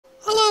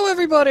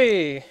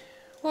everybody!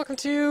 Welcome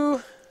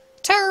to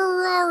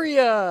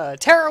Terraria!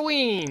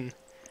 Terr-O-Ween!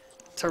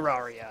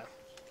 Terraria.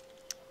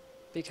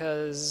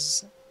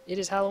 Because it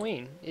is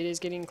Halloween. It is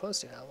getting close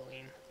to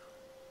Halloween.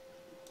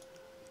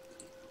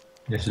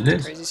 Yes, it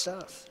is. Crazy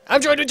stuff.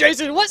 I'm joined with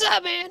Jason! What's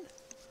up, man?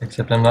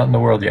 Except I'm not in the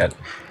world yet.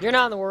 You're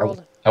not in the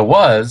world. I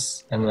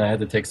was, and then I had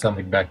to take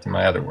something back to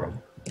my other world.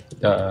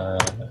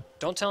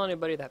 Don't tell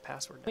anybody that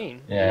password.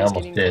 Yeah, I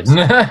almost did.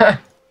 I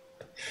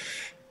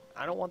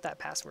don't want that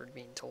password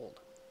being told.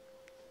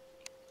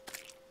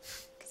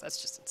 Because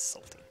that's just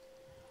insulting.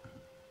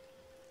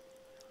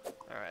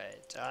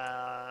 Alright,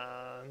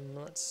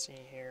 let's see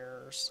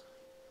here.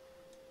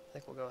 I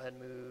think we'll go ahead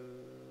and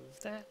move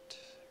that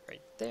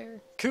right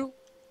there. Cool.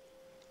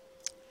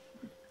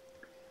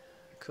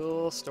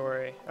 Cool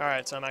story.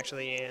 Alright, so I'm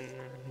actually in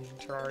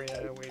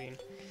Terraria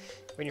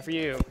waiting for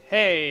you.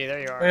 Hey, there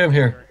you are. I am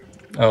here.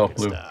 Oh, Good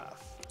blue.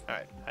 stuff.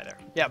 Alright, hi there.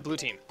 Yeah, blue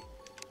team.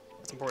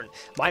 That's important.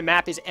 My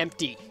map is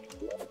empty.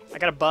 I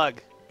got a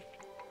bug.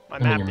 My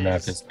Your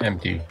map is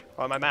empty.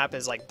 Well, my map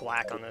is like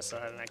black on this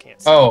side and I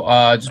can't see.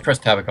 Oh, just press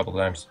tab a couple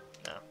times.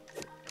 Oh.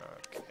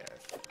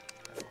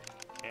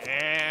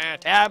 Okay.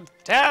 Tab!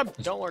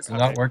 Don't work. Is it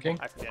not working?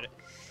 I forget it.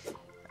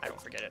 I don't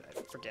forget it.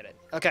 I forget it.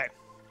 Okay.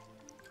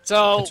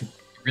 So... But you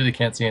really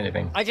can't see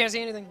anything. I can't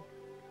see anything.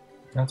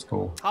 That's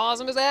cool. How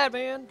awesome is that,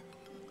 man?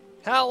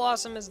 How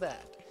awesome is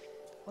that?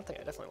 One thing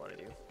I definitely want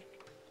to do.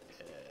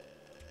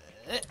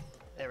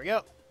 There we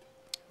go.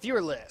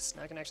 Viewer list.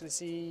 Now I can actually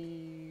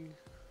see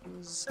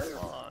who's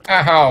on.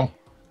 Ow!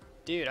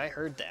 Dude, I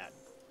heard that.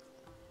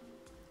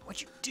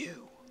 What'd you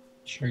do?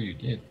 Sure you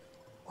did.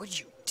 What'd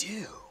you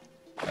do?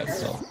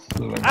 That's all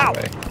blue in Ow!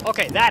 the way.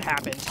 Okay, that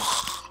happened.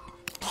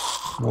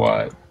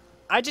 What?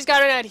 I just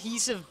got an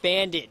adhesive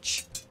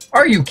bandage.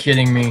 Are you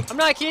kidding me? I'm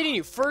not kidding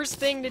you. First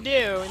thing to do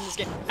in this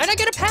game. And I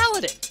get a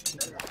paladin!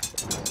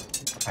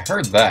 I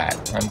heard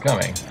that. I'm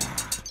coming.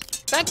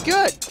 That's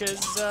good,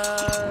 because,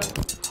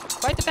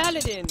 fight the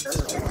paladins.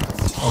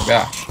 Oh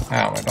gosh.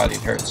 Ow, my body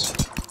hurts.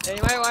 Yeah,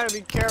 you might want to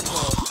be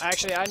careful.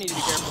 Actually, I need to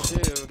be careful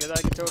too, because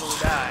I could totally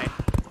die.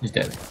 He's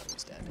dead.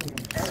 He's dead.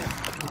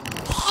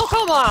 Oh,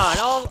 come on!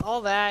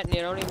 All that, and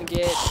you don't even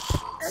get,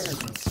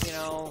 you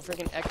know,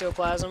 freaking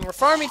ectoplasm. We're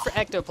farming for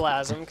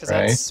ectoplasm, because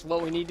that's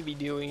what we need to be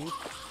doing.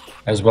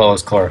 As well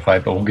as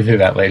chlorophyte, but we'll do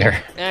that later.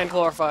 And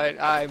chlorophyte.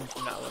 I'm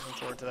not looking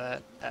forward to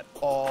that at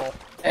all.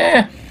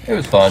 It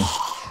was fun.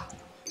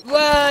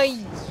 Well, yeah.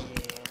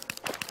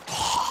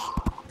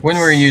 When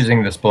we were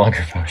using the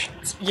Spelunker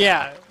potions.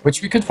 Yeah.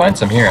 Which we could find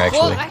some here, actually.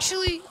 Well,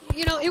 actually,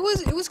 you know, it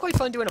was quite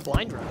fun doing a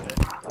blind run of it.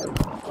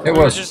 It We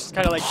were was. just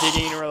kind of like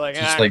digging, we're like,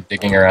 Just like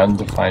digging around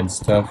to find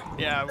stuff.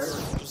 yeah, we were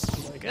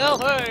just like, oh,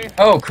 hey.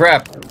 Oh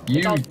crap!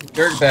 You all-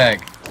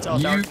 dirtbag! It's all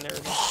You dark in there.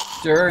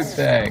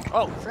 dirtbag!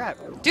 Oh, crap.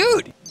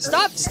 Dude,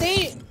 stop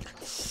staying.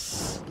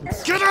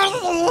 Get out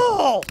of the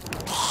wall!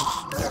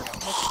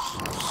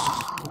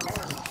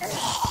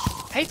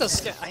 I hate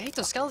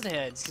those skeleton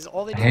heads, because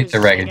all they I do hate is the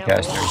just ragged hang out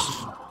in the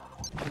casters. wall.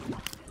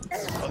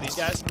 Oh, these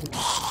guys?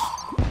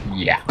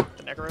 Yeah.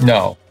 The Necro?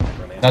 No,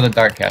 Necroman? not the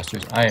dark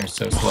casters. I am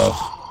so slow.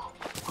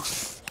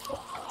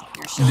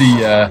 You're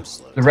so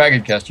slow. The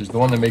ragged casters, the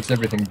one that makes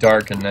everything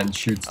dark and then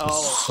shoots the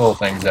Oh. soul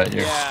things at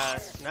you Yeah,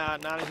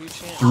 not a huge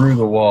fan. through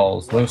the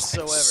walls. Those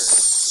things Whatsoever.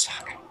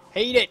 suck.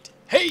 Hate it!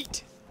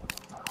 Hate!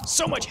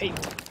 So much hate.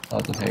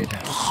 Lots of hate.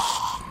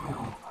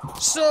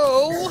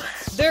 So,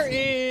 there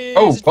is...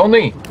 Oh,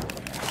 only.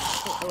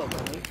 Oh, hello,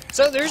 Bonnie.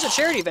 So there's a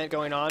charity event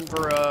going on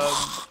for,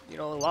 you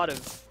know, a lot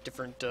of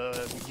different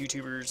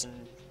YouTubers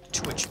and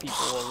Twitch people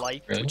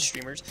alike, Really? Twitch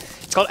streamers.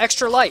 It's called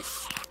Extra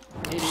Life.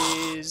 It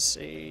is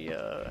a,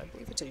 I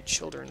believe it's a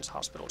children's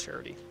hospital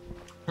charity.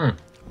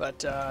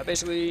 But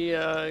basically,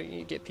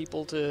 you get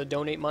people to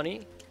donate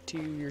money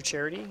to your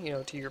charity, you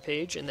know, to your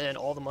page, and then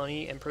all the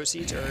money and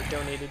proceeds are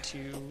donated to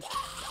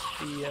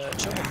the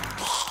children.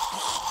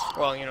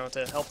 Well, you know,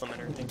 to help them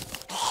and everything.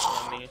 That's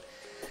what I mean.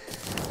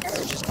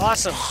 Which is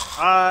awesome.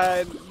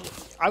 I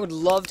would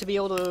love to be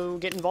able to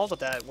get involved with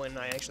that when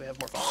I actually have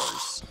more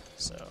followers.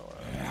 So,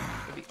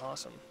 it'd be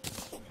awesome.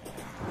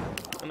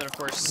 And then, of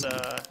course,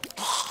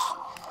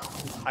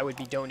 I would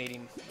be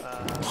donating my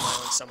own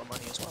sum of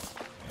money as well.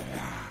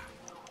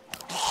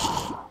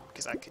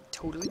 Because I could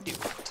totally do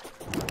it.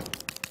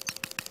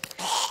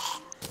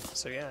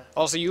 So, yeah.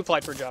 Also, you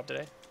applied for a job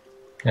today.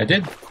 I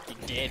did. You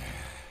did.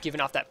 Giving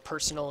off that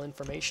personal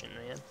information,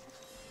 man.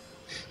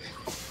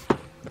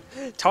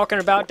 Talking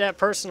about that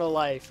personal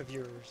life of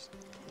yours.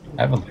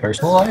 I have a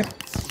personal life?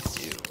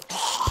 You do.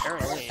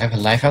 Apparently. I have a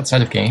life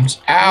outside of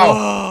games?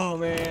 Ow! Oh,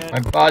 man. My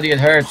body, it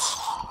hurts.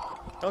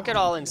 Don't get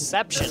all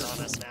Inception on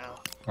us now.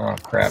 Oh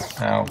crap.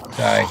 Ow.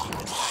 Die.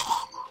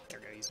 There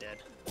we go, he's dead.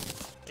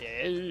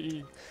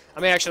 Yeah. I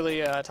may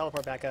actually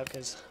teleport back up,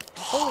 because...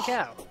 Holy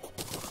cow.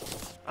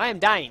 I am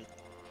dying.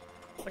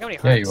 Look how many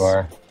hearts. Yeah, you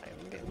are.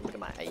 Look at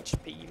my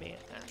HP, man.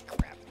 Ah,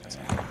 crap.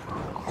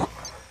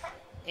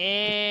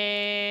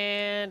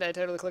 And I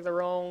totally clicked the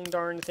wrong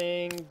darn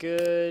thing.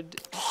 Good.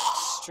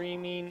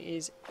 Streaming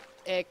is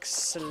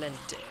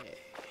excellent.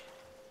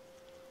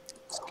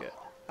 It's good.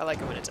 I like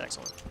it when it's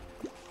excellent.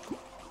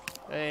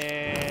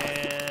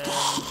 And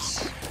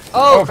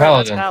oh, crap,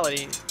 Paladin. that's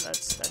Paladin.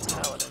 That's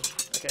Paladin.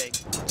 Okay.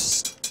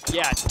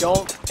 Yeah,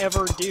 don't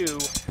ever do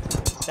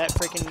that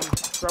freaking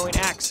throwing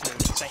axe move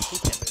because I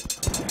hate that move.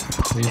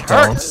 Please It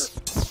don't. hurts.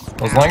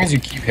 As long as you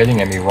keep hitting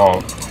him, he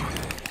won't.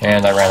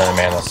 And I ran out of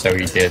mana, so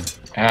he did.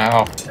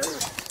 Ow.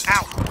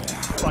 Ow!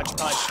 Punch.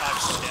 I'm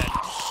so dead.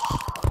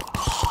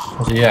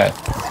 Where's he at?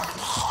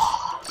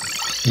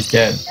 He's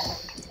dead.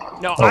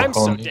 No, Oh, I'm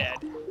so only. dead.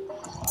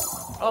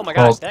 Oh my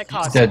gosh, Well, that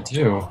cost. he's dead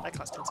too. That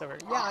cost 10 silver.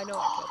 Yeah, I know.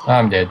 I killed him.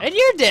 I'm dead. And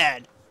you're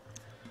dead.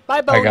 Bye,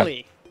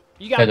 Bonely.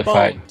 You got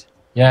Deadified. boned.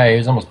 Yeah, he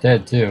was almost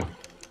dead too.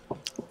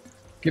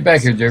 Get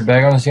back here, dirtbag.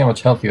 I want to see how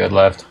much health you had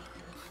left.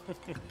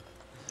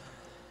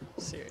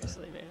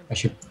 Seriously, man. I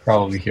should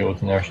probably heal with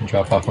the nurse and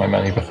drop off my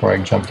money before I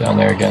jump down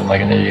there again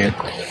like an idiot.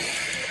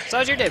 So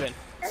how's your day been?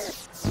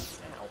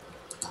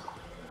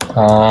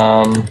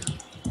 Ow.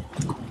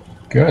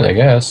 Good, I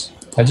guess.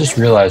 I just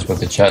realized what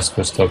the chest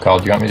was still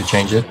called. Do you want me to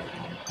change it?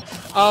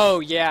 Oh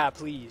yeah,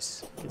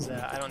 please. Because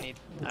I don't need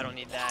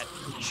that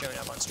showing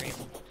up on stream.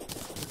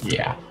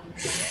 Yeah.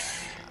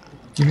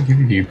 Just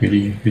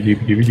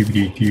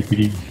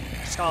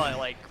call it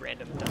like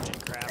random dungeon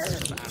crap.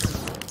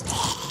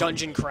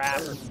 Dungeon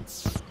crap.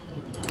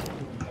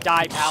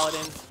 Die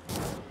paladin.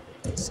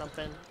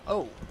 Something.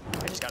 Oh,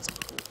 I just got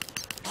something cool.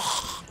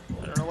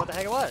 I don't know what the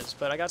heck it was,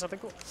 but I got something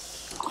cool.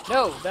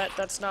 No,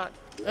 that's not.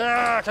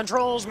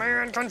 Controls,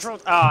 man,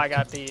 controls. Oh, I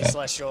got the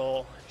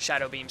celestial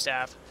shadow beam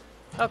staff.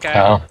 Okay.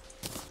 Oh.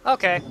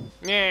 Okay.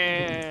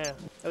 Yeah.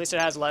 At least it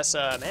has less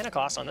mana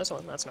cost on this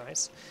one. That's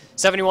nice.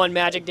 71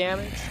 magic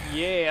damage.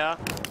 Yeah.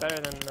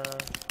 Better than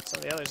some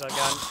of the others I've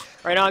gotten.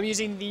 Right now I'm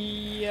using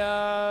the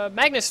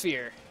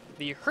Magnosphere.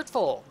 The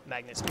Hurtful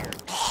Magnosphere.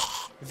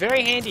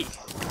 Very handy.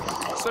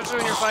 Especially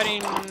when you're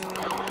fighting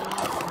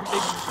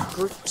big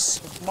groups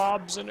of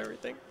mobs and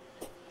everything.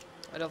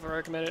 I definitely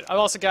recommend it. I've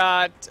also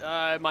got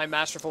my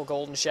Masterful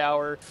Golden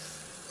Shower.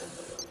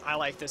 I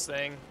like this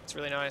thing. It's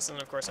really nice.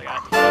 And of course I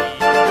got the...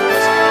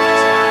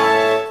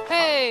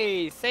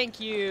 Hey! Thank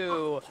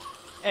you!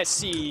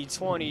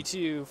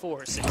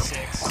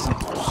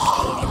 SC22466.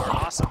 All of you are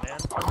awesome, man.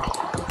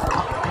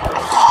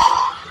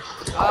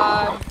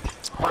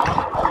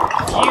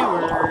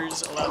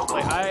 Viewers allowed to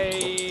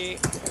play.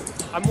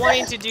 I'm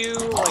wanting to do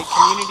like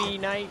community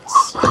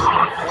nights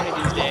one of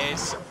these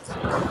days.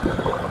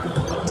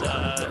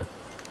 But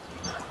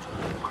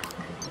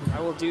I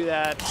will do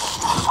that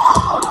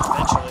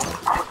eventually.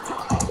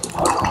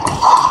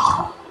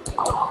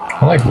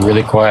 I'm like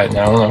really quiet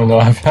now. I don't know.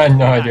 I've had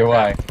no idea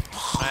why.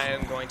 I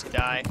am going to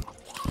die.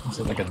 It's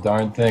like a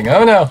darn thing.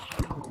 Oh no!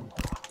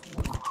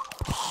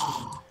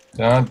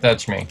 Don't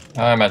touch me.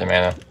 I'm out of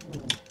mana.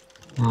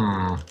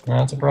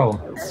 That's a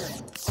problem.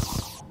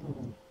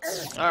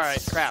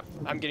 Alright, crap.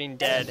 I'm getting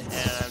dead, and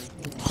I'm...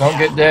 Don't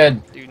get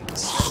dead. doing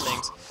certain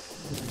things.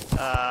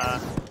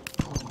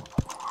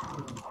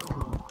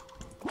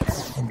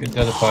 Don't get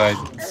deadified.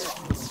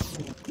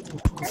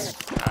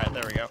 Alright,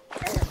 there we go.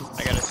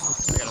 I gotta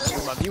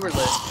move my viewer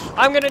list.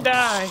 I'm gonna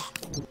die!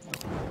 There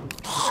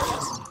it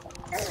is.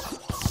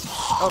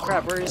 Oh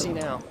crap, where is he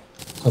now?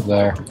 Up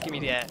there. Give me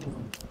that.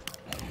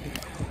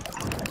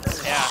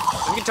 Yeah,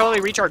 we can totally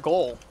reach our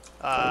goal.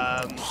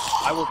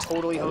 I will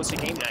totally host a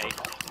game night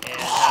and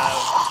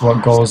have...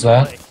 What goal is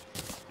that? Play.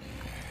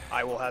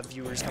 I will have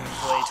viewers come and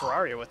play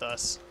Terraria with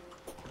us.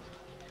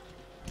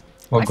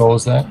 What goal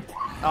is that?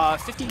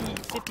 50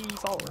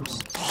 followers.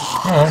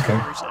 Oh, okay.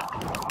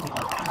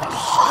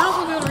 I don't know if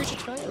we'll be able to reach it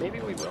tonight. Maybe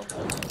we will.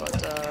 But,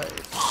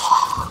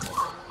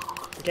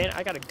 again,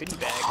 I got a goodie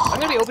bag. I'm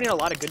going to be opening a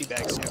lot of goodie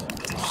bags, too.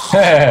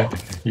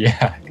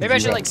 Yeah. Maybe I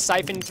should, like,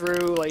 siphon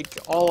through, like,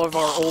 all of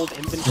our old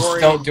inventory. Just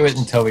don't do it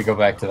until we go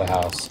back to the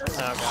house. Oh,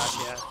 gosh,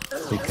 yeah.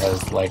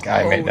 Because, like,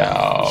 I made that.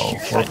 Oh, You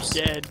got whoops.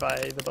 dead by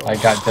the boat. I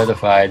got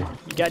deadified.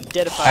 You got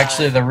deadified.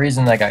 Actually, the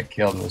reason I got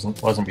killed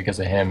wasn't because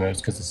of him. It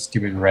was because of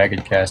stupid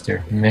ragged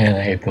caster. Man,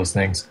 I hate those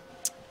things.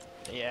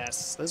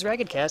 Yes, those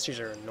ragged casters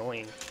are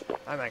annoying.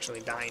 I'm actually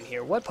dying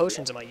here. What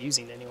potions am I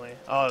using anyway?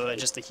 Oh, they're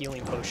just the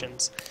healing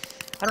potions.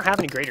 I don't have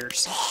any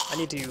graders. I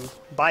need to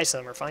buy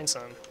some or find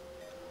some.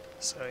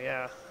 So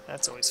yeah,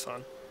 that's always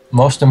fun.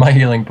 Most of my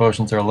healing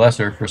potions are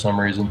lesser for some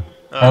reason.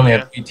 I only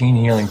have 18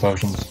 healing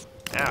potions.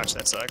 Ouch,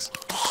 that sucks.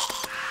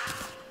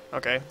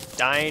 Okay,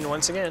 dying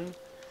once again.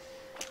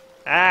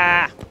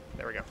 Ah!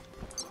 There we go.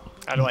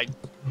 How do I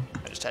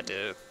just had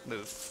to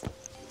move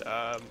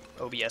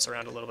OBS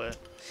around a little bit.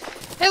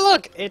 Hey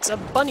look! It's a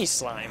bunny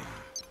slime.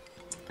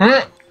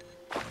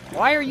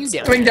 Why are you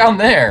down Going there? down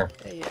there?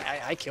 Hey,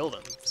 I killed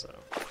him, so...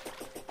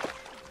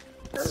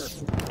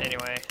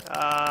 Anyway,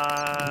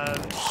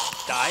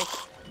 die.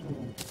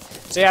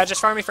 So yeah,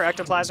 just farming for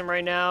ectoplasm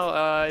right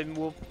now.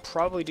 We'll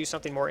probably do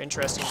something more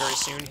interesting very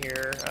soon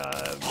here.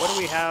 What do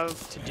we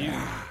have to do?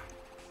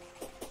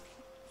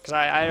 Because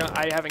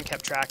I haven't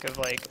kept track of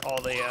like all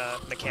the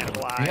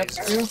mechanical eyes.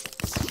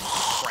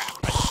 Crap!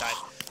 I just died.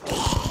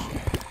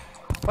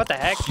 What the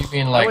heck? You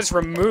mean like I was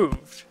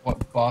removed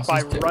what bosses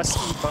by do?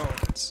 rusty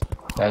bones.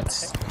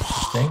 That's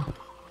interesting.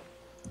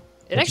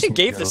 It actually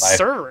gave the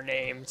server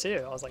name,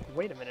 too. I was like,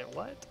 wait a minute,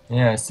 what?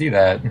 Yeah, I see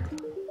that.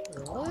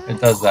 What? It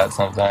does that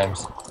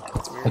sometimes.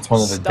 That's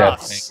one of the dev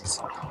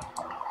things.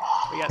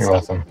 We got You're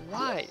welcome.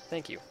 Why?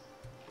 Thank you.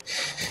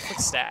 Quick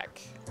stack.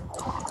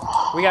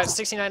 We got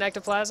 69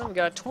 ectoplasm. We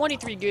got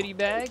 23 goodie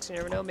bags. You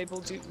never know. Maybe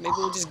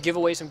we'll just give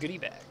away some goodie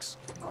bags.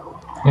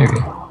 Maybe.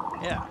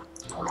 Yeah.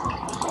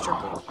 Sure,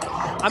 cool.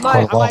 I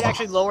might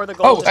actually lower the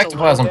goal just a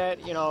little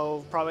bit. You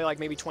know, probably like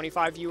maybe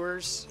 25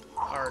 viewers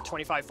or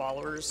 25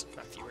 followers,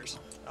 not viewers.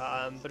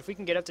 But if we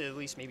can get up to at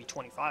least maybe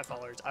 25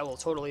 followers, I will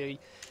totally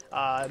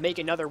make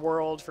another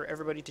world for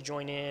everybody to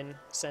join in,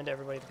 send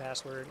everybody the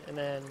password, and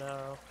then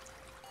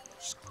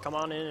just come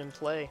on in and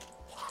play.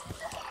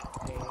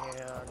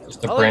 And,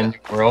 just a brand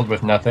new world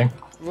with nothing?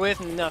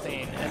 With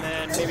nothing, and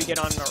then maybe get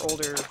on our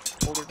older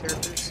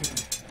characters.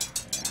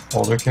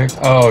 Older characters?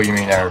 Oh, you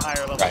mean our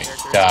higher level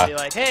characters? Be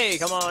like, hey,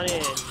 come on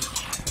in.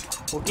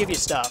 We'll give you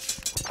stuff.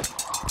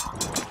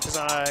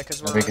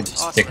 Because we can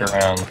just stick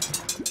around.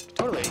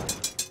 Totally.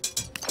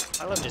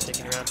 I love just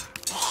sticking around.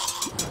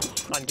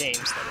 On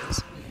games, that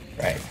is.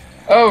 Right.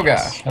 Oh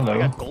gosh, hello.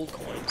 I got gold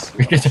coins.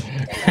 We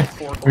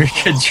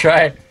could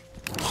try to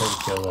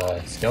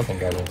kill Skeleton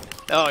Guardian.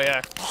 Oh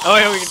yeah. Oh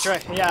yeah, we can try.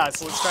 Yeah,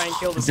 so let's try and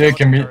kill the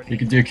Skeleton Guardian. You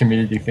could do a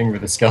community thing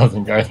with the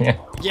Skeleton Guardian.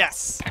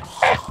 Yes.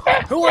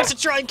 Who wants to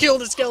try and kill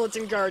the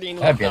Skeleton Guardian?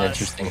 That'd be an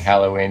interesting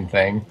Halloween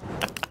thing.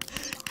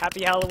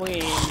 Happy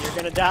Halloween, you're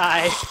gonna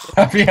die.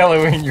 Happy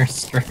Halloween, you're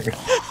screwed.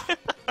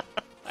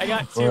 I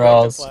got 2 We're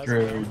all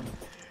screwed.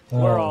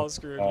 We're all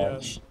screwed,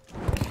 yes.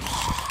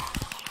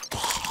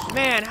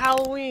 Man,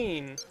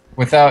 Halloween!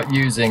 Without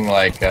using,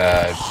 like,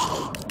 the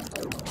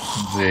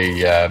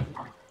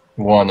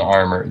one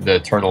armor, the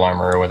turtle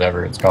armor or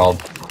whatever it's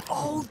called.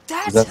 Oh,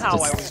 that's how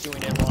I was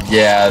doing it once.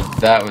 Yeah,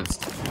 that was...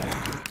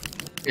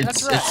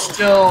 That's right.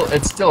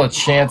 It's still a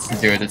chance to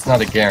do it, it's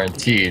not a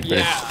guaranteed. But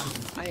yeah,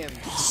 I am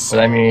so...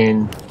 But I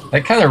mean,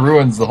 that kind of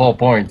ruins the whole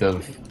point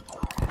of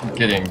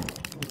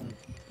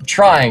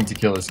trying to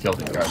kill a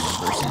Skeleton Guardian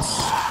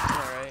versus...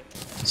 Alright.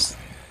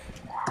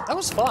 That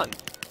was fun.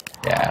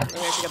 Yeah. We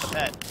actually got the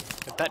pet.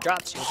 If the pet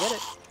drops, you'll get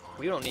it.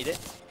 We don't need it.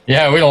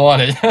 Yeah, we don't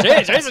want it.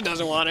 Jason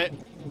doesn't want it.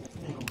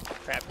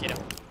 Crap, get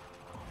him.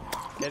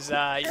 Because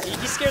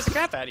he scares the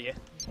crap out of you.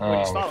 When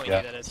he's following you,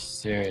 that is.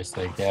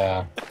 Seriously,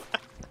 yeah.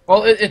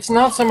 Well, it's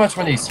not so much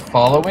when he's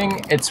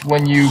following, it's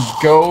when you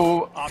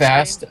go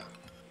fast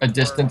a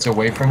distance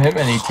away from him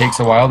and he takes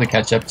a while to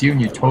catch up to you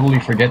and you totally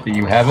forget that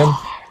you have him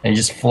and he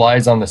just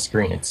flies on the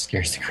screen. It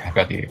scares the crap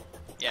out of you.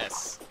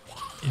 Yes.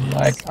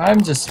 Like,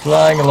 I'm just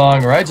flying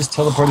along, or I just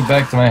teleported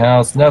back to my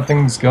house,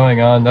 nothing's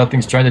going on,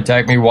 nothing's trying to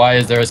attack me, why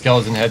is there a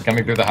skeleton head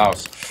coming through the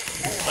house?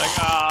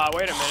 Like,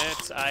 wait a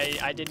minute,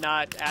 I did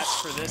not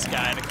ask for this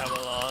guy to come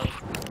along.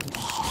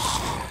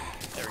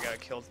 There we go,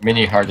 killed.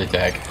 Mini heart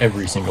attack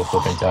every single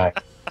flipping time.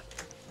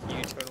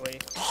 You totally.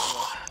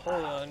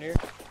 Hold on here.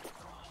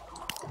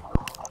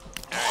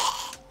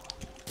 Alright.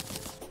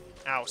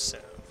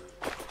 Awesome.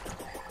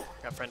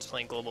 Got friends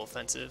playing Global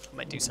Offensive. I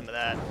might do some of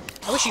that.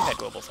 I wish you had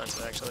Global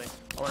Offensive, actually.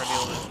 I want to be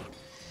able to...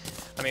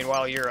 I mean,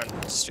 while you're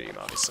on stream,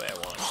 obviously, I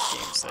want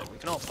games that we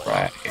can all play.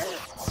 Right.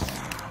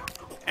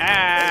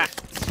 Ah!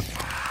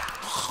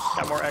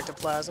 Got more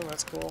ectoplasm,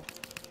 that's cool.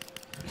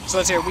 So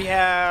let's hear, we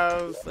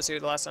have... Let's see,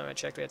 the last time I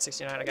checked, we had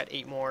 69. I got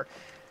 8 more.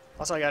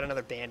 Also, I got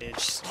another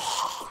bandage.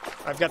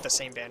 I've got the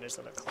same bandage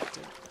that I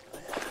collected.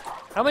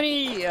 How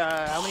many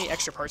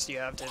extra parts do you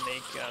have to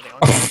make the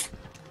encore?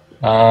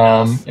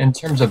 In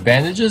terms of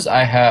bandages,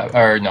 I have,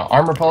 or no,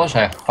 armor polish,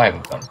 I have 5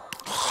 of them.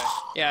 Okay.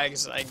 Yeah,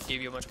 because I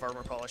gave you a bunch of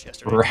armor polish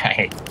yesterday.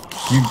 Right.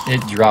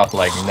 It dropped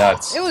like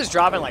nuts. It was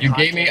dropping like You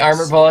gave me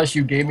armor polish,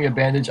 you gave me a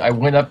bandage, I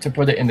went up to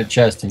put it in the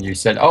chest, and you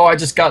said, oh, I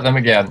just got them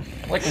again.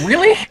 Like,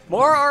 really?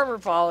 More armor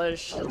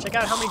polish. Check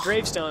out how many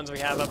gravestones we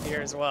have up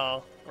here as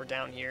well. Or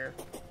down here.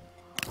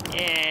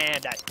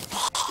 And died.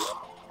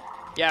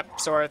 Yep,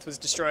 Soreth was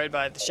destroyed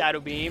by the Shadow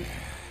Beam.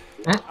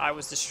 I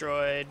was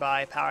destroyed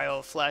by Pile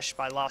of Flesh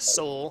by Lost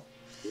Soul.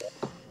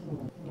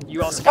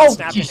 You also got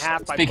snapped in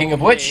half by Speaking of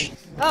which...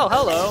 Oh,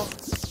 hello.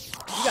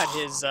 You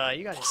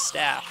got his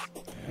staff.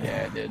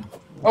 Yeah, I did.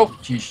 Oh,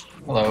 geez.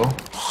 Hello.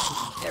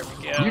 There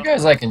we go. You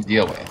guys I can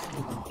deal with.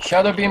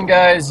 Shadow Beam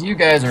guys, you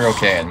guys are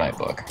okay in my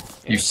book.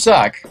 You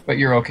suck, but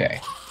you're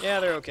okay. Yeah,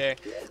 they're okay.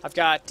 I've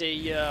got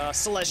a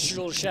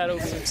Celestial Shadow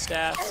Beam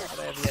staff that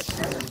I have yet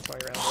to toy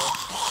around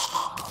with.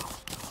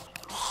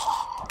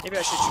 Maybe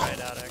I should try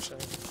it out,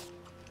 actually.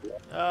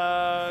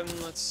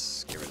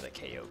 Let's get rid of the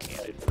KO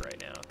cannon for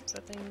right now, because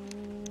that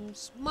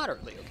thing's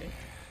moderately okay.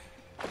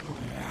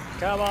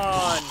 Come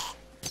on!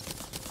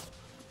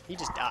 He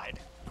just died.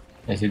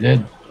 Yes, he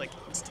did. Like,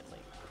 instantly.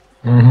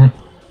 Mm-hmm.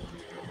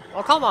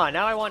 Well, come on,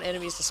 now I want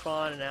enemies to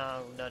spawn, and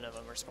now none of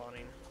them are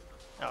spawning.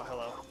 Oh,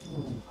 hello.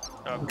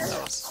 Oh,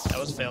 that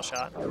was a fail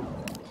shot.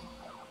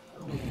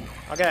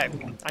 Okay,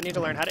 I need to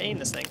learn how to aim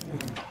this thing.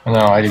 Oh,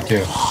 no, I do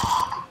too.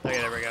 Okay,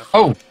 there we go.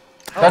 Oh!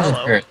 Dungeon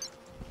hello. Spirit.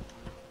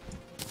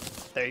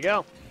 There you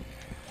go.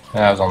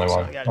 That was only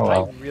one. So Oh,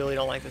 well. I really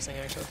don't like this thing,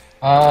 actually.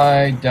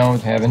 I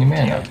don't have any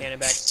mana. Cannon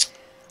back.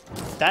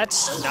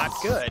 That's not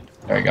good.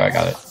 There we go, I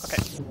got it. Okay.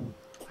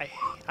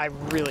 I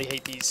really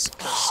hate these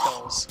cursed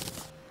skulls.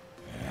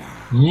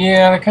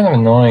 Yeah, they're kind of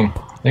annoying.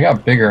 They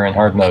got bigger in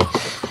hard mode.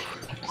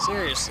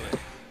 Seriously.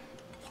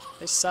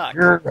 They suck.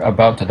 You're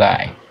about to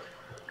die.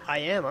 I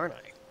am, aren't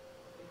I?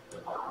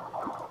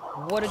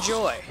 What a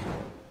joy.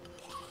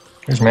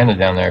 There's mana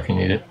down there if you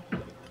need it.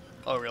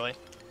 Oh, really?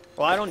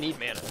 Well, I don't need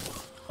mana.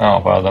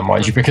 Oh, well, then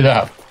why'd you pick it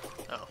up?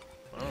 Oh.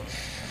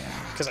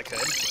 Because I could.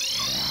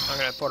 I'm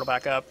going to portal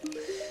back up.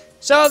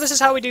 So, this is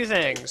how we do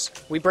things.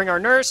 We bring our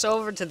nurse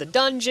over to the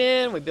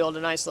dungeon, we build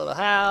a nice little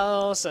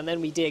house, and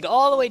then we dig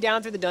all the way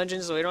down through the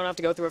dungeon so we don't have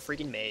to go through a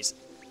freaking maze.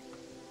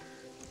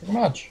 Pretty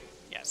much.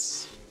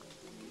 Yes.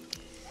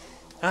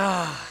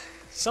 Ah,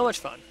 so much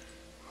fun.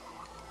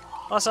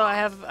 Also,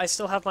 I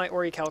still have my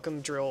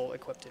orichalcum drill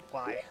equipped.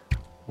 Why?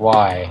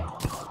 Why?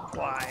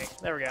 Why?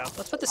 There we go.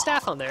 Let's put the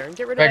staff on there and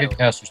get rid of Dragon that.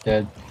 Caster's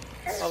dead.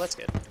 Oh, that's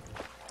good.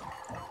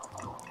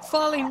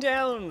 Falling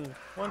down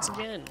once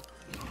again.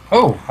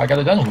 Oh, I got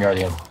a dungeon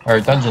guardian. Or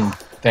a dungeon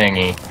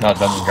thingy, not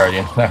dungeon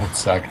guardian. That would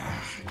suck.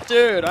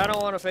 Dude, I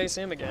don't want to face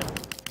him again.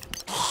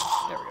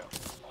 There we go.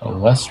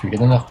 Unless we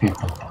get enough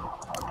people.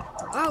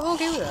 I'm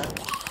okay with that.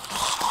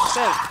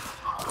 So,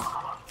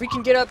 if we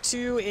can get up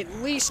to at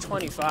least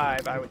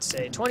 25, I would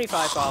say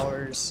 25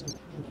 followers,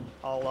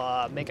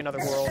 I'll make another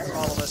world for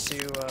all of us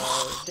to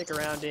dick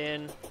around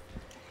in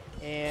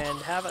and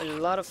have a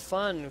lot of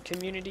fun.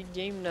 Community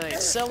game night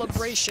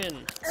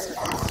celebration.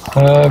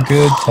 Oh,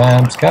 good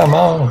times, come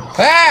on.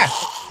 Ah!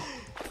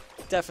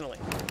 Definitely.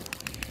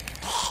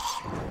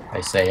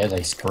 I say as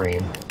I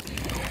scream.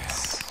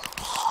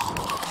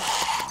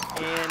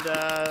 And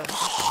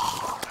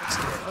let's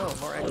see here. Oh,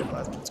 more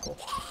ectoplasm. That's cool.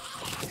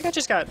 I think I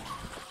just got.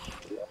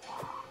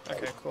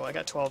 Okay, cool. I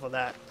got 12 of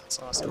that. That's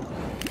awesome. You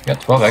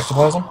got 12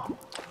 ectoplasm?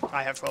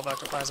 I have 12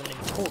 ectoplasm in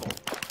total.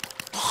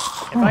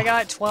 If I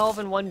got 12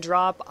 in one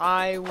drop,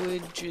 I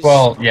would just...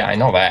 Well, yeah, I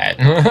know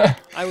that.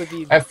 I would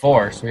be... I have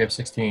 4, so we have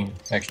 16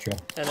 extra.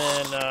 And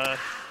then,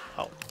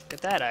 oh, get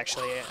that,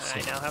 actually.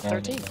 I now have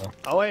 13.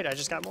 Oh, wait, I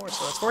just got more,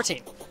 so that's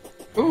 14.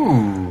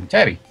 Ooh,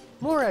 Tabby.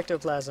 More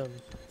ectoplasm.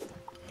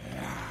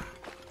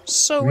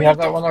 So Do we have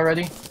that one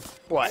already?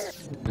 What?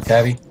 The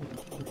Tabby?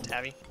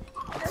 Tabby?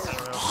 I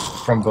don't know.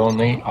 From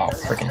Bonely? Oh,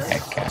 freaking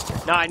heck, Caster.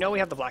 No, I know we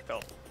have the black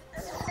belt.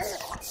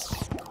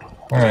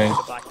 Alright.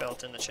 The black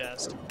belt in the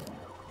chest.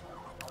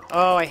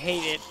 Oh, I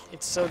hate it.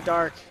 It's so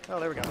dark. Oh,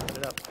 there we go. Put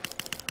it up.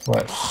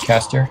 What?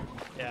 Caster?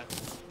 Yeah.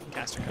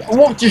 Caster.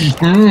 What?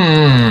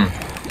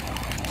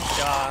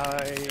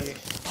 Die.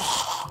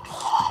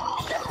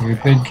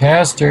 Stupid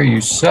Caster,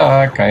 you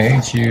suck. I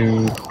hate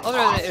you. Other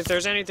than if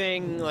there's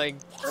anything like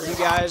you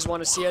guys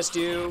want to see us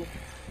do,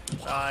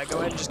 go ahead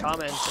and just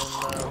comment,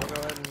 and we'll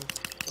go ahead and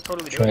we'll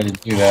totally do Try it. to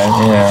do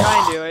that, yeah.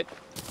 Try and do it.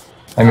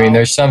 I mean,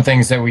 there's some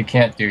things that we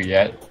can't do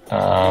yet.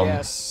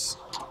 Yes.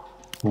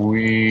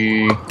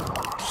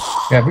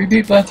 Have we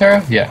beat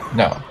Terra? Yeah.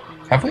 No.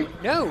 Have we?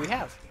 No, we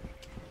have.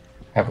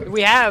 Have we?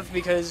 We have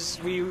because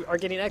we are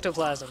getting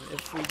ectoplasm.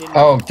 If we didn't.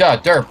 Oh, duh,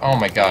 derp. Oh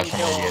my gosh, I'm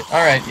Kill. an idiot.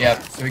 Alright, yeah.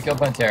 So we killed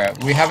Terra.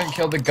 We haven't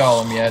killed the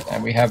golem yet,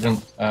 and we haven't,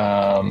 We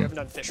haven't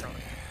done fish on.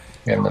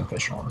 we haven't done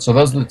fish on. So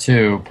those are the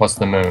 2 plus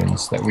the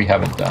moons that we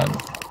haven't done.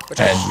 Which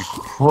And we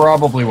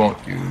probably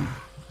won't do.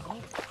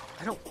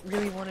 I don't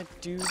really want to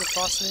do the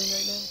frost moon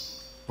right now.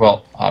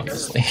 Well,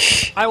 obviously.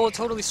 I will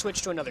totally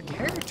switch to another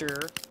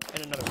character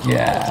and another.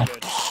 Yeah.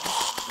 Good.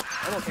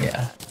 I'm okay with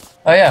that.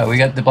 Oh yeah, we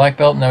got the black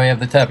belt, now we have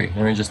the tabby.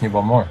 And we just need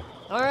one more.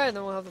 Alright,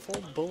 then we'll have the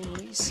full bone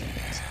lease.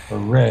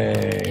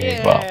 Hooray!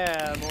 Yeah, Well,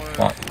 more.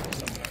 not.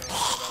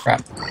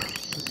 Crap.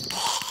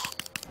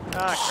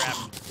 Ah, crap.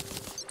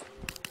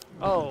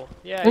 Oh,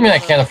 yeah. I mean, I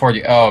can't afford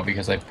you. Oh,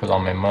 because I put all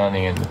my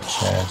money in the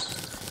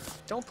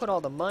chest. Don't put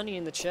all the money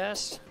in the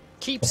chest.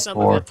 Keep some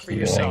Before of it for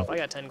healing. yourself. I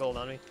got 10 gold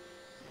on me.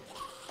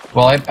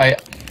 Well,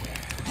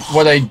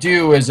 what I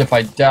do is if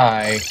I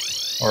die,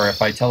 or if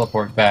I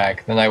teleport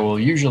back, then I will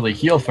usually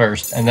heal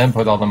first, and then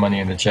put all the money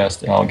in the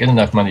chest, and I'll get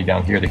enough money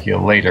down here to heal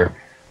later.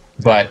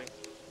 But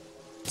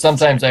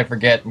sometimes I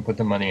forget and put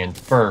the money in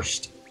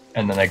first,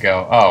 and then I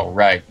go, oh,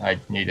 right, I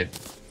need it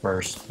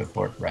first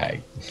before,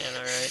 right. Yeah,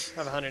 alright. I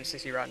have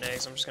 160 rotten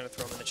eggs. I'm just going to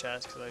throw them in the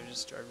chest,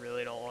 because I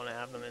really don't want to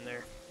have them in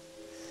there.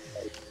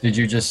 Did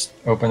you just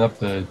open up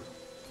the...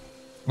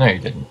 No, you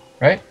didn't,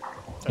 right?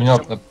 You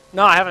know,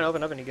 No, I haven't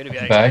opened up any goodie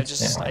bags.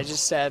 Bags? I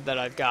just said that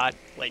I've got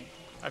you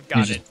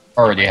it. just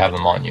already have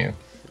them on you.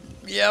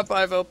 Yep,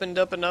 I've opened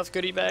up enough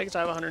goodie bags. I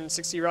have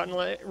 160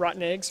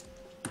 rotten eggs.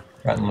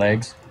 Rotten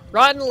legs?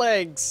 Rotten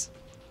legs!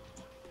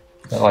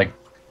 Is that like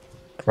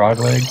frog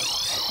legs?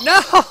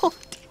 No!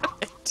 Damn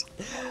it!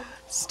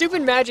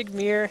 Stupid magic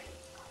mirror.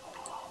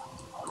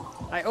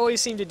 I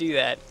always seem to do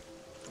that.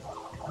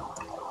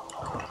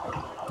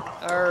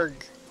 Arg.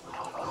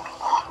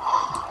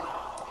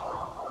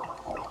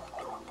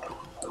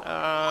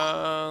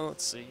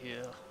 Let's see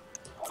here.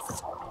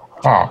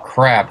 Oh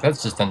crap,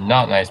 that's just a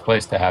not nice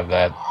place to have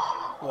that.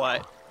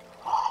 What?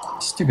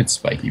 Stupid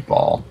spiky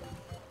ball.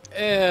 Ew,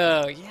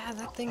 yeah,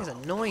 that thing is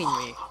annoying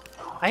me.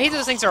 I hate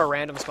those things that are a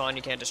random spawn,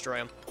 you can't destroy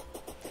them.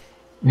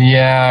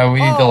 Yeah,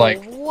 we need to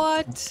like.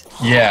 What?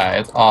 Yeah,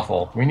 it's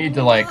awful. We need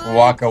to like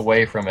walk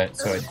away from it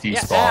so it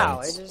despawns. Yeah, ow,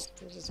 it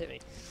just hit me.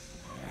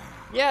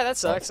 Yeah, that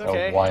sucks. I don't know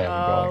Okay. why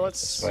I'm going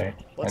this way.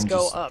 Let's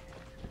go up.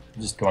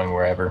 I'm just going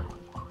wherever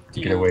to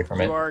get away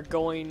from it. You are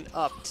going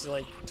up to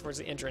like towards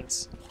the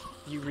entrance.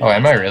 Oh,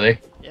 am I really?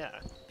 Yeah.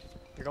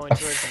 You're going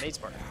towards the maid's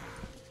bar.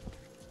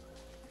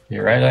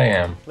 You're right, I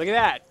am. Look at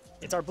that.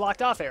 It's our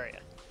blocked off area.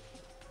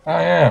 Oh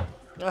yeah.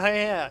 Oh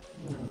yeah.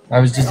 I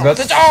was just about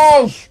to.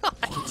 Oh!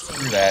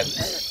 Screw that.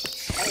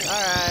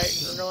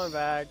 Alright, we're going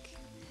back.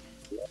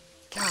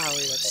 Golly,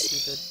 that's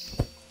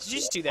stupid. Did you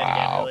just do that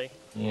again, really?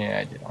 Yeah,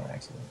 I did on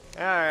accident.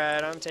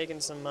 Alright, I'm taking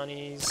some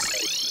monies.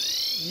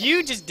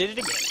 You just did it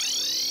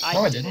again.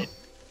 No, I didn't.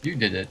 You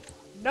did it.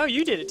 No,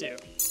 you did it too.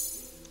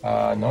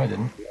 No, I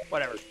didn't.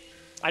 Whatever.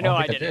 I know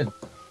I did it.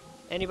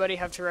 Anybody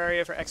have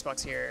Terraria for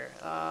Xbox here?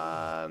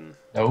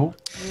 No.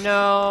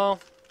 No.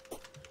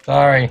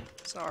 Sorry.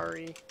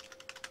 Sorry.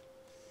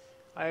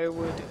 I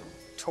would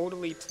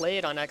totally play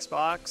it on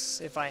Xbox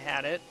if I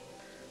had it,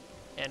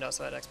 and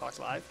also had Xbox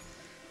Live.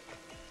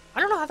 I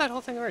don't know how that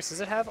whole thing works.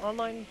 Does it have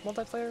online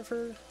multiplayer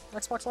for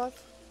Xbox Live?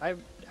 I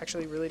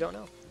actually really don't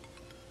know.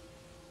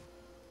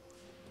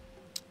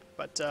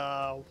 But,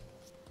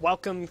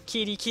 welcome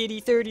Kitty Kitty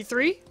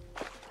 33.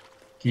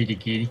 Kitty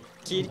kitty.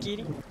 Kitty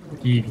Kitty.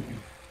 Kitty.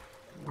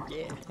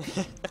 Yeah.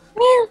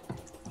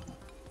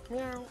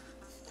 Meow.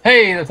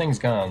 Hey, the thing's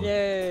gone.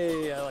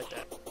 Yay, I like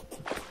that.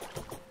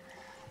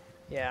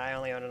 Yeah, I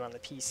only own it on the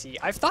PC.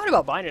 I've thought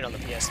about buying it on the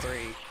PS3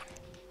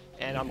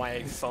 and on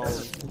my phone.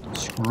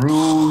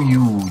 Screw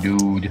you,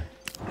 dude.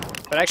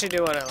 But I actually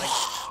do want to, like,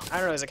 I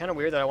don't know, is it kind of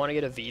weird that I want to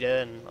get a Vita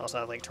and also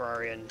have, like,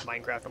 Terraria and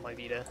Minecraft on my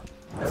Vita?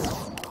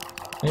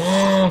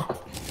 Yeah.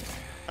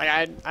 Like,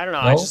 I don't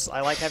know, No?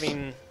 I like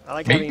having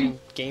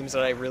games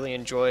that I really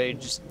enjoy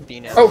just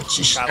being a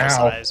travel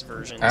size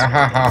version.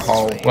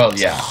 Well,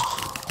 yeah.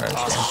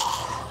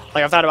 Awesome.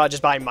 Like, I've thought about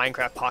just buying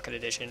Minecraft Pocket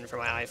Edition for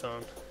my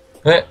iPhone.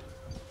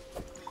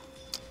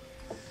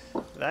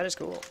 That is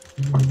cool.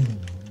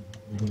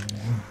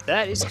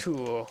 That is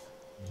cool.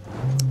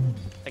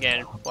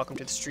 Again, welcome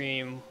to the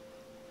stream.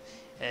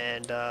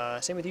 And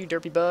same with you,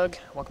 Derpy Bug.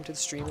 Welcome to the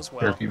stream as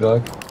well. Derpy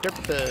Bug.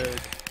 Derpy Bug.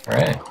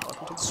 Alright.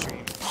 Welcome to the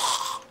stream.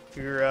 If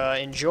you're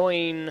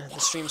enjoying the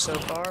stream so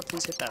far,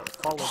 please hit that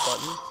follow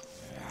button.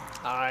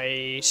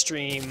 I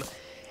stream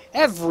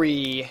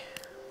every...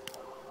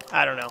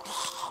 I don't know.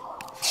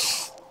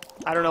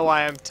 I don't know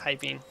why I'm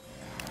typing.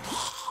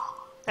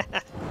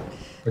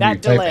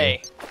 That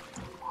delay.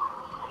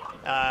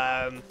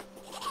 I'm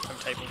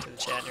typing to the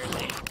chat and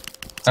everything.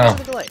 Oh.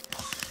 The delay.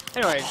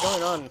 Anyway,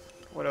 going on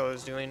what I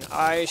was doing.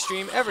 I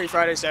stream every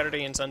Friday,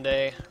 Saturday, and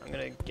Sunday. I'm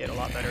gonna get a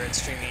lot better at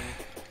streaming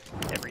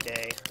every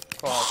day.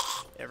 Well,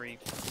 every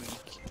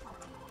week.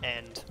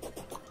 And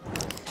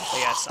but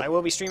yes, I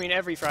will be streaming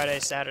every Friday,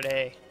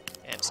 Saturday,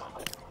 and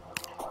Sunday.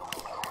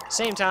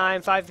 Same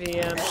time, 5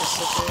 p.m.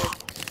 Pacific.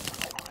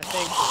 I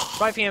think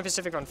 5 p.m.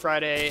 Pacific on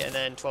Friday, and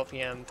then 12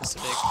 p.m.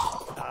 Pacific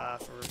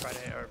for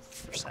Friday or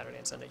for Saturday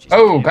and Sunday.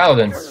 Oh,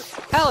 Paladin!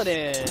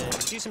 Paladin,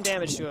 do some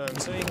damage to him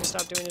so he can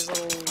stop doing his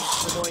little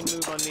annoying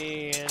move on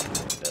me. And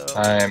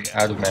I'm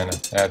out of mana.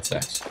 That's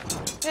sex.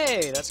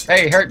 Hey, that's good.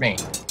 Hey, hurt me.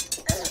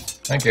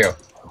 Thank you.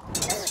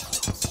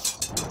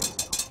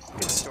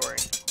 Good story.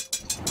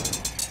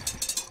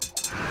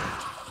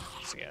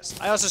 So yes,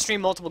 I also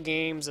stream multiple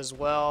games as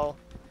well.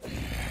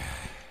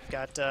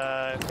 Got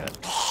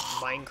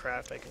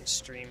Minecraft I can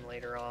stream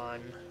later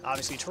on.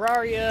 Obviously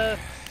Terraria,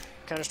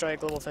 Counter-Strike,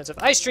 Global Offensive.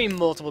 I stream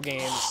multiple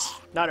games.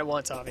 Not at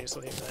once,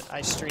 obviously, but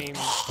I stream...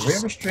 Have we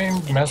ever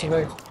streamed Mass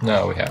Effect?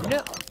 No, we haven't.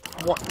 No,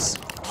 once.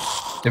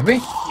 Did we?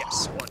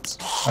 Yes, once.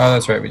 Oh,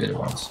 that's right, we did it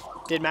once.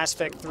 Did Mass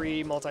Effect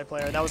 3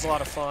 multiplayer. That was a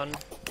lot of fun.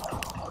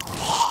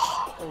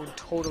 I would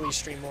totally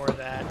stream more of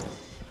that.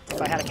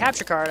 If I had a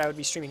capture card, I would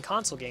be streaming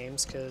console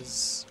games,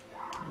 because...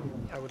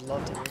 I would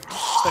love to,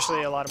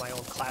 especially a lot of my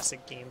old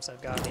classic games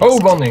I've got. Oh,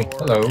 Bonely!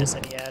 Hello.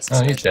 SNES,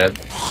 oh, he's dead.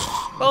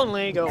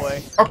 Bonely, go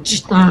away. Oh,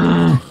 jeez.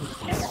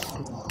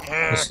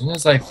 As soon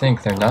as I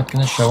think they're not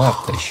going to show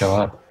up, they show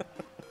up.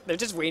 They're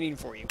just waiting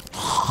for you.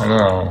 I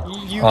know.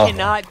 You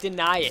cannot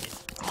deny it.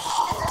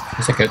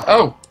 Is it good?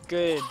 Oh!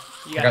 Good.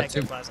 You got that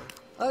ectoplasm.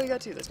 Oh, you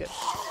got two. That's good.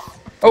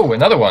 Oh,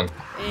 another one.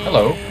 And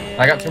hello.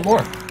 I got two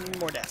more.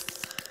 More death.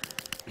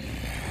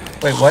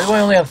 Wait, why do I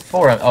only have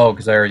 4? Oh,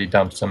 because I already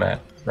dumped some at.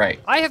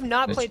 Right. I have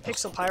not played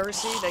Pixel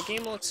Piracy. That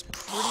game looks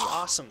pretty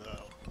awesome,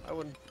 though. I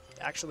would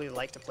actually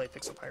like to play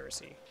Pixel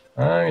Piracy.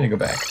 I'm gonna go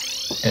back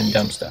and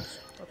dump stuff.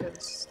 Okay,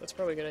 that's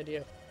probably a good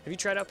idea. Have you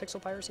tried out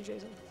Pixel Piracy,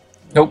 Jason?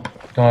 Nope.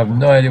 Don't have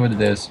no idea what it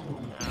is.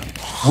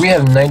 We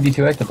have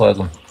 92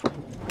 ectoplasm.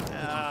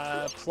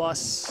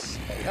 Plus...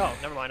 Oh,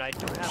 never mind. I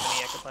don't have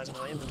any ectoplasm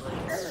in my inventory.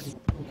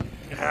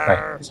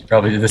 Right. You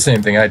probably did the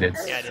same thing I did.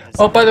 Yeah, I did.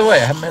 Oh, by the way,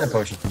 I have mana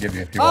potion to give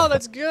you if you want. Oh,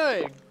 that's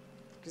good!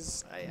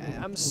 Because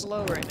I'm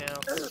slow right now.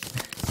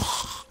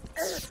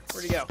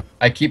 Where'd he go?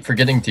 I keep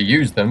forgetting to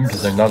use them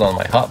because they're not on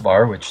my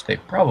hotbar, which they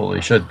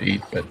probably should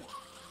be, but...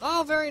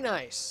 Oh, very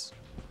nice.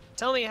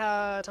 Tell me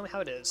how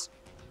it is.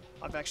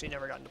 I've actually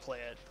never gotten to play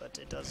it, but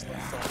it does look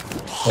fun.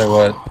 Play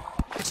what?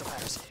 Pixel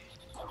Piracy.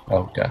 Oh,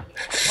 okay.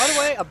 By the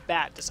way, a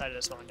bat decided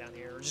to spawn down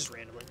here, just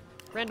randomly.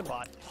 Random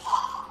bot.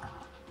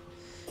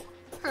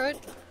 Alright.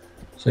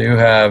 So you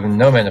have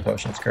no mana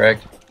potions,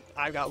 correct?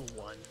 I've got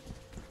one.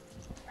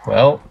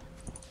 Well,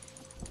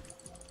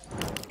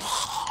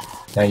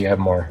 now you have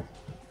more.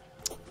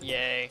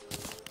 Yay.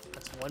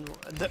 That's one.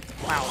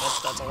 Wow,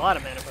 that's a lot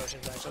of mana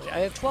potions, actually. I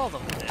have 12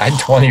 of them. I had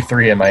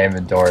 23 in my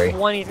inventory.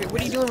 23.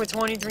 What are you doing with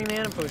 23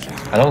 mana potions?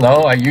 I don't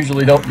know. I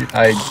usually don't.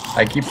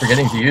 I keep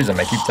forgetting to use them.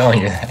 I keep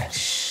telling you that.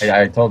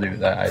 I told you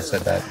that. I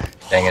said that.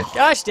 Dang it.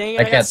 Gosh dang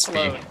it, I can't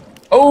speak.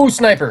 Oh,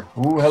 sniper.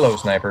 Ooh, hello,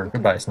 sniper.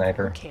 Goodbye,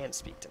 sniper. I can't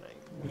speak tonight.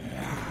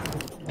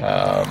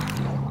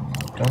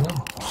 Don't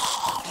know.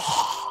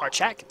 Our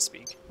chat can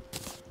speak.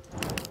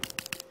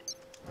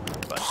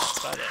 But that's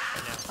about it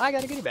right now. I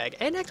got a goodie bag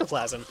and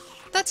ectoplasm.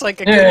 That's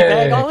like a goodie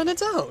bag all on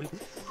its own.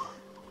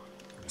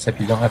 Except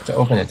you don't have to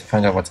open it to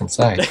find out what's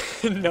inside.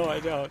 No, I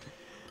don't.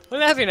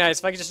 Wouldn't that be nice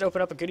if I could just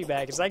open up a goodie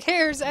bag? It's like,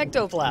 here's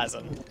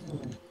ectoplasm.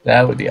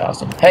 That would be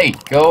awesome. Hey,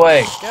 go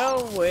away.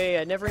 Go away.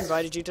 I never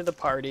invited you to the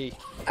party.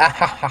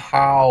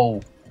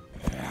 Ow.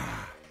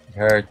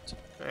 Hurt.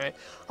 Alright.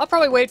 I'll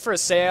probably wait for a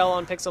sale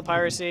on Pixel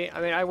Piracy.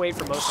 I mean, I wait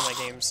for most of my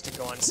games to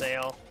go on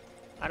sale.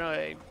 I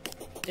don't...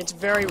 It's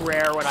very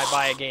rare when I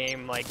buy a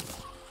game, like,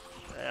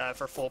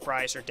 for full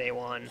price or day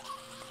one.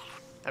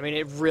 I mean,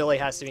 it really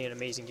has to be an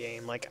amazing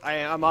game. Like,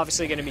 I'm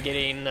obviously going to be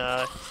getting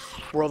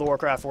World of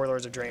Warcraft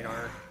Warlords of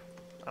Draenor.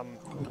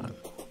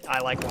 I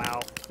like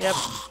WoW. Yep,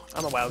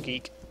 I'm a WoW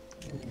geek.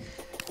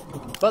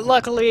 But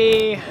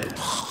luckily,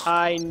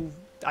 I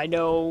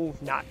know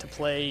not to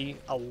play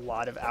a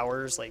lot of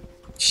hours like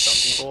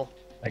some people.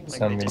 Like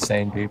some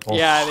insane people.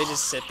 Yeah, they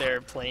just sit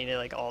there playing it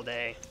like all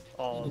day,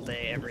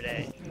 every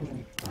day.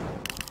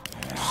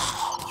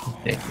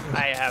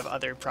 I have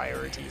other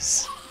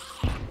priorities.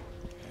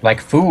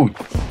 Like food.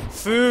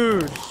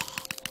 Food.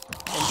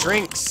 And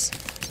drinks.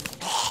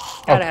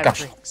 Gotta have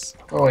drinks.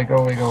 Go away, go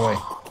away, go away.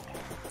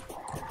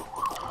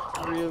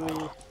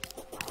 Really?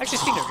 Actually,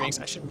 speaking of drinks,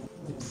 I should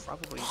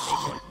probably make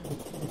one.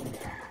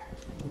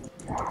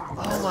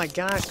 Oh my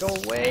gosh, go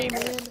away,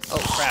 man.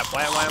 Oh crap,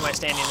 why am I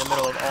standing in the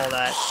middle of all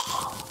that?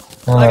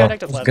 Oh, I got it's a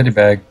ectoplasm. goodie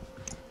bag.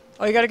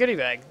 Oh, you got a goodie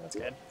bag. That's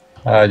good.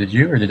 Did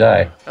you or did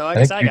I? Oh, I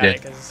guess I got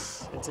it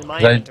because it's in my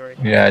inventory.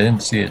 Yeah, I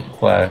didn't see it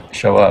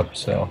show up,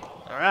 so.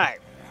 Alright.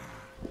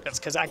 That's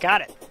because I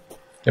got it.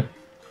 Yep.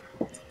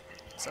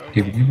 So,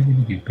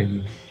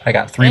 I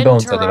got 3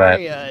 bones out of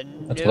that.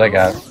 That's what I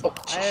got.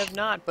 I have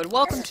not, but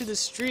welcome to the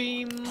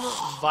stream,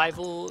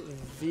 Vival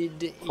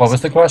Vid. What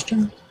was the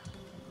question?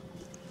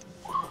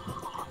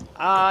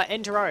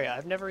 Terraria.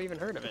 I've never even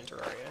heard of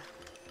Terraria.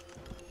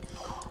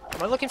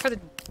 Am I looking for the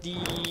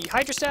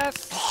Hydra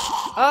Staff?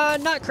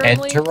 Not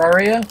currently.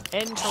 Terraria?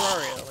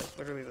 Terraria, like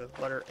literally the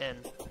letter N.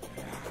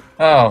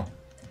 Oh.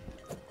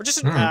 We're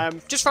just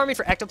just farming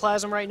for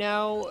ectoplasm right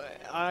now.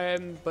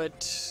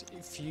 But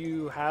if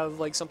you have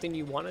like something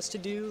you want us to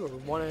do or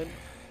want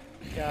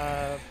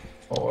to,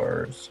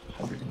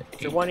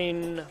 if you're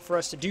wanting for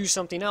us to do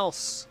something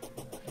else,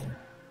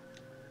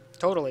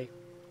 totally.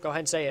 Go ahead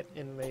and say it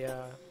in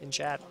the in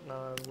chat.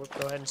 We'll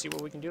go ahead and see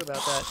what we can do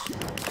about that.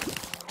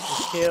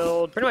 We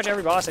killed pretty much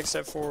every boss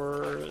except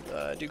for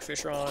Duke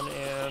Fishron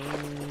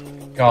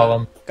and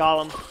Golem.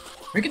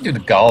 We can do the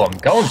Golem.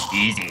 Golem's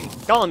easy.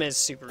 Golem is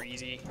super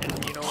easy,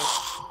 and you know,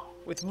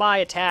 with my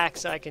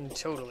attacks, I can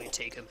totally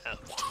take him out.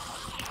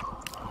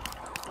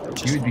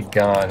 You would be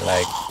gone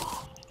like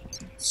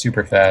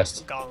super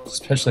fast,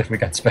 especially if we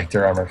got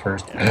Spectre armor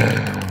first.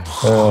 Yeah.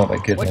 Oh my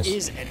goodness. What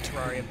is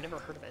Terraria? I've never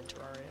heard of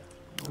Terraria.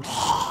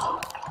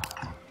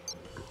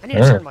 I need to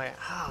turn my...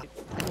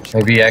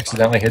 Maybe you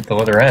accidentally hit the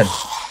letter N.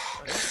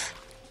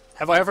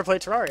 Have I ever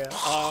played Terraria?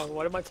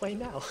 What am I playing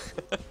now?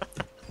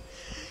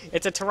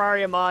 It's a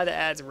Terraria mod that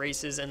adds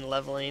races and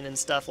leveling and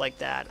stuff like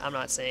that. I'm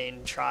not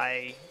saying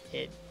try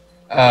it.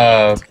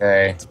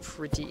 Okay. It's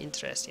pretty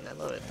interesting. I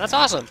love it. That's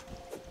awesome.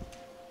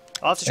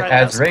 I'll have to try it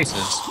that adds out.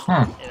 Races.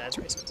 It adds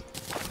races.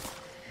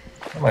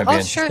 That might be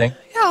interesting.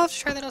 Yeah, I'll have to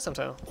try that out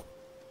sometime.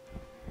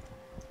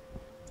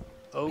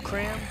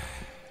 Okram?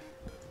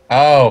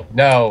 Oh,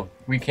 no.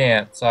 We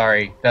can't.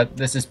 Sorry.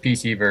 This is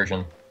PC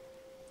version.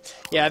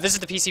 Yeah, this is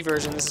the PC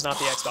version. This is not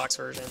the Xbox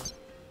version.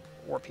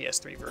 Or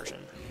PS3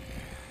 version.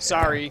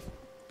 Sorry.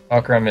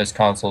 Okram is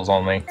consoles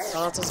only.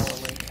 Consoles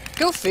only.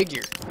 Go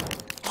figure.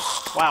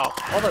 Wow,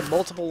 all the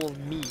multiple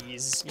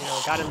me's, you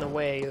know, got in the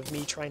way of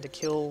me trying to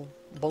kill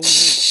bone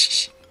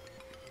meat.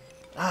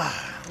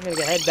 I'm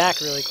gonna head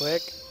back really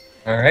quick.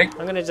 Alright.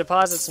 I'm gonna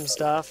deposit some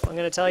stuff. I'm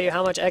gonna tell you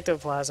how much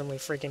ectoplasm we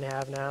freaking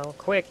have now.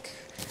 Quick.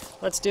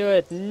 Let's do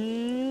it.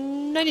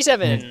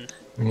 97.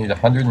 We need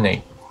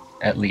 108,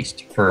 at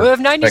least. For we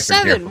have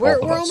 97! We're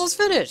almost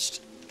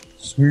finished!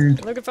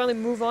 Sweet. I could finally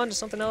move on to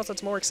something else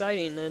that's more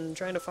exciting than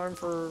trying to farm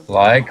for...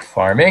 Like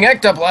farming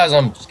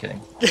ectoplasm! Just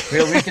kidding.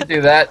 we could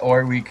do that,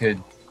 or we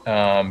could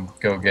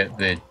go get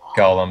the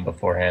golem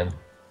beforehand.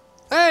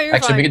 Hey, you're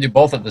Actually, fine. we could do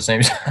both at the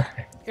same time.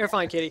 You're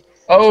fine, kitty.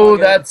 Oh,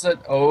 that's a...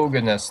 Oh,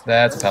 goodness.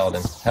 That's a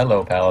paladin.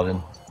 Hello,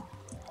 paladin.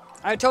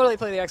 I'd totally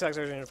play the Xbox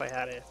version if I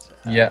had it.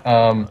 Yeah,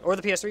 Or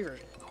the PS3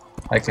 version.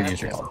 I could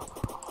use your help.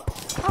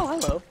 Oh,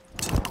 hello.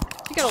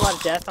 You got a lot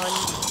of death on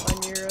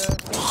your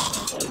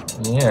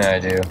thing. Yeah, I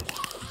do.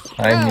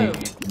 I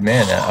need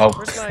mana. Oh,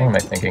 what am I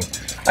thinking?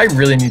 I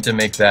really need to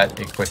make that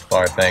a quick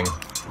bar thing.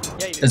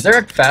 Yeah, you do. Is there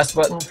a fast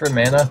button for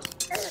mana?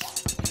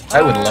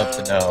 I would love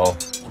to know.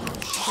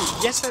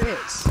 Shoot, yes, there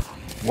is.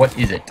 What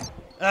is it?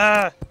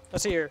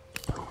 Let's see here.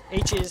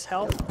 H is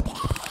health.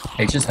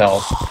 H is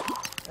health.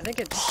 I think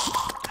it's...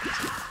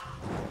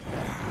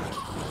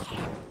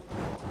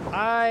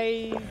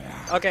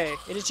 Okay,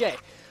 it is J.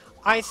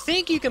 I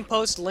think you can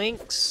post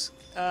links.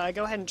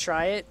 Go ahead and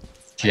try it.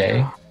 J?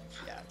 Yeah,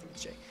 I think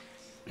it's J.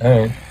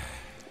 Alright.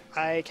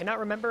 I cannot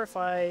remember if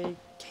I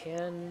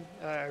can...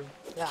 I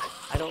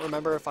don't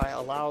remember if I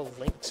allow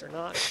links or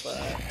not,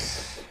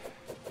 but...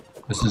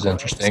 This is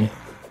interesting. You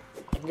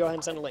can go ahead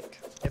and send a link.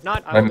 If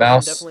not, I My will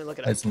mouse definitely look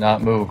it up. has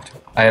not moved.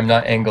 I am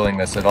not angling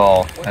this at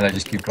all, and I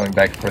just keep going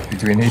back and forth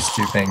between these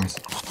two things.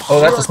 Oh,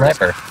 that's a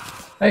sniper.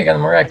 Oh, you got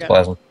more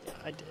ectoplasm. Yeah,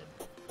 I did.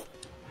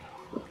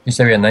 You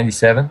said we had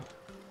 97?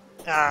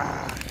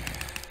 Yeah.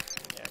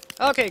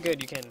 Okay,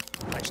 good. You can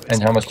actually...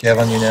 And how much do you have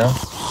on you now?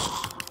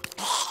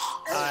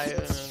 I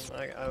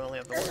only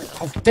have the one now.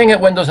 Oh, dang it,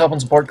 Windows Help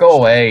and Support, go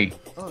away!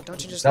 Oh,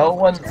 don't you just... No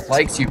one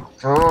likes you.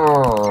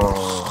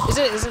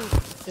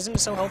 Isn't it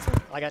so helpful?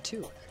 I got 2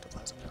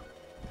 ectoplasm now.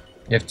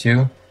 You have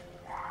 2?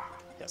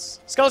 Yes.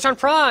 Skeletron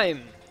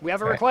Prime! We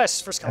have a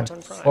request for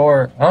Skeleton Prime.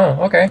 4.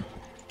 Oh, okay.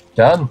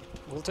 Done.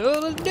 We'll do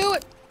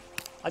it!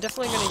 I'm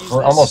definitely going to use We're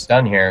this. almost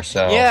done here,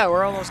 so... Yeah,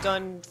 we're almost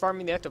done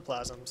farming the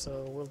ectoplasm,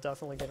 so we'll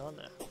definitely get on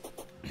that.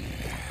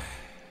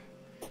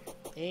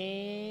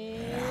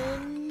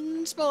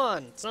 And...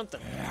 spawn!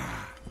 Something.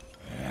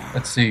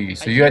 Let's see,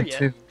 so you had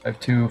 2. I have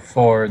 2,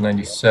 4,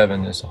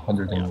 97 is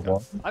 101. Yeah,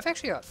 I've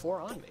actually got 4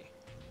 on me.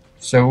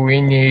 So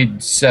we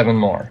need 7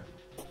 more.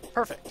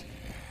 Perfect.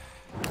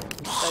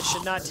 That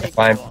should not take If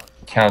I'm long.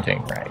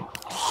 counting right.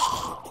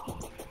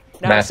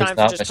 Now Math it's is time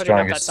not for just my putting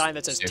up that strongest sign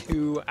that says suit.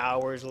 2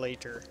 hours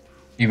later.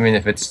 Even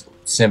if it's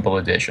simple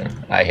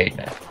addition. I hate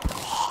math.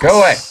 Go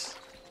away!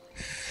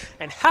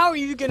 And how are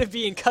you going to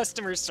be in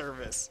customer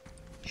service?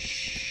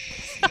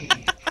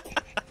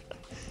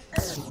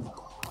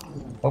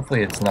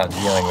 Hopefully it's not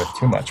dealing with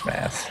too much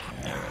math.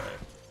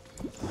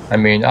 I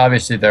mean,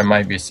 obviously there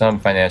might be some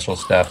financial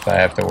stuff I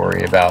have to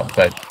worry about,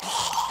 but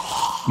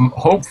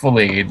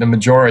hopefully the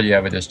majority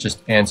of it is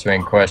just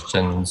answering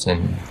questions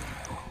and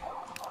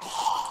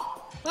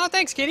Oh,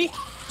 thanks, kitty.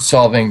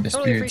 solving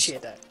Totally disputes.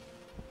 appreciate that.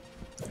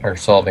 Or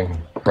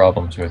solving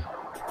problems with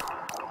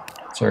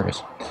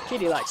service.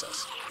 Kitty likes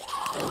us.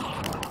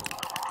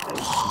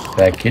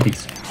 Bad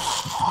kitties.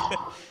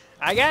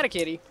 I got a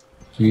kitty.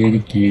 Kitty,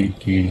 kitty,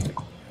 kitty.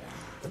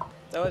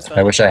 That was fun.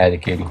 I wish I had a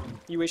kitty.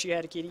 You wish you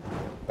had a kitty?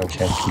 I wish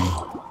I had a kitty.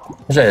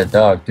 I wish I had a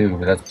dog too,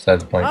 but that's beside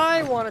the point.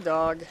 I want a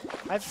dog.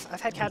 I've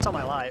had cats all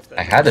my life. But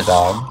I had a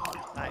dog.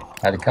 I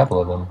Had a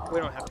couple of them. we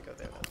don't have to go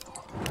there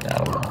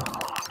though. No.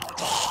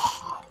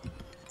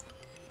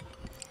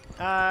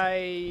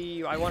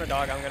 I want a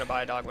dog. I'm gonna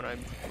buy a dog when I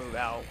move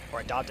out,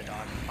 or adopt a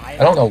dog. I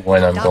don't know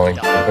when I'm going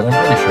to, but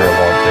I'm pretty sure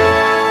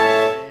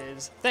I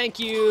want Thank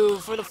you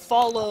for the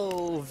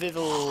follow,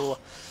 Vivel.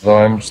 to. Though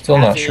I'm still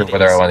not sure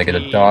whether I want to get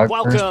a dog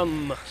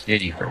Welcome. first.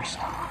 Kitty first.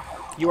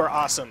 You are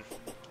awesome.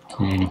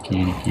 Kitty,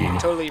 kitty, kitty.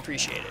 Totally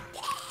appreciate it.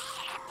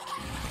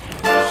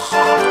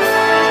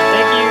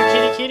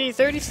 Thank you, Kitty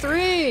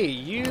 33.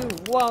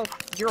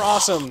 You're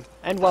awesome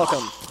and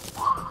welcome.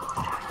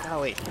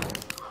 Golly,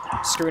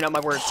 screwing up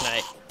my words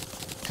tonight.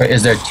 Wait,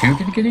 is there 2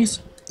 kitty kitties?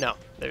 No,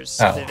 there's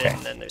Oh, Vivid okay.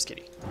 and then there's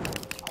Kitty.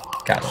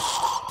 Got it.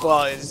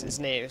 Well, his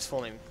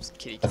full name is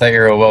Kitty. I thought you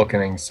were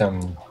welcoming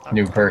some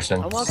new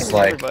person. I'm welcoming It's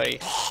like, everybody.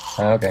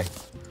 oh, okay.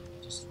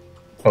 Just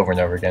over and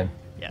over again.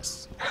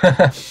 Yes.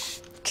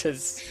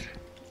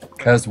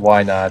 Cause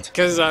Why not?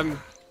 I'm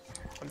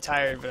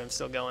tired, but I'm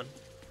still going.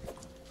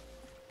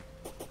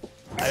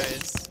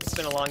 It's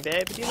been a long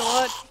day, but you know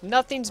what?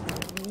 Nothing's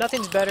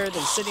better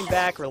than sitting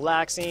back,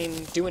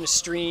 relaxing, doing a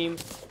stream,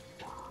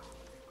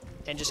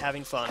 and just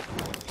having fun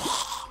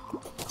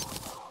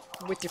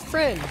with your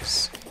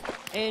friends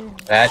and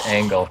That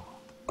angle.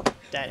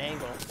 that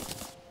angle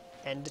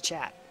and the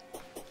chat.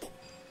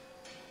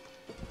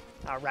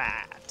 All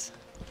right,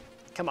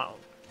 come on,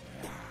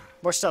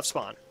 more stuff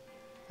spawn.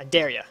 I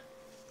dare ya.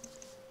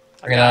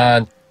 Bring it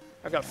on.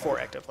 I've got 4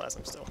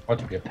 ectoplasm still. I want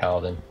to be a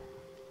paladin.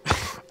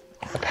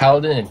 A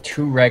paladin and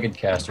 2 ragged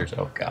casters.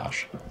 Oh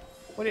gosh.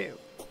 What do you?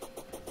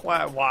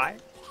 Why?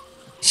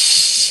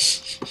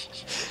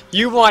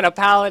 You want a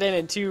paladin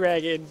and 2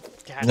 ragged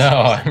cats? No,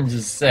 I'm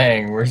just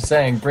saying. We're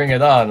saying bring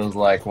it on. I was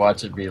like,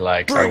 watch it be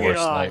like our Bring it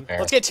worst on. nightmare.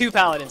 Let's get 2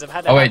 paladins. I've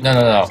had that. Oh wait,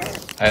 no.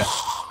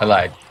 I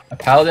lied. A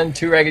paladin,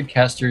 2 ragged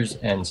casters,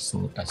 and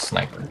a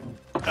sniper.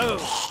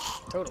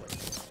 Oh, totally.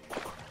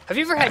 Have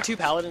you ever had 2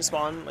 paladins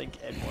spawn like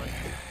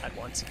at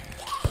once?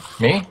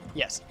 Me?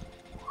 Yes.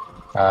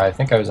 I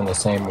think I was in the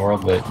same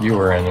world that you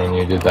were in when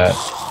you did that.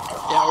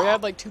 Yeah, we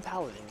had like 2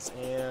 paladins,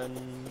 and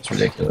It's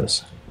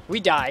ridiculous. we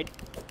died.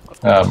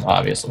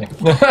 Obviously.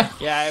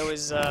 Yeah, it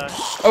was.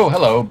 Oh,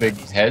 hello, big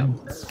head.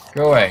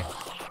 Go away.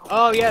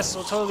 Oh yes,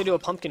 we'll totally do a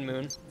pumpkin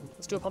moon.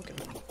 Let's do a pumpkin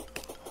moon.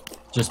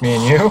 Just me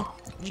and you?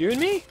 You and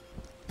me?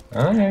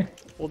 Okay.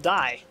 We'll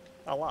die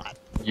a lot.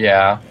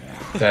 Yeah.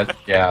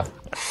 Yeah.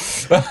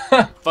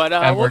 But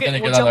and we'll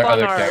we'll jump on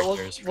other our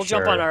characters. we'll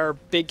jump on our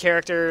big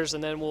characters,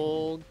 and then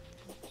we'll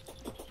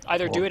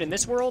either do it in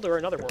this world or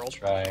another world.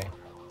 Try.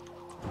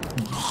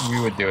 We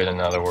would do it in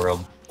another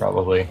world,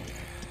 probably.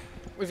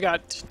 We've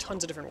got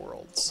tons of different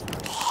worlds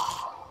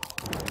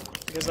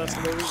because that's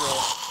the way we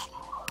roll.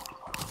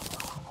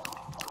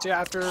 So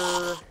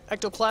after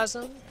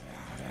ectoplasm.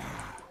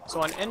 So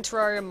on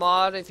Terraria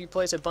mod, if you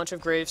place a bunch of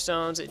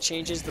gravestones, it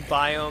changes the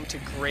biome to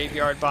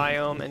graveyard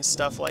biome and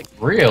stuff like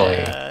that. Really?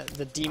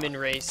 The demon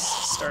race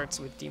starts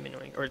with demon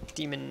wing, or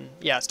demon,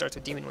 yeah, starts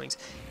with demon wings.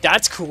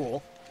 That's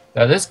cool.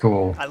 That is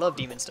cool. I love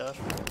demon stuff.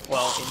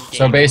 Well, in game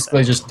So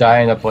basically stuff. just die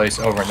in a place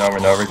over and over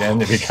and over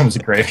again, it becomes a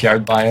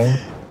graveyard biome.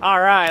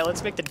 Alright,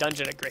 let's make the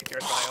dungeon a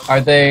graveyard biome.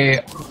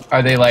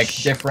 Are they like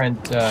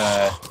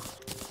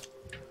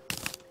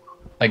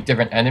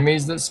different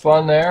enemies that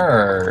spawn there,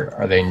 or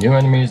are they new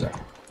enemies?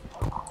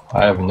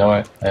 I don't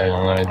know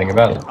anything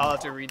about it. I'll have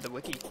to read the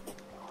wiki.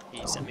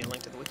 He sent me a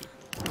link to the wiki.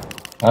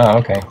 Oh,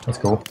 okay. That's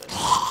cool.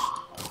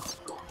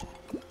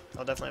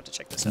 I'll definitely have to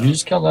check this Did out. you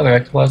just kill another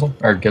ectoplasm?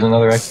 Or get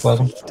another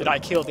ectoplasm? Did I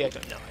kill the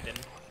ecto? No, I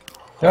didn't.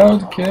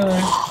 Don't kill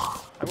it.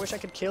 I wish I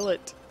could kill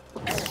it.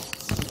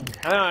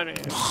 I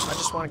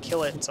just want to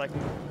kill it so I can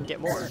get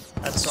more.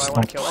 That's why I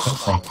want to kill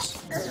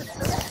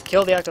ectoplasm.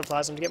 Kill the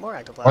ectoplasm to get more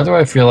ectoplasm. Why do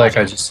I feel like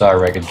I just saw a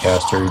Ragged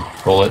Caster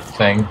bullet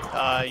thing?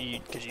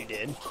 Because you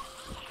did.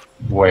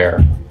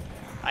 Where?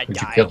 I Did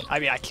you died. kill it? I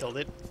mean, I killed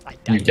it. I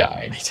died. You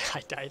died.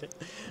 I died it.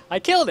 I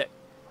killed it.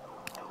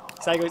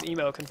 Psycho's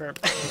emo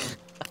confirmed.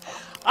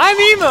 I'm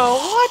emo.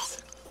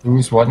 What?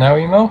 Who's what now,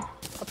 emo?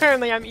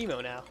 Apparently, I'm emo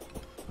now.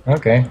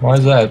 Okay, why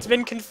is that? It's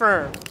been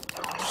confirmed.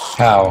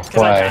 How?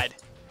 Because I Why? died.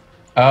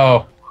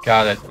 Oh,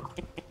 got it.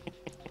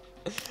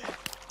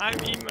 I'm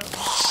emo.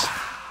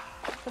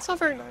 That's not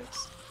very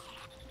nice.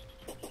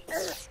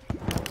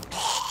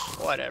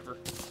 Whatever.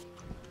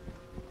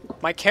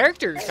 My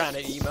character's kind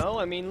of emo.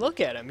 I mean, look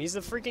at him. He's the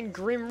freaking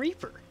Grim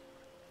Reaper.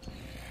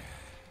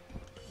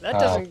 That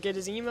doesn't get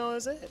as emo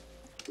as it.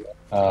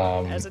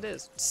 As it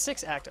is.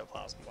 6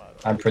 ectoplasm, by the way.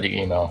 I'm pretty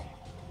emo.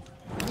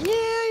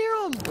 Yeah, you're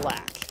all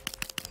black.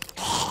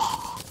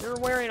 You're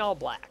wearing all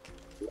black.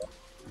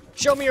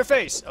 Show me your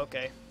face.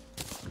 Okay.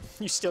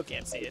 You still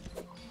can't see it.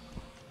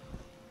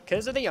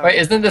 Because of the yarn. Wait,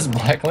 isn't this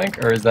Black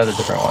Link, or is that a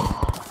different one?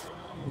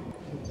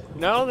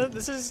 No,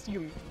 this is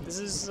you. This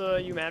is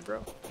you, mad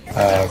bro.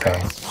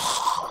 Okay.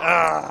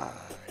 Ah.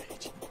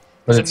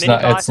 But There's it's a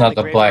not. mini-boss It's in not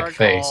the black graveyard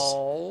face.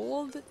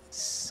 Called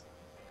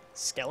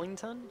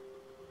Skeleton.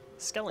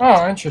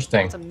 Oh,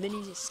 interesting. It's a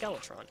mini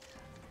Skeletron.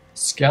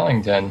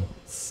 Skellington.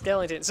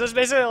 Skeleton. So it's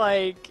basically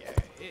like,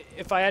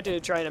 if I had to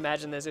try and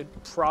imagine this,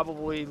 it'd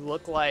probably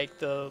look like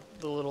the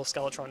little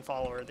Skeletron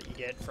follower that you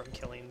get from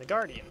killing the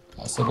Guardian.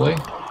 Possibly.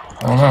 I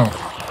don't know.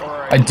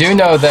 Or I do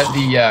know that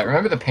the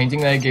remember the painting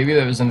that I gave you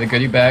that was in the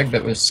goodie bag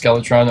that was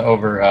Skeletron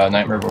over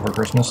Nightmare Before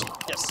Christmas?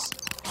 Yes.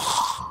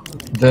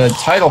 The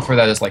title for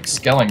that is like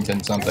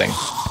Skellington something.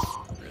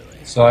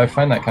 Really? So I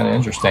find that kind of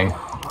interesting.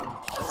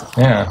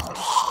 Yeah.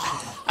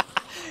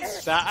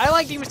 I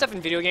like demon stuff in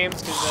video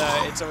games because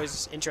it's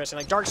always interesting.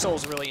 Like Dark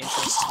Souls really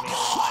interests me a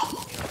lot. You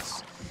know,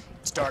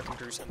 it's dark and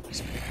gruesome. It's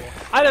pretty cool.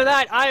 Other than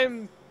that,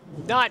 I'm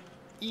not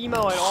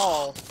emo at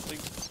all. Like,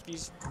 you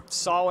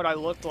saw what I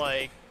looked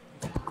like,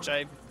 which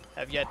I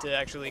have yet to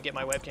actually get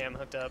my webcam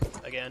hooked up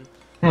again.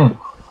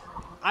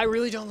 I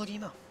really don't look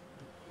emo.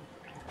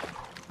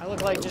 I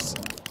look like just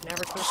an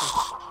average person.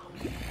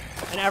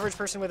 An average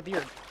person with a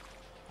beard.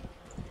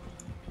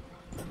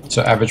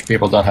 So average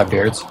people don't have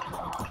beards?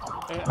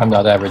 I'm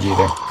not average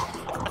either. You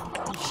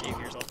shave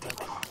yours all the time.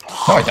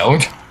 No, I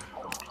don't.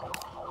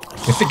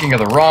 You're thinking of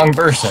the wrong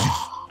person.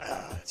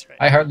 That's right.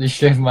 I hardly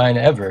shave mine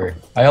ever.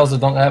 I also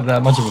don't have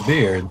that much of a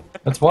beard.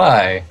 That's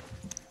why.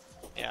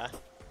 Yeah.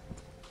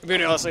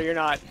 But also, you're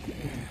not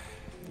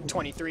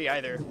 23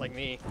 either, like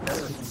me.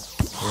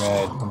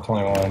 Right, I'm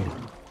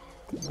 21.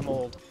 I'm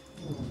old.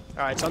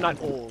 Alright, so I'm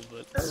not old,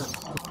 but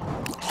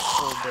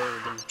older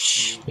than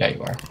you. Yeah,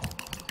 you are.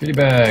 Goodie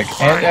bag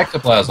and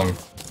ectoplasm.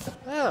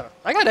 Oh,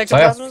 I got So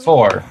I ectoplasm. have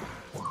 4.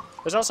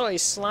 There's also a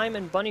slime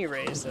and bunny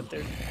race that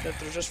they're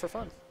just for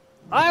fun.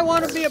 I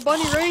want to be a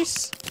bunny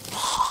race.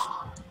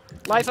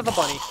 Life of a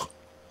bunny.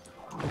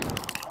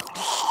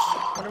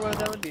 Wonder what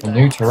that would be. A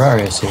new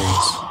Terraria series.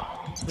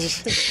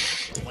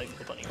 Life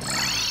of a bunny.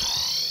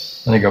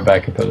 Let me go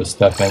back and put this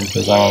stuff in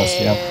because I want to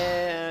see them.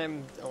 Yeah,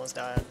 I'm almost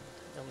dying.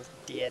 Almost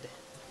dead.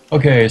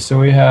 Okay, so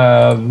we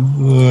have.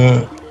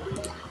 Fine.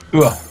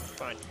 There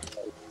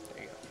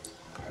you go.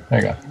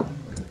 There you go.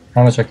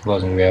 How much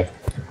ectoplasm do we have?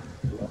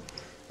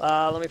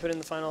 Let me put in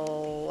the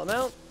final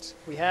amount.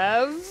 We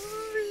have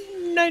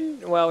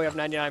 9. Well, we have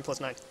 99 plus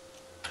 9.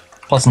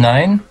 Plus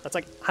 9? That's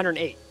like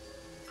 108.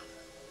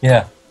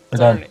 Yeah, we're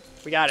done.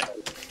 We got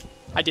it.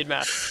 I did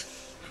math.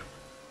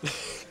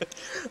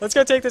 Let's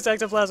go take this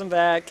ectoplasm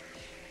back.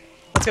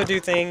 Let's go do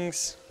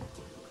things.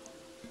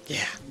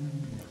 Yeah.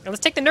 And let's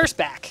take the nurse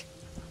back.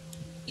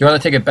 Do you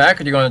want to take it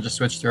back, or do you want to just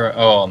switch to our...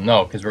 Oh,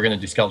 no, because we're going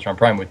to do Skeletron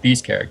Prime with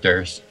these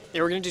characters.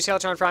 Yeah, we're going to do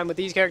Skeletron Prime with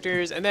these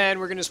characters, and then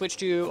we're going to switch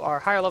to our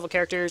higher level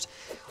characters,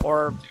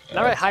 or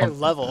not really higher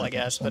level, I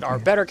guess, but our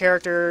better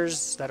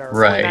characters that are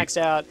fully maxed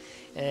out,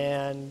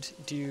 and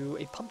do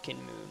a pumpkin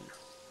moon.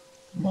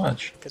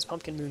 Much. Because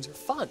pumpkin moons are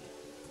fun.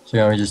 So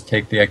you want me to just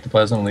take the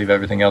ectoplasm and leave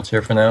everything else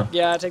here for now?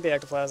 Yeah, take the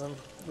ectoplasm.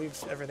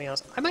 Leave everything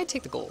else. I might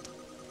take the gold.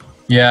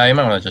 Yeah, you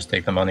might want to just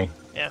take the money.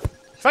 Yeah.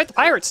 Fight the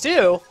pirates,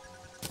 too!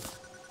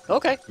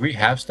 Okay. Do we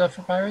have stuff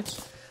for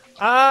pirates?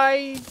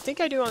 I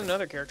think I do on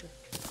another character.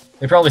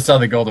 They probably saw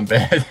the golden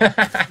bed.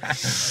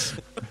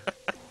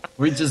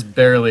 We just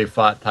barely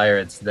fought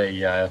pirates. They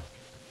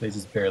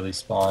just barely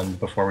spawned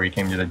before we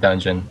came to the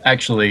dungeon.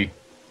 Actually,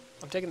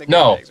 I'm taking the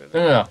no. gold eggs with me.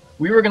 No.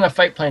 We were gonna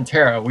fight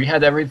Plantera. We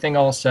had everything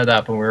all set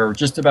up, and we were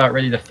just about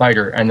ready to fight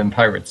her, and then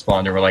pirates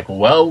spawned, and we're like,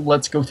 well,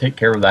 let's go take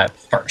care of that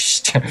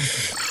first.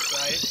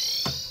 Right.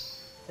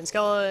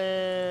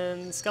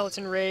 And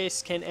skeleton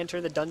race can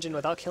enter the dungeon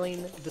without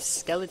killing the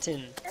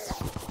skeleton,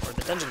 or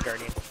the dungeon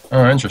guardian.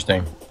 Oh,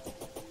 interesting.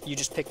 You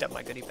just picked up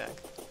my goodie bag.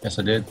 Yes,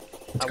 I did.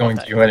 It's I going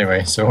want to that. you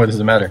anyway, so what does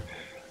it matter?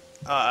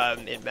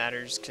 It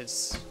matters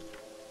because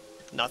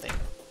nothing.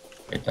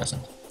 It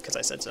doesn't. Because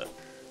I said so.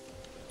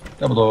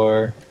 Double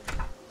door.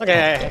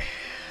 Okay,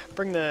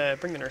 bring the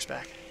nurse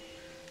back.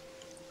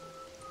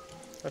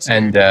 Let's see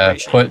And your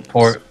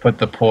put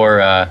the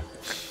poor.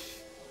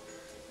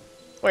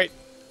 Wait,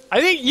 I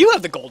think you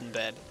have the golden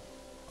bed.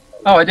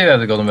 Oh, I do have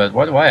the golden bed.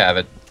 Why do I have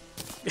it?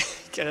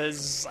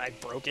 Because I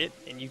broke it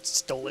and you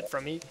stole it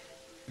from me.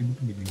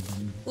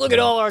 Look at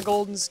all our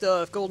golden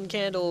stuff. Golden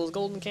candles,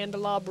 golden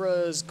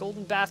candelabras,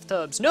 golden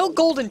bathtubs. No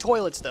golden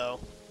toilets, though.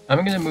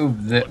 I'm gonna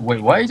move the. Wait,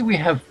 why do we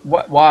have?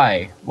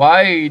 Why?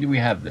 Why do we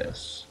have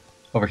this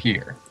over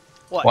here?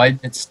 What? Why did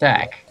it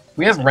stack?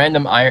 We have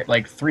random iron,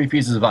 like 3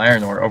 pieces of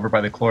iron ore over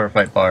by the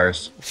chlorophyte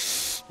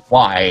bars.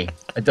 Why?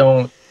 I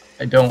don't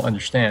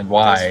understand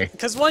why.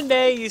 Because one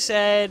day you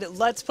said,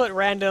 let's put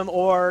random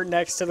ore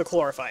next to the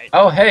chlorophyte.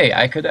 Oh, hey,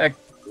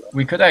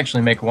 we could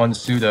actually make one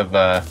suit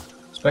of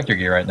Spectre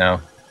gear right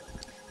now.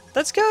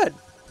 That's good.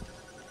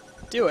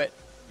 Do it.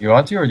 You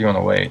want to, or do you want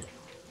to wait?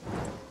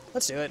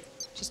 Let's do it.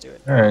 Just do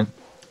it. All right.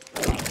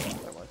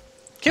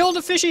 Kill the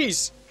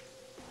fishies!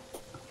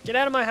 Get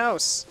out of my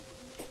house.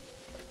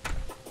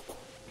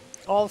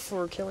 All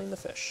for killing the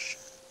fish.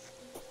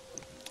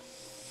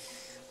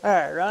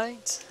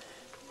 Alright.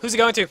 Who's it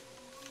going to?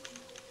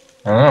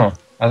 I don't know.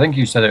 I think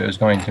you said it was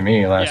going to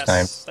me last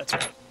time. Yes, that's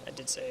right. I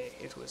did say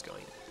it was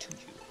going to you.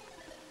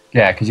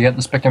 Yeah, because you got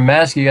the Spectre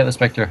Mask, you got the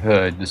Spectre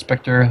Hood. The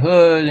Spectre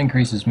Hood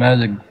decreases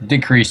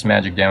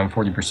magic down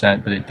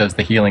 40%, but it does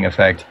the healing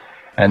effect.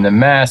 And the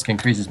Mask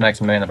increases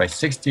maximum mana by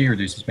 60,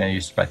 reduces mana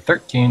usage by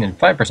 13, and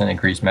 5%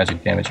 increased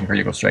magic damage and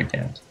critical strike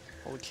damage.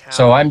 Holy cow.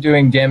 So I'm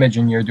doing damage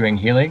and you're doing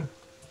healing?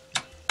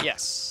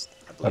 Yes.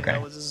 I believe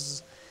that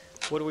was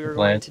what we were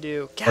Plan. going to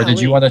do. Or did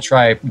you Golly. want to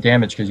try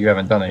damage because you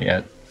haven't done it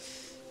yet?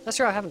 Not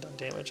sure I haven't done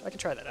damage. I can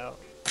try that out.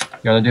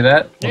 You want to do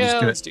that? We'll Yeah,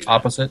 just do let's it do that.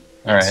 opposite?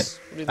 Yes, Alright.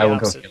 we'll do the I will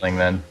opposite. go healing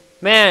then.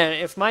 Man,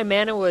 if my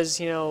mana was,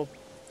 you know,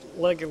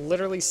 like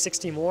literally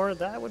 60 more,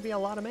 that would be a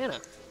lot of mana.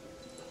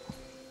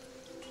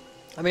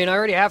 I mean, I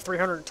already have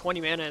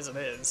 320 mana as it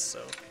is, so.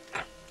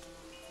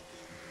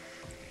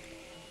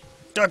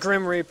 Duck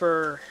Grim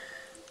Reaper.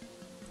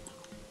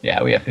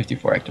 Yeah, we have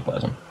 54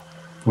 ectoplasm.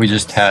 We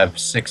just have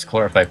 6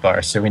 chlorophyte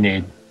bars, so we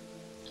need...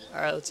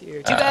 Alright, let's see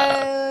here. Too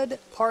bad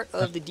part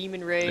of the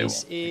demon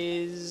race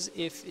is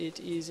if it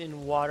is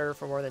in water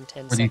for more than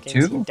 10 seconds,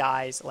 42? he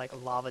dies like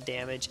lava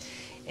damage.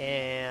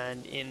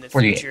 And in the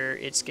 48. future,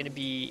 it's going to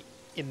be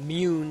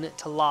immune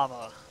to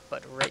lava.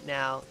 But right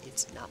now,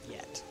 it's not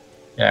yet.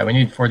 Yeah, we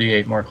need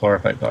 48 more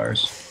chlorophyte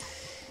bars.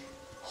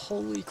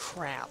 Holy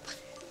crap.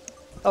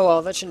 Oh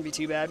well, that shouldn't be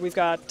too bad. We've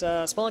got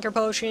Spelunker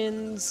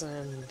potions,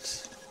 and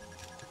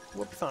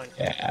we'll be fine.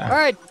 Yeah.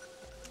 Alright,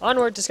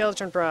 onward to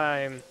Skeletron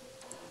Prime.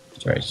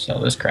 Sorry, sell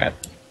this crap.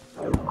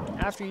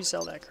 After you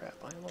sell that crap,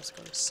 I'm also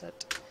going to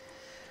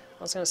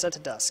set to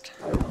dusk.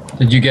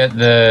 Did you get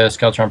the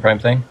Skeletron Prime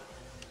thing?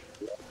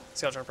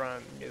 Skeletron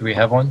Prime, no. Do we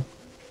have one?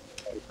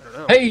 I don't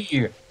know.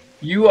 Hey!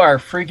 You are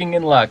freaking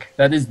in luck.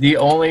 That is the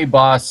only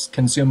boss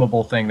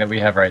consumable thing that we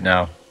have right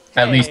now.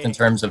 At least in Hey.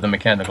 terms of the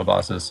mechanical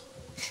bosses.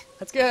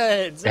 That's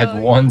good. We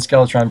had one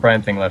Skeletron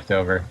Prime thing left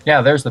over.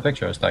 Yeah, there's the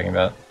picture I was talking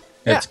about.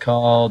 Yeah. It's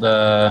called,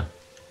 You're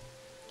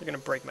going to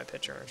break my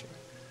picture, aren't you?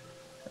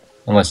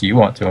 unless you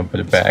want to and put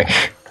it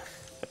back.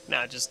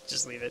 Nah,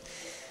 just leave it.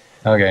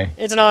 Okay.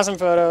 It's an awesome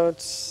photo.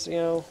 It's, you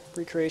know,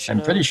 recreation I'm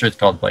of... pretty sure it's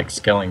called, like,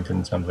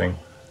 Skellington something.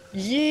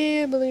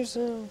 Yeah, I believe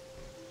so.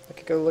 I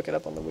could go look it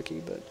up on the wiki,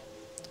 but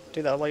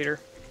do that later.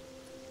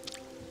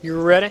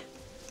 You ready?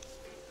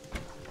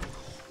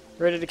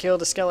 Ready to kill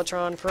the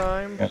Skeletron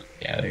Prime?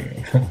 Yeah, there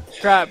you go.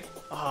 Crap.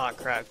 Oh,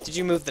 crap. Did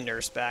you move the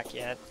nurse back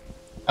yet?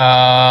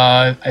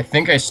 I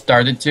think I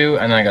started to,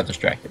 and then I got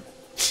distracted.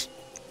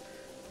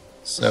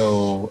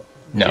 So,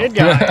 No. Good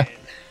guy.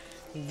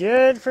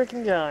 Good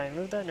freaking guy.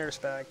 Move that nurse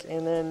back,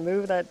 and then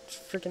move that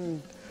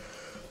freaking.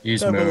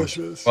 He's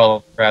moved.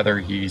 Well, rather,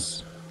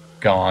 he's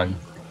gone.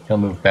 He'll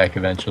move back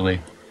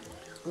eventually.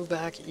 Move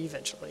back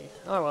eventually.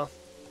 Oh well.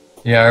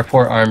 Yeah, our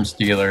poor arms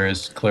dealer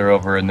is clear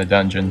over in the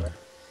dungeon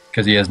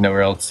because he has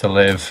nowhere else to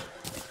live.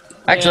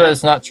 Actually,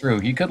 that's not true.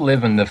 He could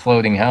live in the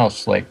floating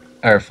house, like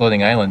our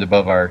floating island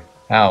above our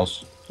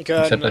house. He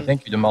could. Except I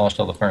think you demolished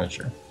all the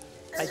furniture.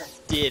 I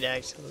did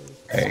actually.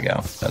 There you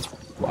go. That's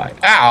why.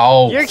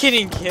 Ow! You're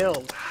getting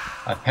killed.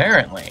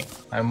 Apparently.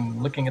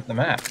 I'm looking at the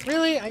map.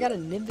 Really? I got a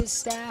Nimbus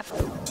staff?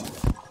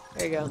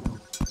 There you go.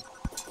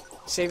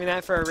 Saving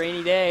that for a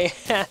rainy day.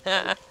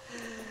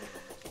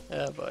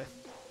 Oh boy.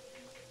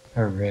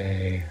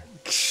 Hooray.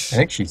 I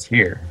think she's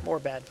here. More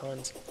bad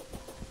puns.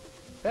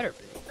 Better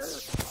be.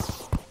 Is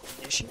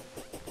she?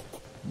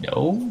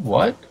 No?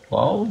 What?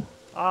 Well?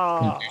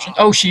 Ah. Confusion?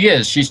 Oh, she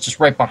is. She's just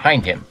right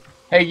behind him.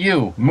 Hey,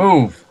 you.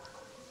 Move.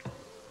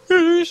 Are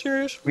you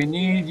serious? We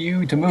need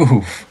you to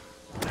move.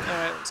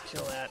 Alright, let's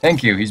kill that.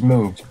 Thank you. He's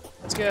moved.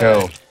 Let's go.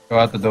 Go. Go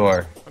out the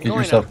door. I'm Get going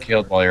yourself out.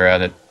 killed while you're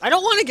at it. I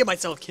don't want to get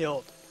myself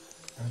killed.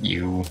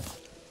 You.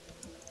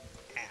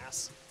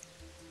 Ass.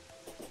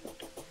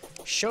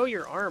 Show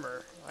your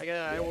armor.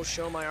 I will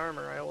show my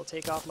armor. I will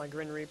take off my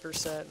Grin Reaper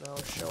set and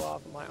I'll show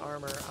off my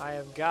armor. I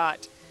have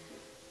got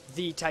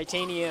the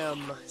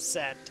titanium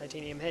set,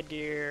 titanium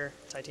headgear,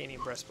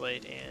 titanium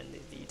breastplate, and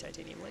the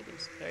titanium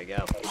leggings. There you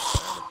go.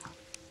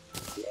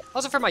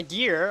 Also for my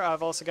gear,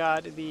 I've also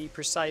got the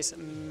precise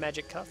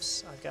magic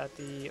cuffs. I've got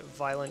the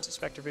violent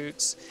spectre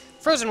boots,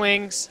 frozen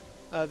wings,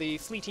 the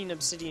fleeting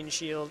obsidian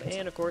shield,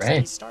 and of course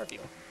the star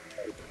veil.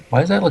 Why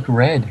does that look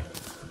red?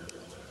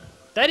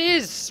 That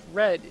is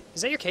red.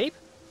 Is that your cape?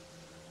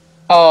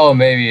 Oh,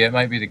 maybe. It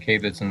might be the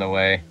cape that's in the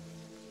way.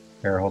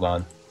 Here, hold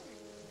on.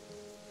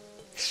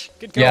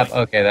 Good going. Yep,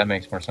 okay, that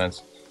makes more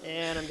sense.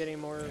 And I'm getting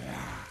more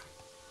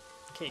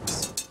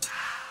cakes.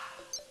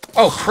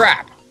 Oh,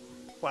 crap!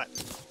 What?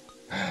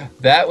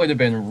 That would have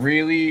been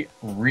really,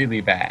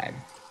 really bad.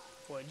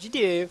 What'd you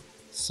do?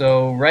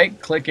 So,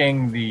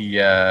 right-clicking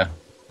the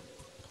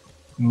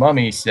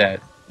mummy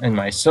set in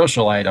my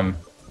social item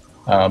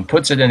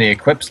puts it in the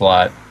equip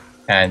slot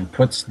and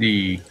puts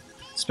the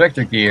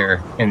spectre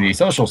gear in the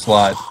social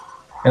slot.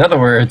 In other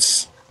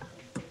words,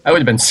 I would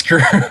have been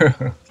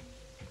screwed.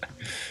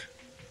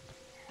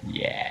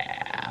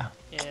 Yeah.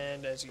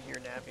 And as you hear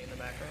Nappy in the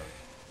background.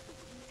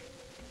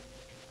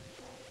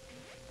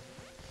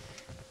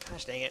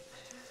 Gosh dang it.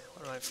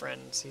 One of my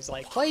friends, he's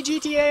like, play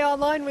GTA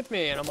Online with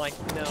me! And I'm like,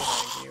 no,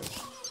 thank you.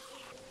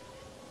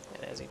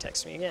 And as he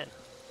texts me again.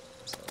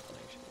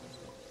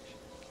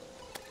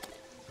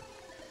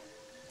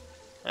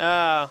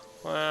 Ah,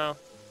 wow.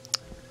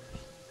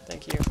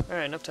 Thank you.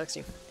 Alright, enough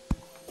texting.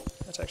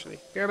 That's actually...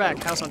 Be right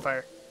back. House on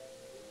fire.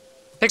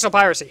 Pixel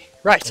piracy.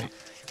 Right.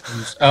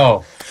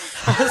 Oh.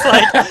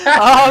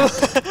 I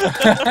was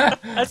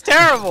like, that's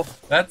terrible.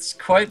 That's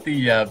quite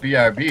the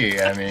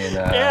BRB. I mean,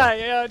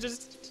 yeah,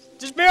 just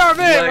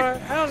BRB.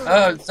 like,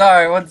 oh,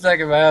 sorry, 1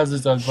 second, my house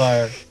is on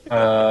fire.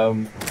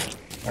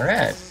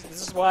 Alright.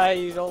 This is why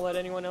you don't let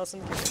anyone else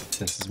in the kitchen.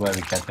 This is why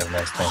we can't have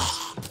nice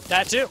things.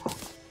 That too.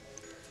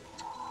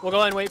 We'll go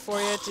ahead and wait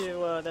for you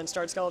to then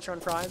start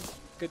Skeletron Prime.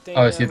 Good thing.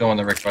 Oh, is he the one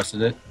that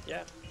requested it?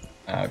 Yeah.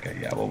 Okay,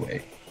 yeah, we'll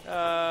wait.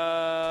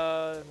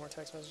 More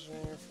text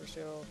messaging for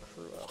sale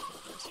crew up.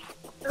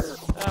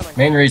 Oh my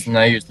Main reason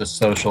I use the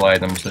social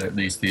items, or at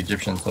least the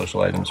Egyptian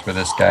social items for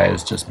this guy,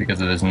 is just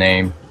because of his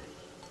name.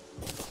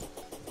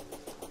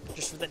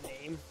 Just for the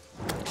name?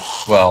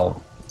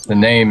 Well, the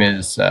name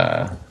is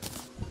the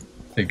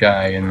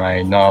guy in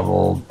my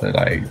novel that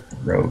I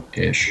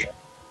wrote-ish.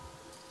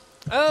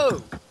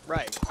 Oh,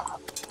 right.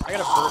 I got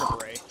a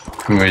vertebrae.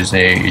 Who is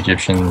a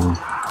Egyptian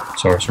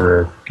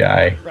sorcerer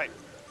guy. Right.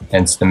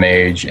 Hence the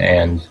mage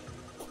and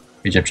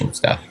Egyptian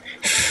stuff.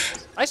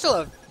 I still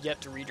have yet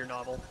to read your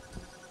novel.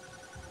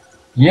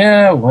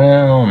 Yeah,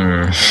 well...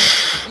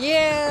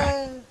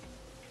 Yeah.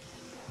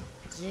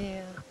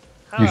 Yeah.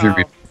 You should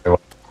read it.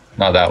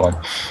 Not that one. You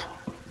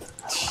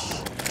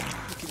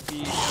could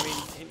be, I mean,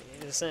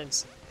 in a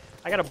sense.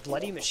 I got a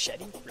bloody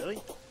machete? Really?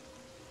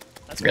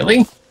 That's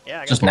Really? Cool. Yeah, I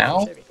got just a bloody now?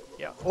 machete.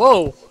 Yeah.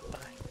 Whoa!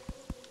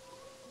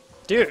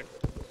 Dude.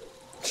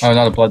 Oh,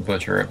 not a blood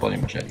butcher, a bloody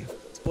machete.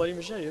 It's a bloody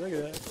machete, look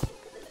at that.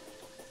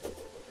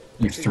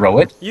 You throw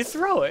it? You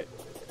throw it.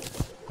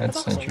 That's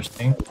awesome.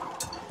 interesting.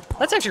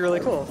 That's actually really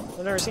cool.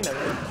 I've never seen that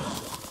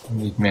before. I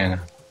need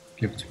mana.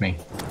 Give it to me.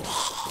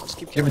 Just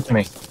keep Give it to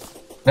killing me.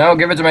 No,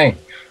 give it to me.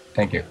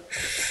 Thank you.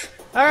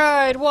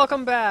 Alright,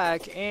 welcome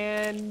back.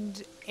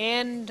 And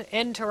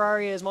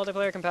Terraria is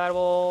multiplayer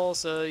compatible,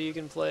 so you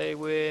can play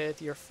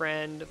with your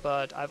friend,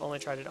 but I've only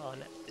tried it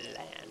on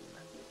LAN.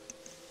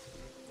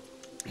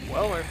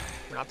 Well, we're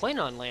not playing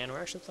on LAN, we're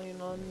actually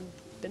playing on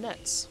the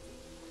nets.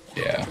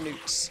 Yeah. The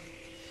nukes.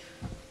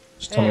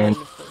 Just tell me when... And,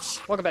 of course,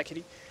 welcome back,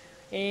 Kitty.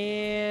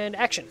 And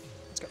action.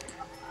 Let's go.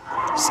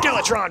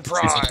 Skeletron She's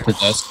Prime!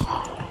 possessed.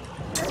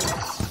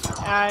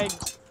 I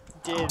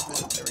did.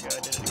 There we go, I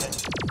did it again.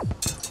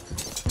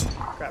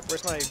 Crap,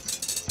 where's my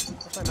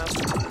Where's my mouse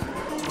pointer?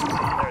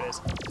 There it is.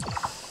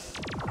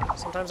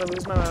 Sometimes I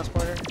lose my mouse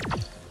pointer.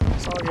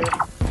 It's all good.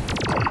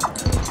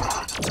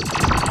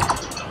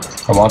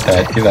 I want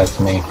that. Give that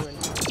to me.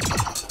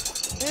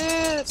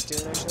 Yeah, it's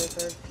doing actually a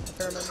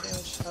fair amount of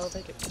damage. I'll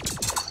take it.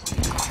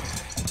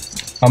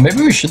 Oh,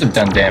 maybe we should have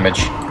done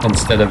damage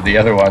instead of the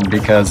other one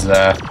because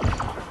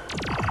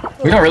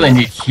we don't really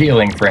need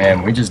healing for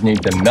him. We just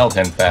need to melt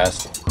him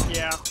fast.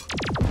 Yeah,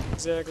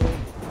 exactly.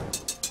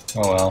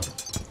 Oh well.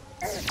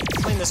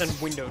 I'm playing this in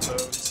windowed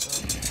mode,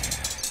 so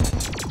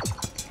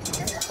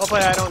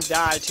hopefully I don't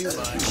die too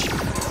much.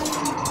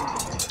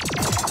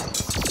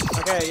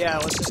 Okay, yeah,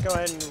 let's just go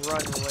ahead and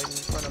run right in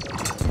front of him.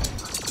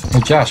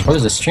 Hey Josh, what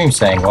is the stream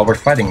saying while we're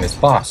fighting this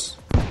boss?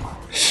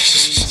 It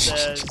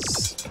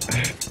says...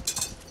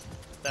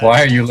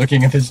 Why are you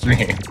looking at the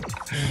stream?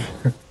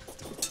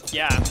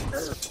 Yeah,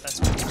 that's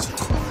what I'm saying.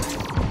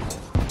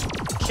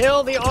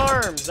 Kill the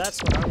arms!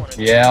 That's what I want to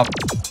do. Yeah.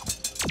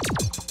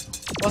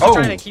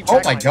 Trying to keep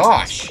track oh my of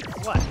gosh!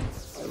 What?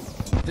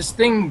 This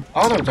thing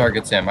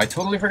auto-targets him. I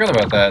totally forgot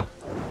about that.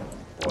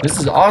 What? This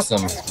is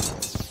awesome.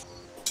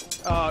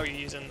 Oh, you're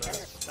using that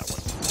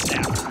one.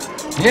 Snap.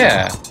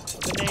 Yeah.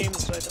 The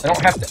names, so I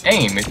don't have to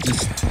aim. It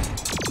just...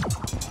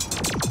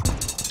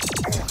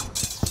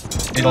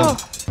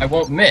 I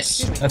won't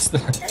miss. That's the...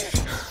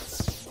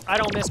 I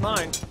don't miss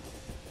mine.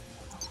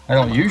 I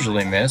don't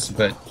usually miss,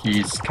 but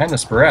he's kind of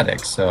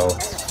sporadic, so...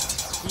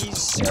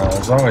 He's... You know,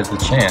 there's always the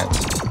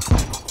chance.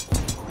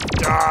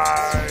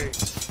 Die!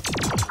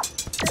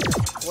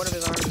 One of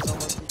his arms is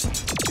almost complete.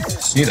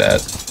 See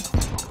that?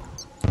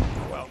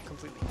 Well,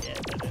 completely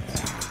dead, that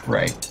is.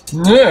 Right.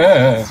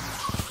 Yeah.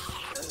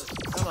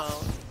 Come on.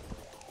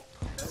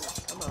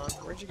 Come on,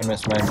 where'd you I go?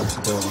 missed my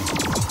invincibility. You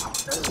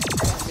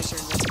miss your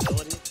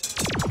invincibility?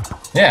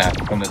 Yeah,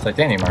 from the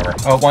titanium armor.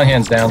 Oh, one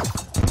hand's down.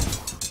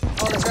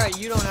 Oh, that's right,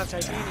 you don't have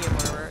titanium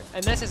armor.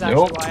 And this is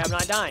actually why I'm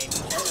not dying.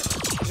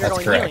 Because you're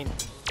going correct. healing.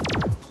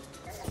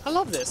 I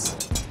love this.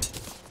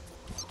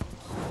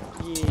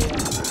 Yeah.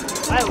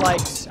 I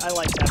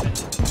liked having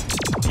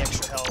the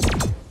extra health.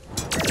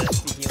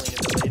 The healing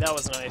ability. That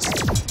was nice.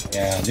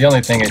 Yeah, the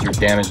only thing is your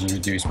damage is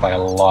reduced by a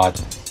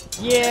lot.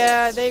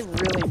 Yeah, they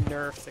really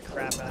nerfed the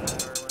crap out of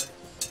that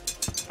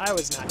armor. I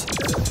was not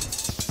sure.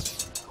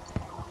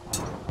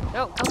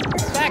 No, come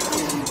back,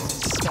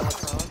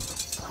 Skeletron.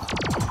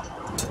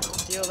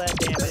 Deal that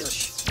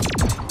damage.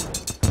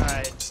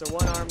 Alright, so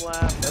one arm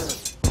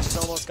left. It's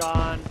almost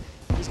gone.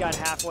 He's got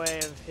halfway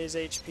of his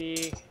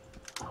HP.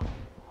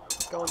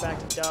 Going back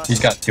to dust. He's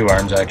got two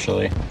arms,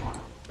 actually.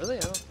 Really? I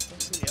don't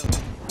see the other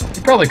one.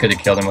 You probably could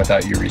have killed him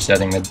without you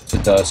resetting the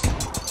dust.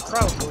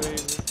 Probably.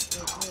 You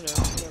know,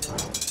 never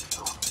mind.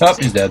 Oh,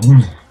 he's dead.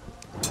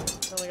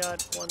 He's only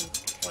got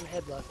one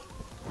head left.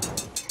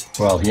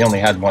 Well, he only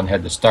had one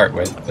head to start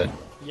with, but...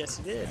 Yes,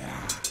 he did.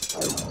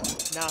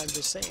 Now I'm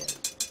just saying.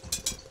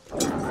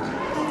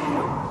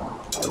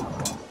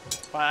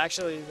 Well,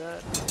 actually,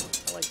 I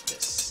like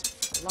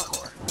this a lot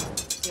more.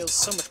 Deals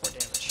so much more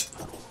damage.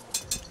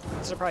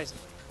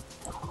 Surprisingly.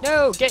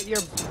 No! Get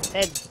your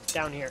head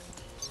down here.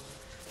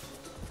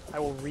 I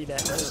will read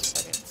that in a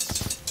second.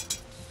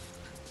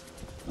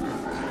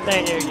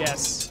 Thank you,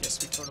 yes. Yes,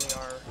 we totally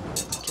are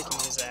kicking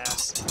his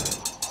ass.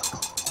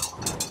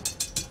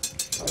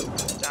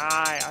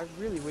 Die! I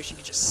really wish you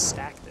could just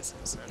stack this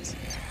in a sense.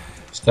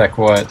 Stack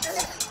what?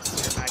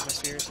 Your magma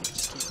spheres, you could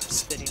just keep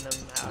spitting them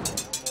out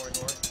more and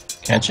more.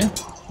 Can't you?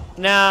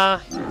 Nah,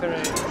 you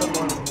could put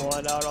more than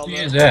one out all the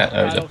Where's that?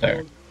 Oh, he's up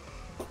there.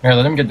 Here,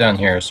 let him get down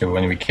here so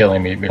when we kill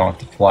him, we don't have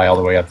to fly all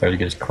the way up there to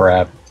get his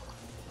crap.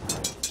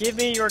 Give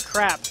me your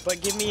crap,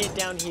 but give me it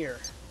down here.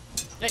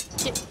 Hey,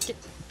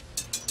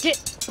 get!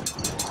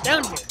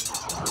 Down here!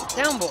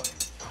 Down, boy!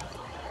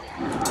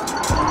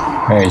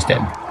 There, he's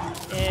dead.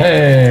 And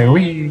Hey,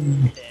 wee!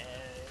 dead.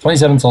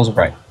 27 souls of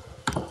pride.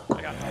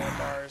 I got fallen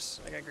bars.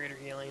 I got greater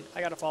healing. I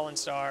got a fallen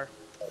star.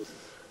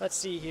 Let's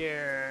see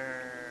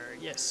here.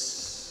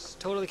 Yes.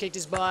 Totally kicked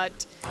his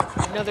butt.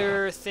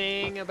 Another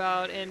thing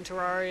about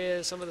Terraria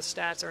is some of the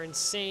stats are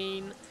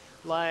insane.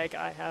 Like,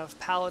 I have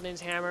Paladin's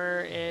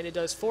Hammer, and it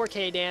does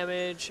 4k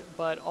damage,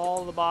 but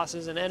all the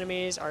bosses and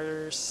enemies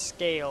are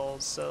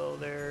scales, so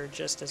they're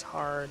just as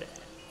hard,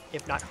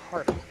 if not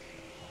harder.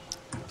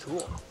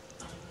 Cool.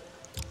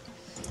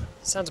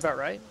 Sounds about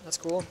right. That's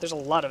cool. There's a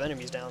lot of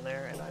enemies down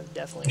there, and I'm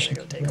definitely going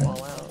to go take them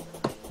all out.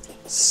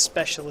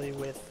 Especially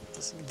with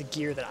the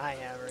gear that I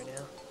have right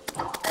now.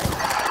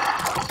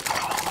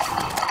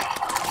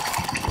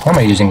 Why am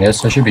I using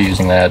this? I should be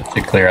using that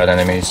to clear out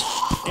enemies.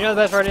 You know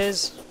the best part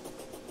is?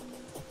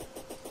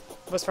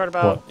 The best part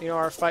about, you know,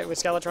 our fight with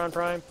Skeletron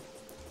Prime?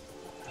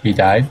 He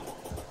died?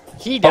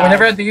 He died. Oh, we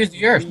never had to use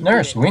the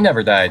nurse. We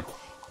never died.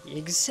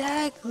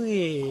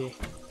 Exactly.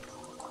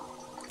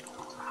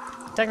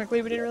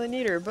 Technically, we didn't really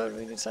need her, but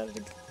we decided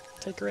to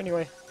take her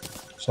anyway.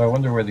 So I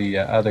wonder where the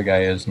other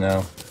guy is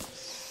now.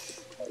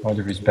 I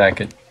wonder if he's back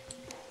at...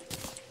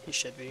 He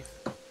should be.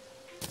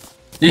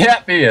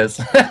 Yep, he is.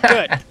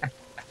 Good.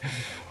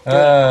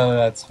 Oh,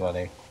 that's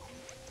funny.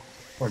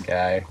 Poor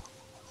guy.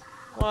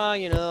 Well,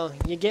 you know,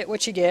 you get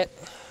what you get.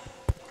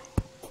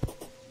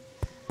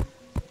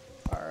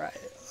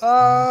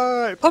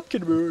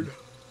 Pumpkin Moon.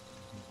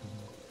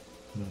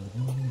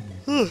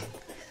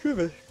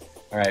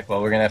 Alright,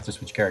 well, we're gonna have to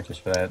switch characters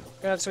for that.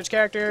 Gonna have to switch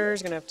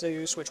characters, gonna have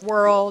to switch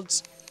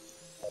worlds.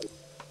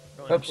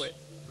 Going Oops. to quit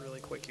really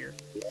quick here.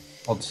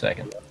 Hold a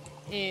second.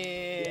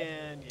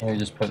 And Let me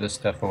just put this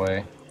stuff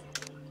away.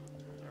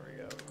 there we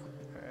go.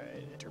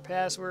 Alright, enter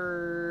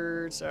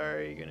password.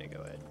 Sorry, you're gonna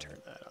go ahead and turn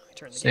that on.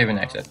 Turn the Save game and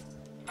off. exit.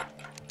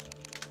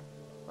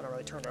 I don't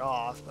really turn it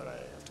off, but I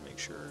have to make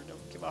sure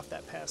don't give off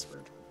that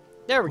password.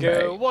 There we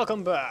go. Right.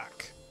 Welcome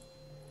back.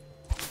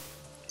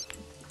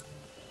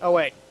 Oh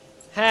wait.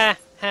 Ha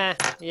ha.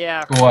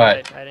 Yeah. What?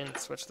 Right. I didn't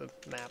switch the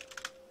map.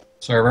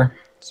 Server.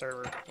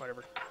 Server.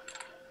 Whatever.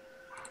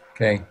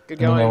 Okay. Good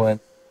let me know going. when.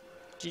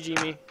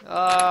 GG me.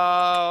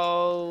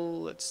 Oh,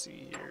 let's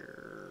see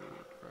here.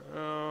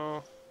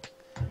 Oh,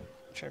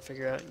 trying to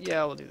figure out.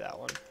 Yeah, we'll do that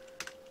one.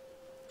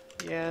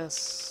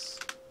 Yes.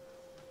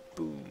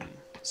 Boom.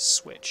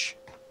 Switch.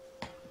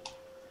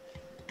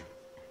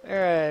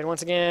 Alright,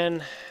 once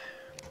again.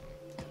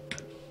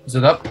 Is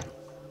it up?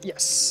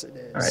 Yes, it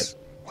is. Alright.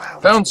 Wow.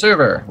 Found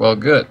server. Well,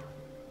 good.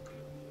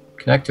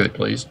 Connect to it,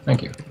 please.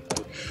 Thank you.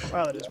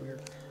 Wow, that is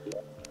weird.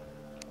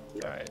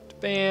 Alright,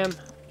 bam.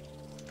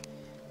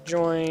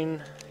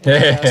 Join.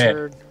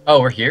 Password. Oh,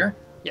 we're here?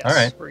 Yes,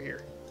 Alright. we're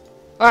here.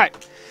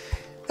 Alright.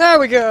 There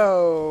we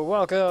go.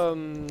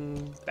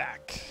 Welcome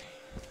back.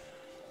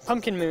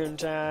 Pumpkin Moon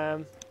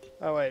time.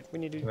 Oh, wait. We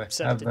need to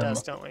set it to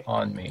dusk, don't we?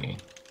 On me.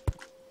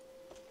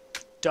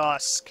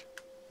 Dusk.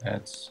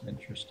 That's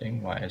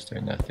interesting. Why is there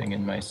nothing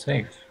in my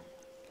safe?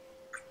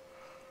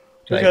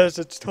 Because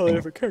it's a totally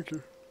different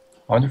character.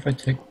 I wonder if I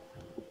take...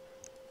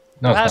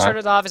 No, it's Password not.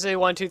 is obviously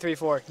 1, 2, 3,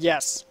 4.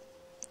 Yes.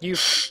 You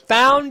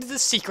found the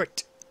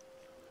secret.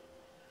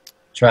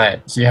 Try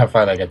it. See how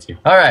far that gets you.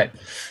 Alright.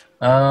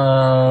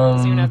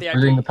 even have the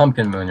We're doing IP. the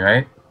Pumpkin Moon,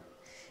 right?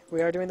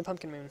 We are doing the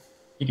Pumpkin Moon.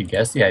 He could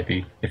guess the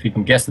IP. If he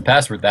can guess the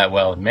password that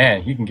well,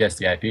 man, he can guess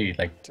the IP.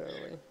 Like,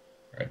 Totally.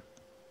 right.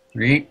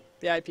 3,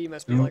 The IP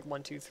must be 2, like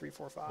 1, 2, 3,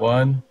 4, 5.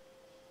 1.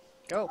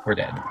 Go. We're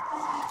dead.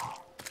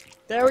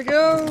 There we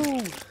go.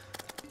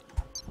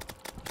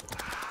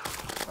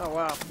 Oh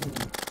wow.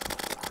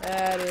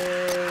 That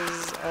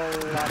is a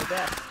lot of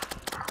death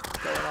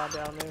going on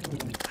down there.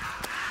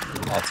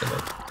 Lots of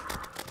it.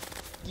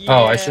 Yeah.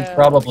 Oh, I should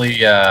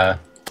probably,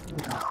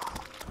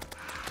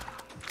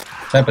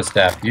 Tempest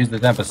Staff. Use the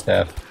Tempest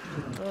Staff.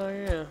 Oh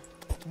yeah.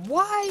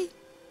 Why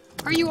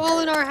are you all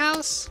in our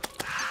house?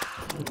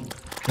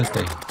 Because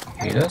they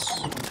hate us?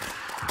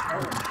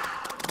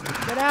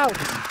 Get out!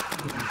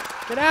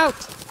 Get out!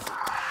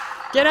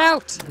 Get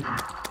out!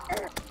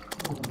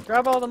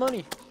 Grab all the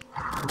money.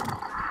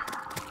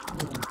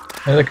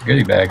 Hey, look, a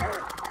goodie bag.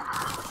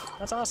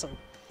 That's awesome.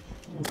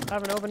 I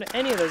haven't opened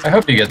any of those. I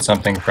hope you get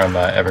something from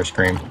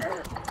Everscream.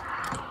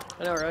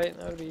 I know, right?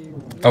 That would be.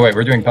 Oh wait,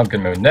 we're doing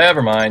Pumpkin Moon.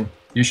 Never mind.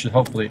 You should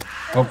hopefully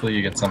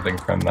you get something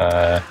from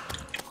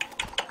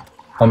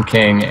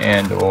Pumpkin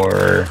and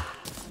or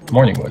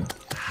Morningwood.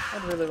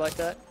 I'd really like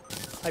that.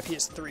 IP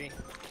is 3.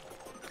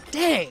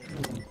 Dang!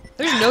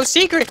 There's no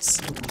secrets!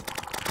 I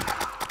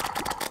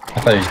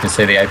thought you were going to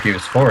say the IP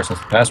was 4 since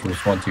the password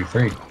was 1, 2,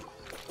 3.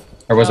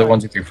 Or was it 1,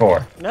 2, 3,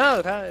 4?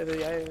 No,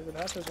 the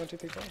password is 1, 2,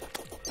 3, 4.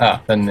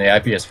 Ah, then the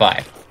IP is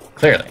 5.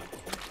 Clearly.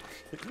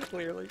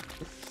 Clearly.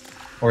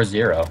 Or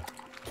 0.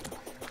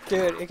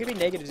 Dude, it could be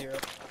 -0.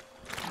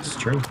 It's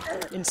true.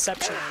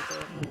 Inception right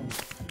there.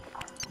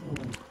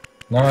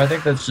 No, I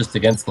think that's just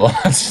against the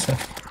laws.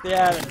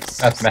 Yeah, that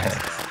is.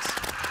 Mathematics.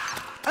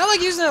 I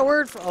like using that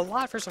word a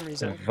lot for some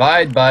reason.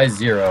 Divide by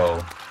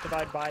 0.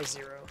 Divide by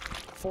 0.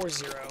 For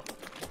 0.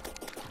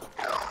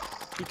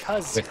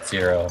 Because. With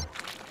 0.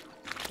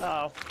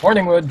 Oh.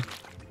 Morningwood.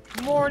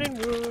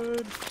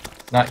 Morningwood.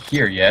 Not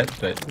here yet,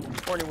 but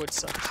Morningwood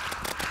sucks.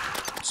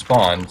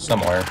 spawned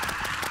somewhere.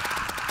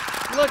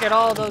 Look at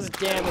all those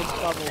damaged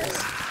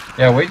bubbles.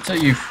 Yeah, wait till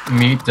you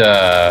meet,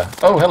 oh,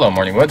 hello,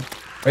 Morningwood.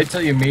 Wait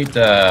till you meet,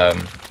 I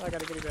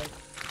gotta get it back.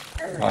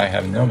 I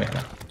have no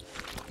mana.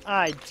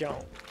 I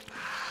don't.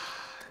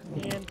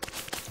 Man.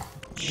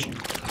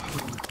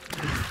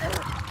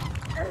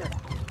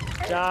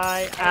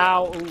 Die.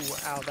 Ow. Ooh,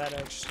 ow. That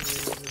actually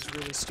was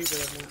really stupid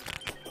of me.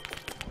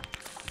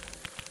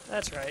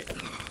 That's right.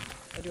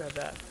 I do have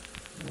that.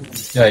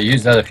 Yeah,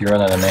 use that if you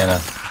run out of mana.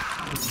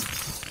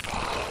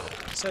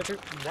 So true.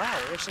 Wow,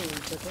 we actually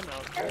took him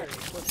out very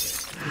quickly.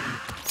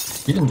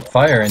 You didn't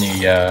fire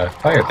any,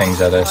 fire things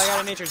at Oh, I us.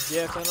 got a nature's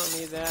gift. I don't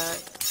need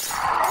that.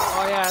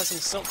 Oh yeah, I have some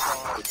silk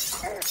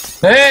cloth.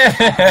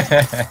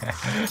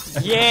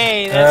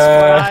 Yay,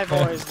 that's what I've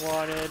always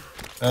wanted.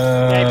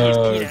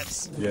 Oh,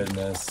 peanuts.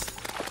 goodness.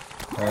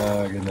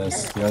 Oh,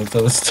 goodness. You want to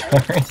tell the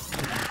story?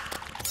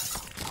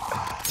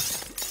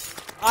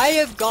 I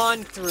have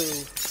gone through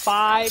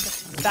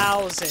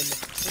 5,000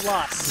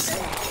 plus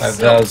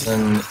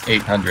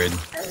 5,800.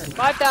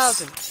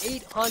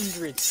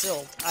 5,800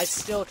 silk. I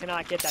still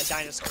cannot get that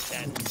dinosaur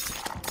den.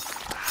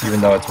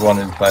 Even though it's 1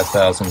 in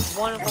 5,000.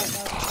 1 of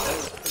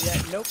 5,000.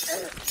 Yeah, nope.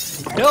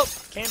 Nope.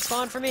 Can't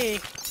spawn for me.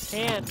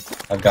 Can't.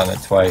 I've gotten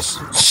it twice.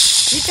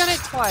 He's done it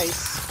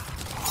twice.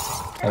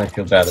 And I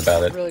feel bad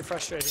about it. Really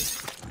frustrating.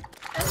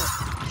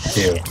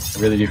 I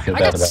really do feel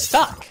bad about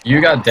stuck. it. You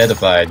got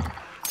deadified.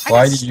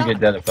 Why did you get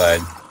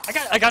deadified?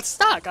 I got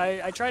stuck.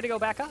 I tried to go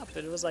back up,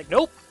 and it was like,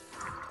 nope.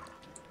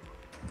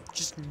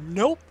 Just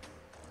nope.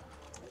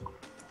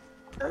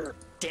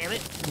 Damn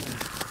it.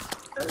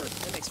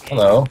 That makes me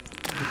Hello.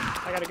 angry.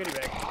 I got a goodie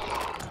bag.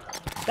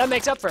 That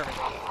makes up for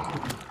everything.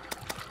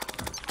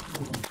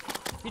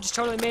 You just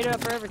totally made it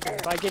up for everything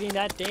by getting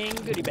that dang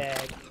goodie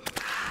bag.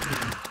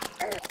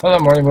 Hello,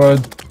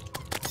 Morningwood.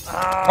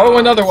 Oh,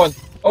 another one.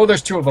 Oh,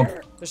 there's 2 of them.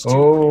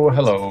 Oh,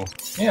 hello.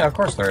 Yeah, of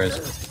course there is.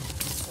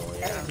 Oh,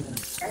 yeah.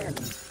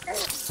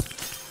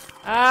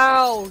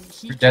 Ow!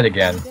 You're dead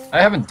again.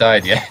 I haven't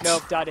died yet.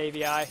 Nope,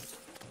 .avi.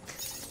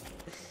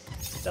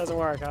 Doesn't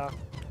work, huh?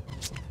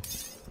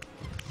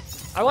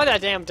 I want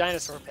that damn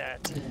dinosaur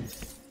pet.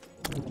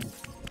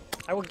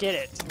 I will get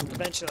it,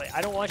 eventually.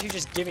 I don't want you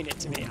just giving it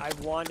to me. I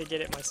want to get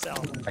it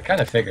myself. I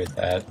kind of figured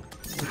that.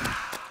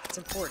 It's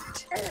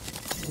important.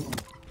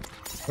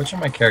 Which of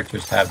my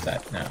characters have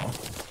that now?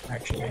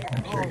 Actually,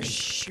 I'm Oh, curious.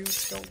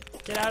 shoot.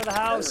 Don't get out of the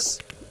house.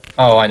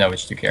 Oh, I know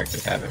which 2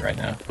 characters have it right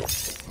now.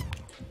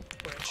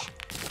 Which?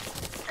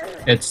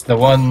 It's the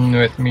one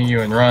with me,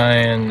 you, and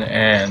Ryan,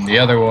 and the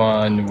other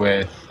one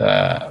with,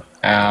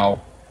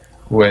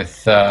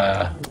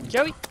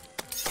 Joey?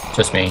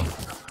 just me.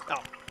 Oh.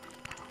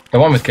 The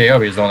one with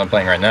Kobe is the one I'm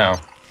playing right now.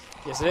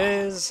 Yes, it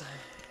is.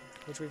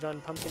 Which we've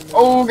done pumpkin.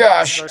 Oh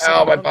gosh! This is our Ow,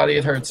 second my one. body,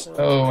 it hurts.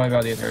 Oh, my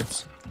body, it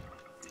hurts.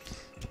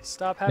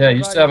 Stop having Yeah, a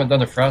you body. still haven't done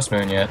the Frost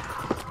Moon yet.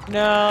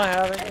 No, I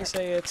haven't. You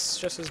say it's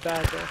just as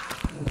bad, though.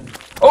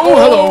 Oh,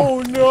 hello!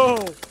 Oh,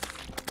 no!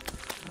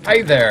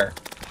 Hi there.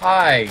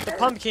 Hi. The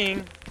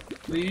pumpkin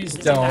Please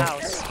is in don't. the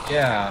house.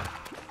 Yeah.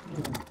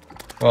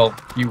 Well,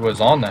 he was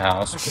on the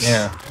house. But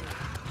yeah.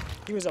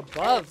 He was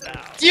above the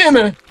house. Damn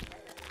it!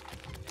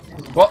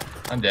 Well,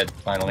 I'm dead,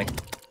 finally.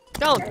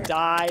 Don't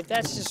die.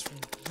 That's just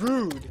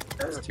rude.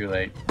 It's too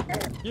late.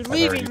 You're I've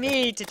leaving already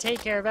me to take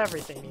care of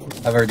everything.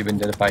 I've already been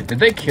deadified. Did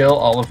they kill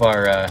all of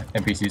our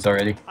NPCs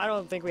already? I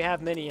don't think we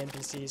have many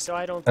NPCs, so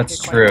I don't think That's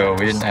it quite true.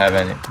 We matters. didn't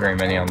have very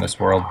many on this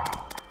world.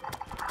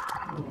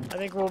 I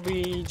think we'll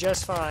be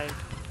just fine.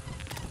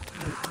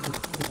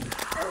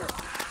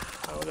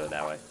 Oh, we'll go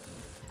that way.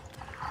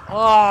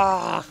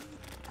 Ah!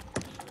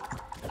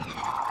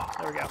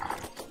 There we go.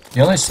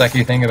 The only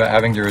sucky thing about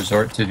having to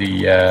resort to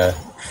the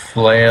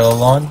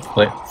Flareon,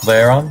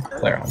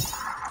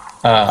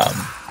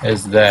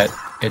 is that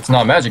it's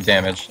not magic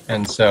damage,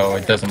 and so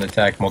it doesn't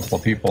attack multiple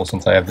people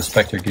since I have the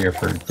Spectre gear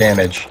for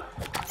damage.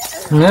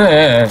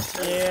 Yeah,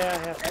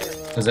 I have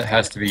to. Because it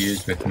has to be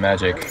used with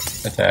magic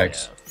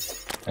attacks,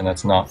 and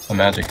that's not a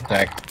magic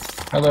attack.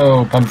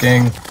 Hello,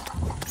 Pumpkin.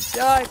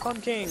 Die,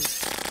 pumpkin!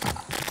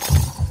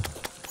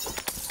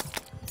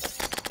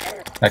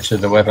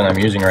 Actually, the weapon I'm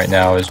using right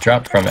now is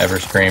dropped from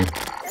Everscream.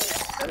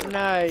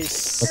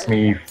 Nice. Took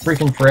me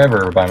freaking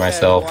forever by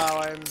myself. Okay,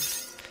 wow,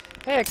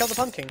 Hey, I killed the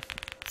pumpkin.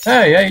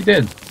 Hey, yeah, you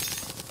did.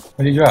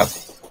 What did you drop?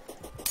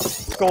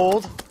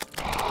 Gold.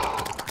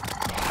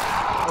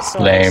 I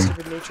still Lame. have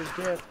stupid nature's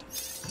gift.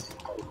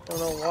 Don't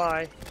know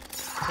why.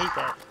 I hate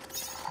that.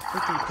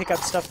 Hate that you pick up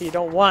stuff that you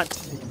don't want.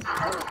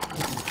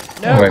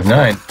 No. Oh, I have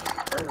 9.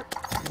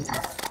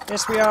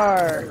 Yes, we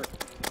are.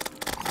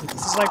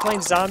 This is like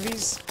playing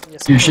zombies.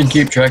 Yes, You it should is.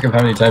 keep track of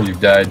how many times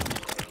you've died.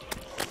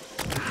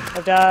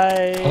 I've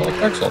died. Oh, like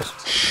Dark Souls.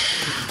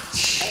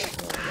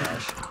 Oh,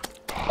 gosh.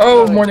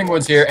 Oh,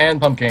 Morningwood's here, and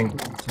Pumpkin.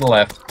 To the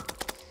left.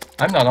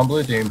 I'm not on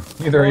blue team.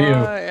 Neither are you.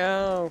 Why?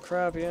 Oh,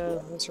 crap, yeah.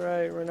 That's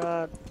right, we're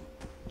not.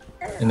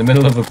 In the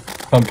middle of a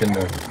pumpkin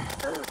moon.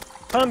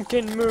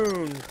 Pumpkin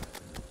Moon.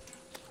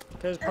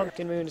 Because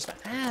Pumpkin Moon is fine.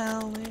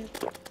 Ow, man.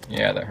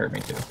 Yeah, that hurt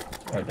me too.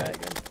 I died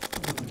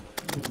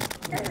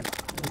again.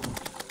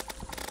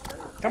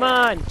 Come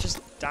on, just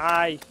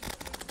die.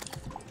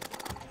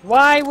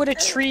 Why would a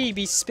tree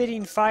be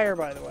spitting fire,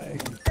 by the way?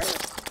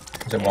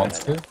 Because it wants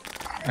to.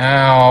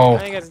 Ow. I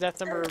think it's death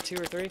number 2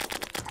 or 3.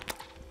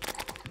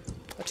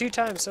 2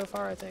 times so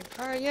far, I think.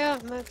 Alright, yeah,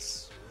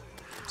 that's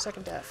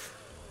second death.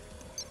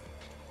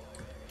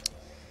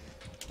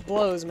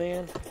 Blows,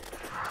 man.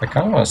 I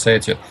kind of want to say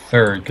it's your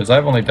 3rd, because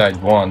I've only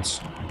died once.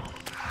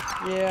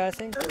 Yeah, I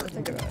think about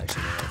it,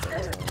 actually.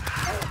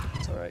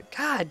 It's alright.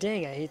 God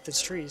dang, I hate these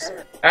trees.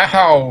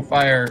 Ow!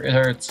 Fire! It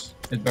hurts.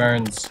 It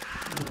burns.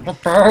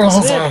 It burns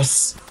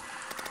us!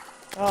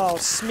 Oh,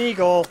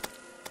 Smeagol.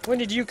 When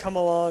did you come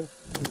along?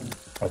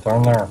 What's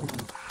on there?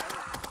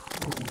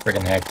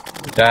 Friggin' heck.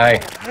 Die.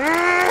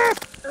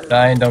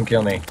 Die and don't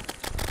kill me.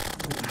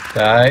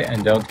 Die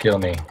and don't kill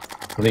me.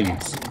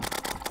 Please.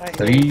 I hate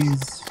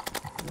Please.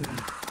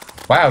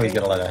 Wow, he's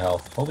got a lot of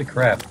health. Holy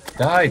crap.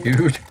 Die,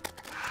 dude.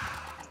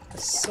 I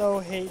so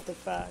hate the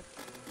fact.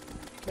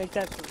 Make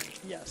that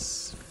 3.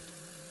 Yes.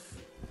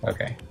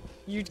 Okay.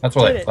 You That's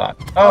what did I it. thought.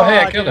 Oh, hey,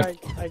 I dude, killed him.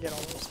 I get all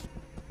those.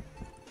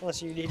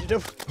 Unless you needed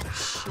them.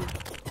 Shoot.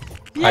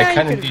 I Yeah,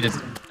 kind you of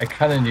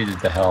could've- needed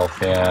the health,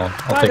 yeah.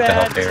 I'll My take the bad,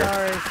 health here.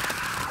 sorry.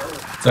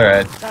 It's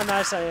alright. How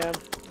nice I am.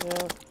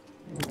 Yeah.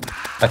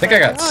 I think I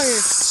got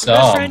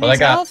some, but I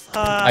got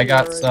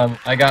right.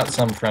 I got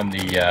some from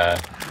the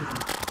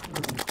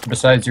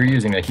besides you're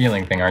using the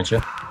healing thing, aren't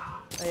you?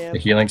 I am. The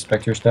healing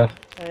spectre stuff?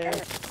 I am.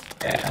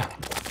 Yeah.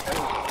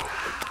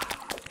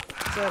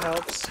 That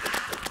helps.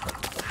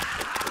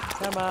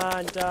 Come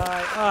on,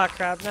 die. Oh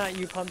crap, not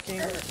you,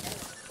 pumpkin.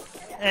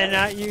 And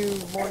not you,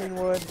 morning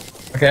wood.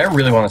 Okay, I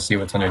really want to see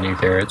what's underneath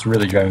here. It's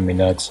really driving me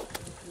nuts.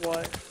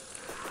 What?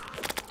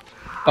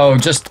 Oh,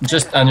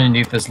 just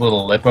underneath this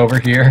little lip over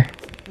here.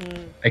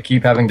 Mm. I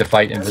keep having to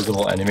fight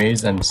invisible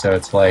enemies, and so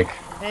it's like...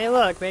 Hey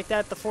look, make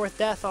that the 4th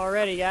death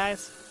already,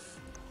 guys.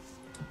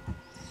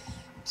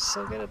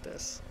 So good at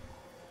this.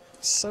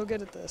 So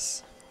good at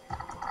this.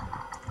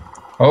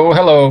 Oh,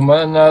 hello,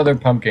 another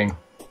pumpkin.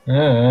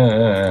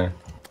 Yeah,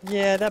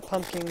 that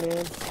pumpkin,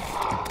 man.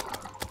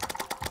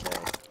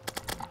 Okay.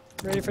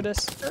 Ready for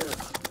this?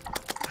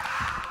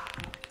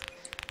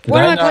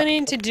 What am I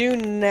planning to do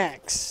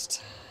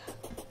next?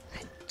 I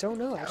don't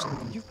know,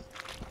 actually. You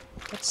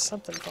got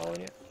something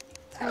following you.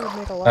 That would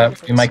make a lot of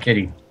difference. My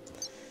kitty.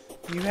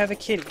 You have a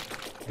kitty.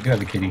 I do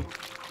have a kitty.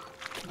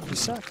 You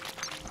suck.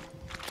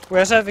 We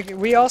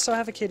also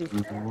have a kitty.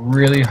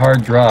 Really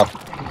hard drop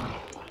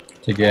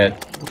to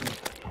get.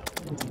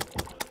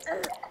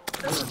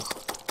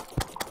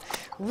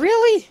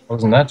 Really?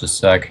 Wasn't that just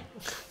suck?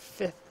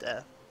 5th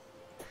death.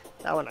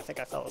 That one I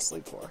think I fell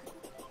asleep for.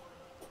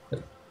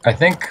 I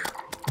think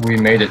we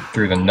made it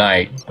through the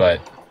night, but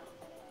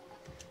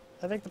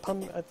I think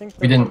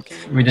we didn't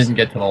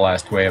get to the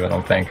last wave, I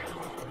don't think.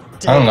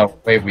 Damn. I don't know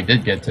what wave we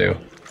did get to.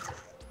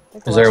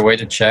 Is there a way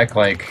to check,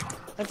 like...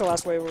 I think the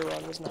last wave we were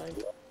on was 9.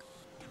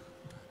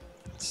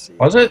 Let's see.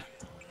 Was it?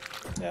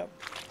 Yeah.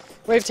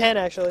 Wave 10,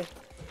 actually.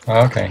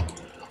 Oh, okay.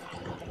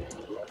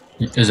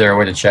 Is there a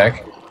way to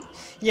check?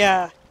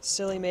 Yeah.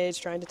 Silly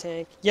mage trying to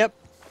tank. Yep.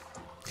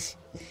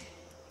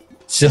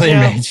 Silly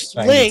mage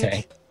trying to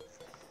tank.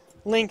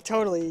 Link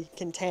totally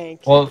can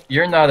tank. Well,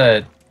 you're not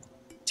a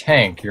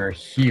tank, you're a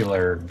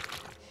healer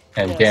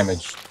and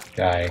damage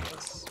guy.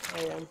 Yes,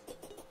 I am.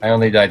 I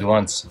only died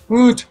once.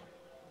 Woot!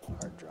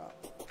 Hard drop.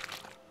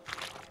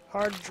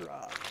 Hard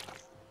drop.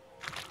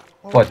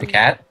 What, the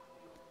cat?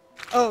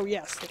 Oh,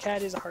 yes, the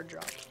cat is a hard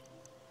drop.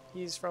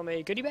 He's from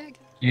a goodie bag?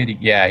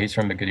 Yeah, he's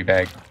from the goodie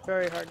bag.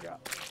 Very hard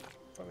drop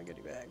from a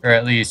goodie bag. Or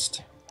at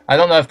least, I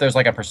don't know if there's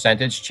like a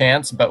percentage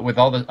chance, but with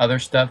all the other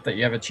stuff that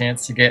you have a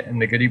chance to get in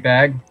the goodie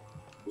bag,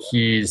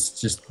 he's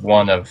just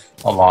one of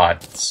a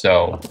lot,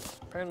 so...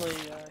 Apparently,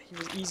 he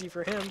was easy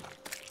for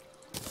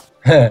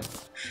him.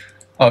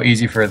 Oh,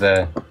 easy for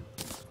the...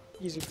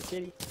 Easy for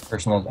kitty.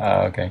 Personal...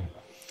 Oh, okay.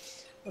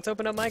 Let's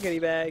open up my goodie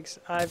bags.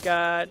 I've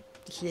got...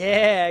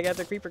 Yeah, I got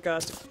the creeper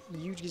costume.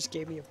 You just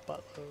gave me a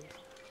buttload.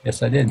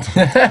 Yes, I did.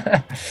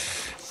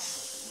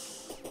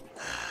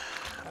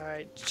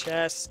 Alright,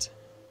 chest.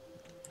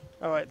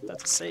 Oh, wait,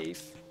 that's a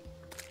safe.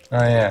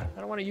 Oh, yeah. I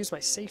don't want to use my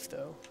safe,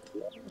 though.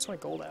 What's my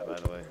gold at, by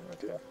the way?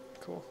 Okay,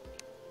 cool.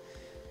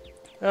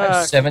 I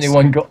have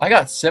 71 gold. I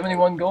got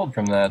 71 gold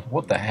from that.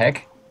 What the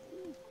heck?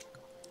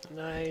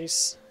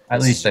 Nice.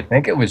 At least I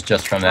think it was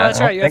just from that. Oh, that's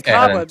right. You have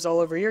cobwebs all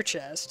over your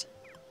chest.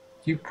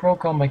 You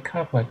broke all my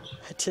cobwebs.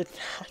 I did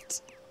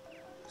not.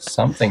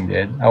 Something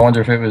did. I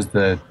wonder if it was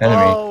the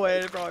enemy. Oh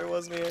wait, it probably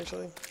was me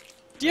actually.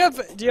 Do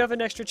you have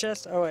an extra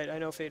chest? Oh wait, I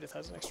know Fadeth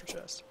has an extra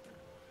chest.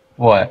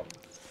 What?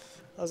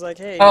 I was like,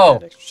 hey. Oh,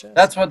 extra chest.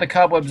 That's what the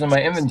cobwebs in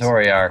my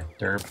inventory are.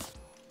 Derp.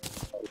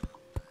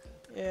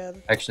 Yeah.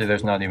 Actually,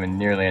 there's not even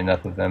nearly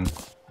enough of them.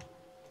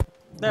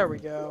 There we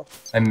go.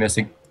 I'm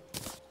missing.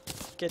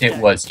 Get it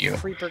was you.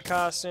 Creeper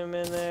costume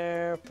in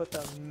there. Put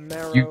the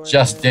marrow. You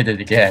just did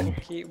it again.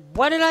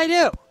 What did I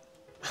do?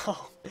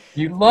 Oh.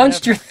 You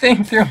launched your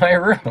thing through my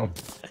room.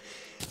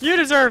 You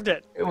deserved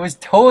it. It was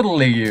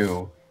totally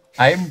you.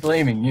 I'm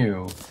blaming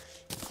you.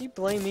 You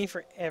blame me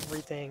for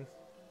everything.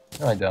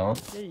 No, I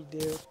don't. Yeah, you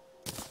do.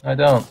 I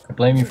don't. I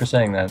blame you for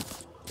saying that.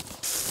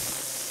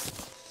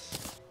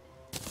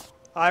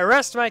 I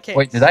rest my case.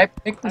 Wait, did I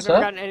pick this I've never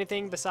up? gotten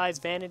anything besides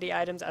vanity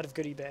items out of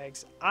goodie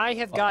bags. I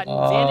have gotten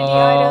vanity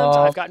items,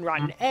 I've gotten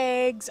rotten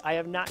eggs, I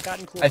have not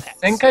gotten cool pets. I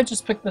think I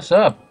just picked this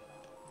up.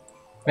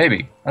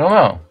 Maybe. I don't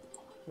know.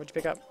 What'd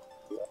you pick up?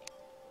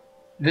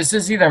 This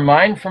is either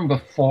mine from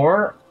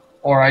before,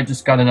 or I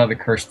just got another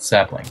cursed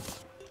sapling.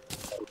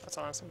 That's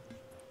awesome.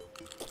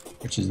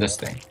 Which is this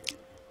thing.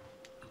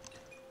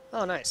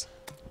 Oh, nice.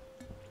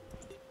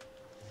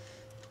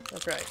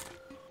 That's right.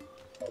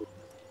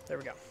 There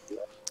we go.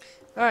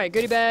 Alright,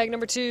 goodie bag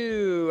number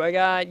 2. I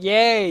got,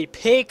 yay,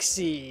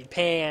 pixie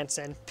pants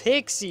and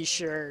pixie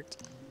shirt.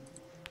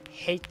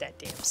 Hate that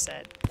damn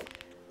set.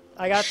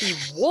 I got the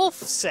wolf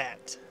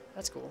set.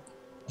 That's cool.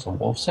 It's a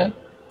wolf set?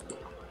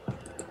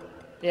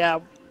 Yeah,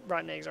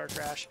 rotten eggs are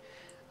trash.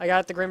 I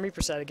got the Grim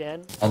Reaper set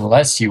again.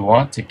 Unless you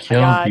want to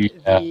kill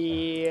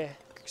the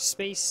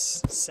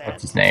space set.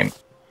 What's his name?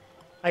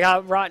 I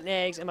got rotten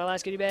eggs, and my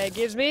last goodie bag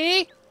gives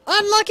me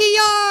Unlucky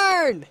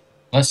Yarn!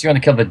 Unless you want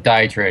to kill the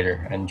Die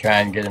Trader and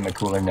try and get him a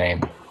cooler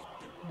name.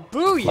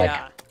 Booyah!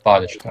 Like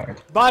Bodishkard.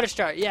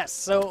 Bodishkard, yes.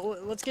 So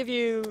let's give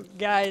you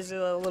guys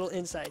a little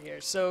insight here.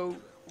 So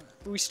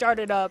we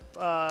started up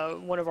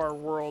one of our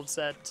worlds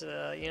that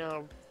you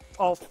know,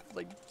 all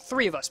like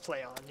 3 of us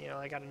play on. You know,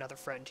 I got another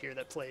friend here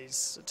that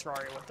plays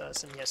Terraria with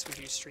us, and yes, we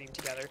do stream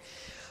together.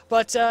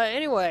 But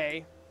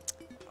anyway,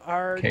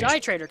 our die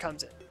trader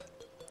comes in.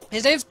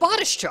 His name's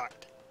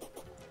Bodishchart.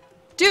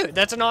 Dude,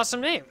 that's an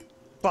awesome name,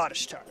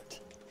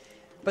 Bodishchart.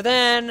 But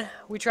then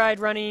we tried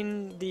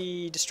running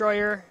the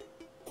Destroyer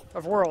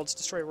of Worlds,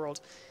 Destroyer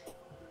Worlds.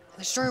 The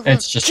Destroyer of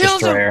Worlds It's just kills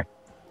Destroyer. him!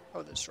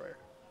 Oh, the Destroyer.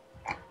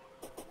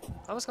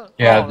 I was gonna...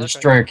 Yeah, oh, the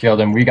Destroyer killed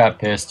him. We got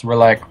pissed. We're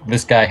like,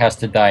 this guy has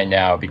to die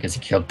now because he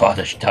killed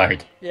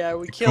Bodishchart. Yeah,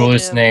 we the killed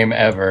coolest him. name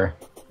ever.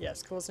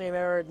 Yes, coolest name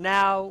ever.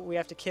 Now we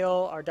have to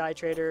kill our die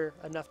trader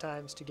enough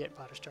times to get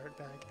Bodishchart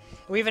back.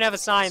 We even have a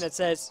sign that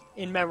says,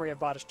 in memory of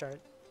Bodishchart.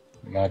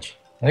 Much.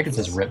 I think it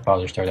says Rip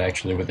Bodishchart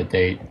actually with a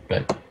date,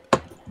 but...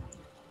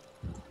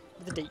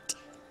 The date.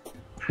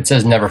 It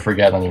says never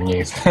forget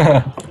underneath.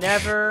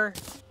 Never,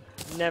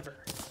 never.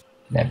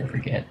 Never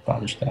forget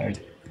Bodishchart.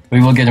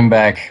 We will get him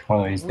back one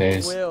of these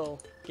days. We will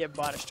get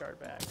Bodishchart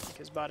back,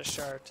 because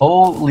Bodishchart...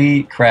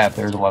 Holy crap,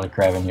 there's a lot of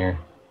crab in here.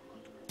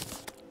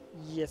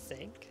 You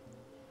think?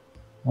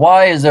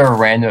 Why is there a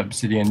random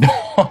obsidian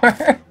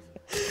door?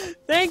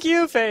 Thank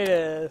you,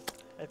 Fadeth.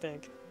 I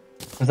think.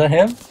 Was that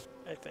him?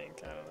 I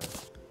think. I don't know.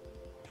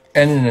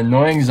 And an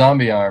annoying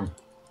zombie arm.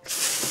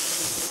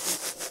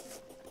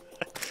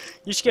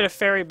 You should get a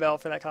fairy bell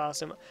for that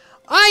costume.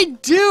 I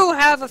do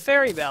have a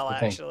fairy bell,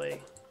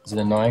 actually. Is it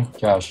annoying?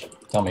 Josh,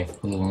 tell me. Is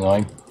it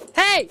annoying?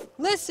 Hey,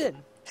 listen!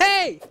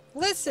 Hey,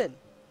 listen!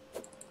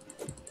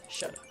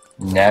 Shut up.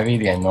 Navi,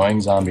 the annoying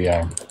zombie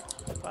arm.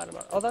 Cloud in a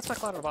bottle. Oh, that's my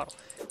cloud in a bottle.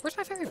 Where's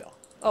my fairy bell?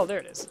 Oh, there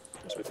it is.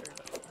 There's my fairy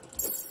bell.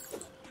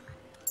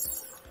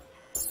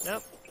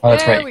 Nope. Oh,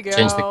 that's There right. we go.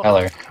 Change the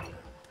color.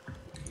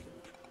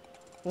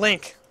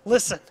 Link,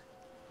 listen.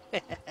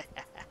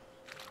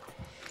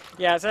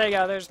 Yeah, so there you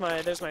go. There's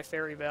my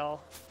fairy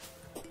bell.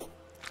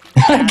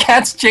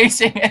 Cat's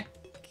chasing it.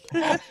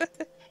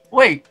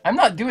 Wait, I'm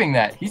not doing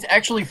that. He's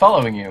actually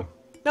following you.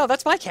 No,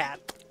 that's my cat.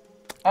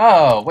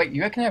 Oh, wait,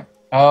 you can have...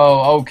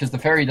 Oh, because the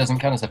fairy doesn't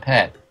count as a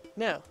pet.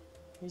 No,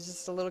 he's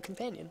just a little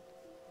companion.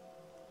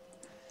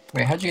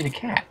 Wait, how'd you get a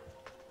cat?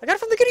 I got it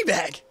from the goodie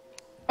bag.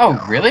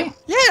 Oh, really?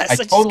 Yes.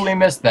 I totally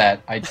missed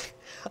that.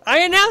 I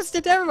announced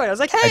it to everybody. I was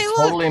like, hey, I look,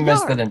 totally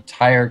missed yard. that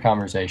entire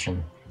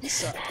conversation. You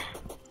suck.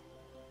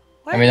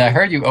 I mean, I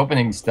heard you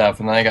opening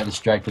stuff, and then I got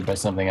distracted by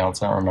something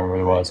else. I don't remember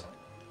what it was.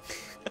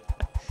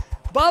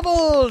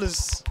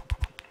 Bubbles!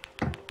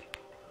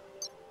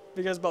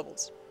 Because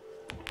bubbles.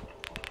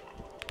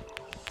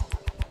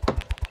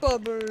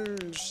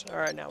 Bubbles!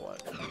 Alright, now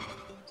what?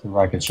 It's a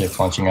rocket ship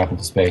launching off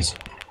into space.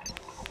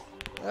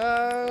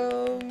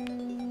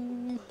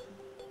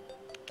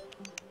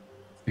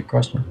 Good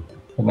question.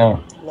 But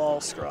no.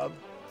 Lol, scrub.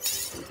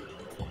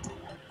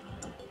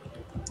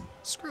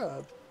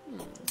 Scrub.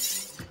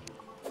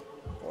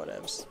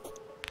 Whatevs.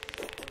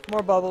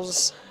 More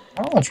bubbles.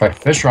 I want to try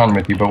fish run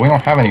with you, but we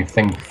don't have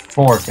anything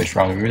for fish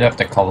run. We would have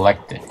to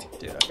collect it.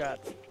 Dude,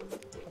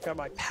 I've got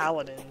my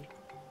paladin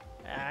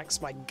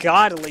axe, my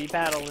godly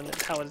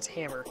paladin's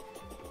hammer.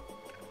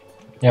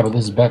 Yeah, but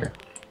this is better.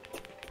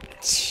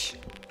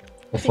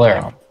 The flare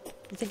on.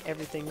 You think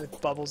everything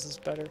with bubbles is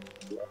better?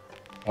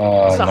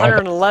 It's It's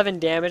 111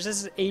 damage.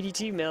 This is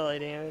 82 melee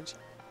damage.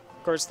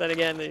 Of course, then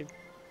again,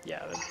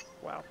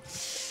 wow.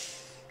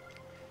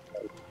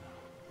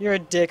 You're a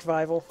dick,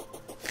 Vival.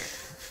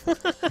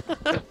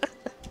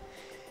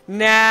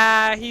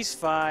 Nah, he's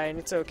fine.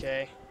 It's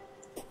okay.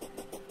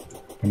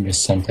 I'm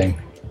just something.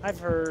 I've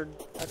heard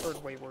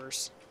way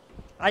worse.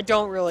 I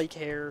don't really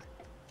care.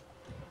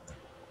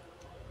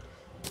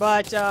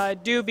 But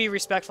do be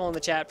respectful in the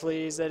chat,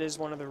 please. That is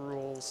one of the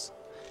rules.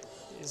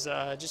 Is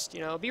just, you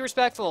know, be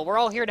respectful. We're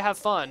all here to have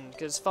fun,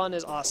 because fun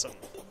is awesome.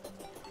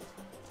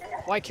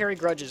 Why carry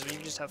grudges when you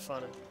can just have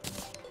fun?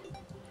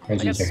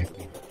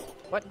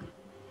 What?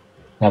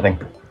 Nothing.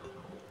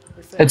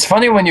 It's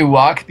funny when you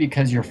walk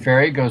because your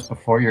fairy goes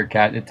before your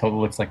cat. It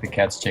totally looks like the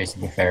cat's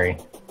chasing the fairy.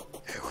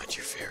 I want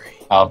your fairy.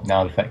 Oh,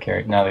 now the fat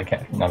carry. Now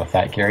the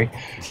fat carry.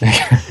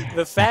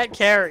 The fat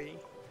carry.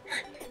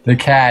 The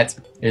cat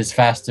is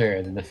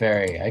faster than the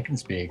fairy. I can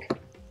speak.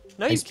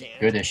 No, you can't.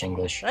 Goodish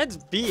English. That's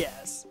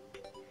BS.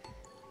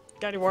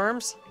 Got any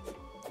worms?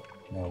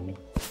 No.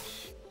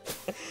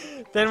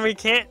 Then we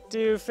can't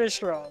do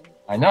fish roll.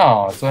 I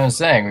know. That's what I'm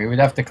saying. We would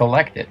have to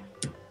collect it.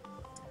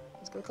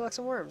 Let's go collect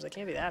some worms. They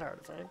can't be that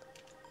hard to find.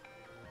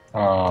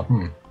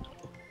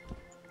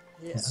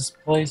 Yeah. Does this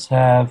place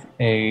have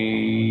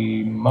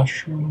a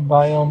mushroom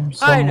biome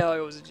somewhere? I know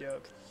it was a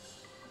joke.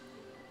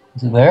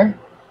 Is it there?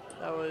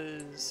 That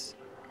was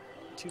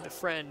to the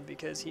friend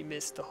because he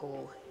missed the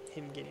whole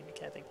him getting the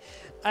cat thing.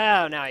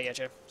 Oh, now I get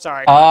you.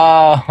 Sorry.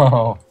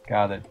 Oh,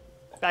 got it.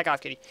 Back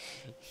off, kitty.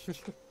 Yeah.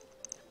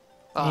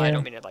 I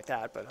don't mean it like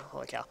that, but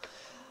holy cow.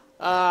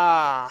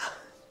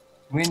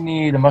 We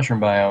need a mushroom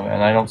biome,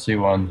 and I don't see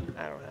one.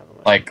 I don't have a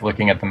mushroom. Like,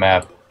 looking at the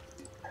map.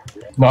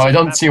 No, I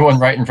don't see one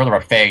right in front of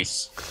our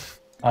face.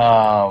 You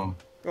want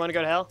to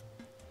go to hell?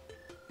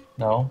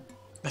 No.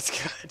 That's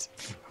good.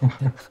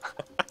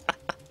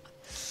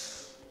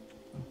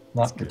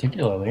 Not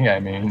particularly, I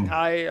mean...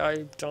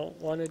 I don't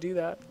want to do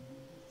that.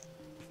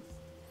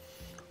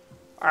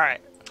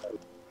 Alright.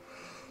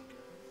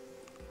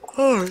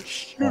 Oh,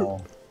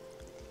 shoot.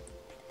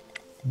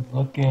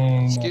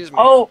 Looking... Excuse me.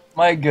 Oh,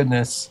 my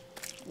goodness.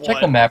 Check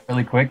What? the map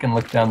really quick and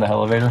look down the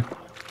elevator.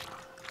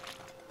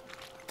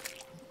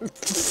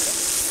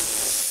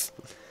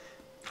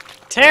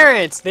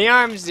 Terrence, the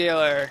arms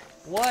dealer.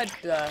 What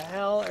the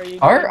hell are you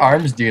doing? Our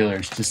arms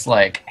dealers just,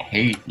 like,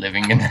 hate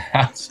living in the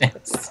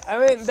houses. I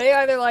mean, they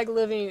either like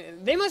living...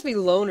 They must be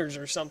loners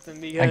or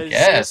something, because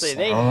guess. seriously,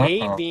 they I don't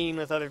hate know. being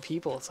with other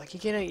people. It's like, you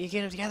get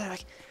them together,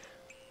 like...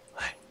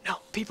 What? No,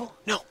 people?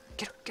 No.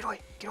 Get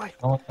away. Get away.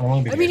 I don't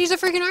wanna be I here. mean, he's a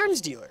freaking arms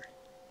dealer.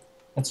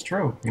 That's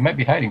true. You might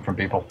be hiding from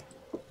people.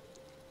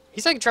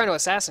 He's like trying to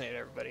assassinate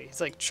everybody.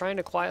 He's like trying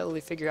to quietly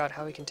figure out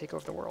how he can take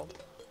over the world.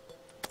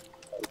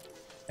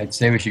 I'd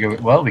say we should go...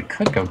 Well, we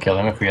could go kill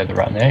him if we had the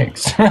rotten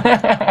eggs.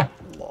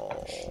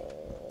 Lol.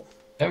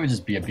 That would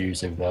just be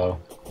abusive, though.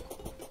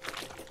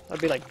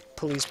 That'd be like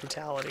police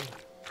brutality.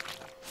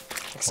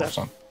 Except...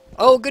 Awesome.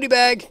 Oh, goodie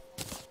bag!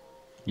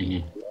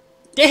 Yee.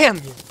 Damn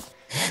you!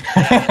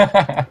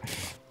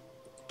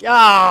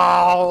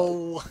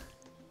 Oh!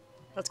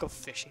 Let's go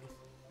fishing.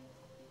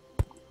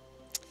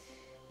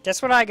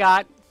 Guess what I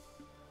got?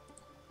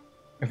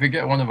 If we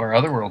get one of our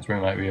other worlds, we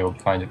might be able to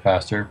find it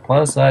faster.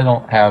 Plus, I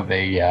don't have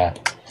a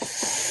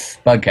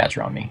bug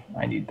catcher on me.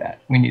 I need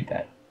that. We need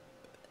that.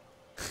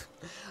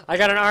 I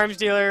got an arms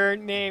dealer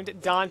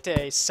named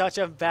Dante. Such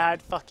a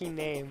bad fucking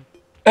name.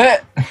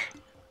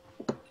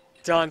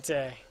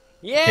 Dante.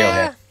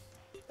 Yeah!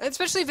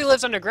 Especially if he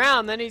lives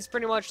underground, then he's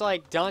pretty much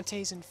like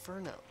Dante's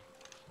Inferno.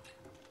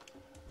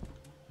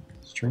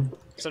 It's true.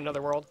 It's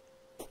another world.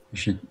 We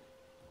should...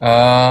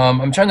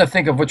 I'm trying to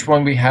think of which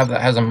one we have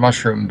that has a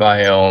mushroom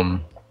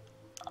biome.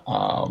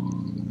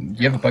 Do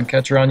you have a bug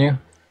catcher on you?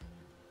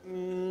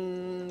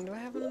 Do I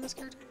have one on this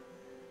character?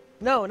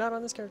 No, not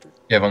on this character. Do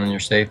you have one in your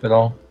safe at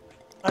all?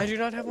 I do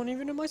not have one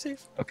even in my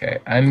safe. Okay,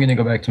 I'm gonna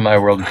go back to my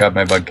world and grab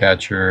my bug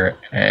catcher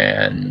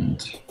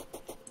and...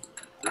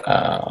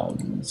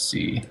 let's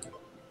see.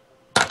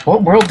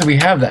 What world do we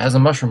have that has a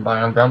mushroom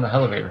biome down the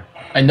elevator?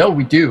 I know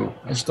we do.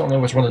 I just don't know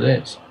which one it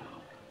is.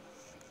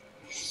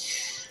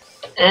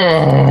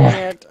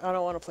 I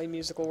don't want to play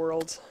musical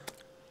worlds.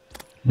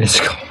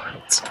 Musical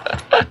worlds.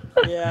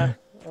 Yeah.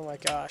 Oh my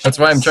gosh. That's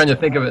why I'm trying to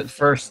think of it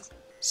first.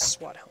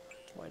 SWAT helmet.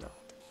 Why not?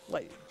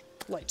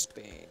 Light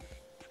speed.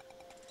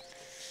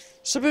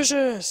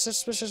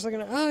 Suspicious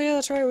looking at... Oh yeah,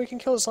 that's right. We can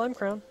kill the slime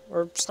crown.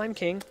 Or slime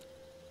king.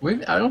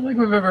 I don't think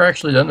we've ever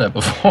actually done that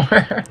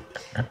before.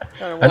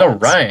 I know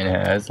Ryan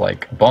has,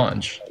 like, a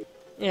bunch.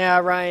 Yeah,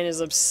 Ryan is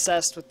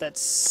obsessed with that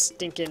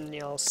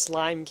stinking,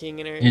 slime king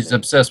and everything. He's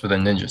obsessed with a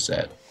ninja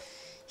set.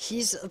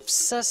 He's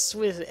obsessed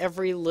with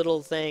every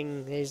little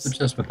thing. He's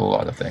obsessed with a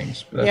lot of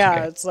things. But that's yeah,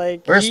 okay. it's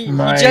like Where's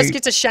my... he just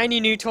gets a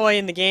shiny new toy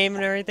in the game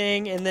and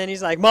everything, and then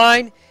he's like,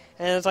 mine!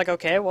 And it's like,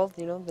 okay, well,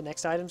 the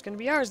next item's going to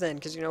be ours then,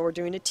 because, we're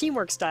doing it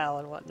teamwork style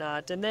and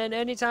whatnot. And then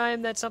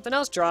anytime that something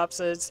else drops,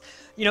 it's,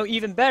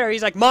 even better.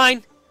 He's like,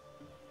 mine!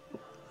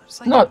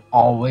 Like, not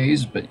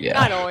always, but yeah.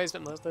 Not always,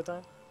 but most of the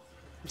time.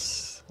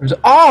 There's...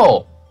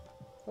 Oh!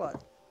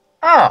 What?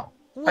 Oh!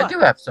 What? I do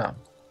have some.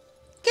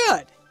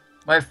 Good!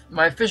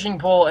 My fishing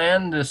pole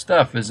and the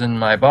stuff is in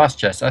my boss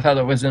chest. I thought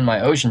it was in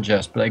my ocean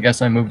chest, but I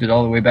guess I moved it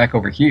all the way back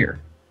over here.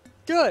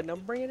 Good, now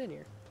bring it in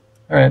here.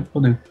 Alright,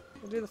 we'll do.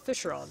 We'll do the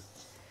fisher on.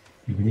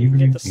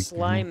 Get the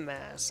slime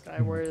mask.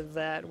 I wear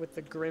that with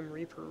the Grim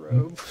Reaper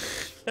robe.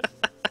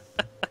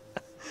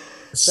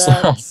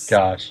 Oh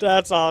gosh.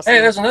 That's awesome.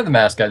 Hey, there's another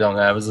mask I don't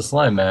have. It's a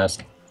slime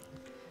mask.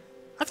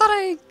 I thought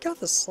I got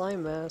the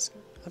slime mask.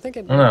 I think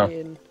it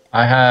no.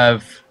 I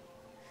have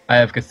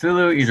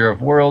Cthulhu, Eater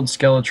of Worlds,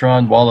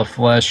 Skeletron, Wall of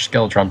Flesh,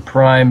 Skeletron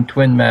Prime,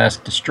 Twin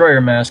Mask,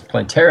 Destroyer Mask,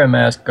 Plantera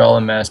Mask,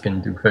 Golem Mask,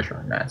 and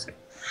Dufishor Mask.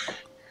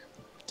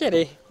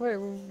 Kitty,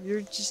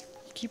 you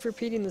keep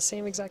repeating the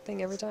same exact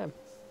thing every time.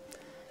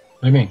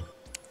 What do you mean?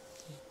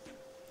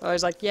 I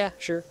was like, yeah,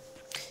 sure.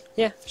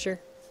 Yeah, sure.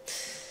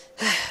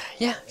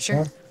 Yeah,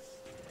 sure.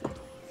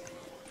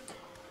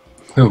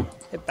 Who?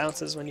 It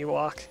bounces when you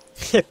walk.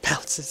 It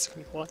bounces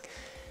when you walk.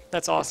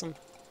 That's awesome.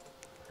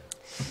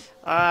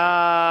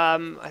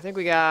 I think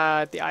we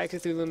got the Eye of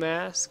Cthulhu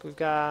mask. We've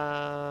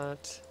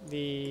got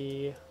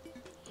the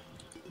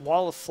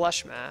Wall of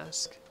Flesh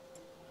mask.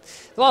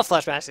 The Wall of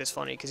Flesh mask is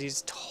funny because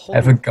he's totally...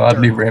 I have a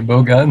godly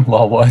rainbow gun?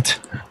 Lol, what?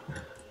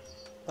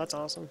 That's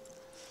awesome.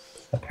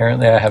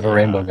 Apparently I have a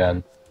rainbow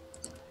gun.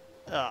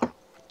 Oh,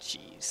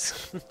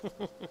 jeez.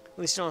 At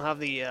least you don't have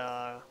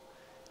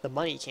the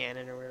money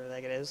cannon or whatever the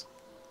heck it is.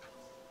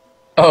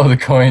 Oh, the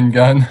coin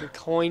gun. The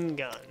coin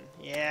gun.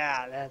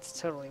 Yeah, that's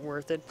totally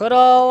worth it. Put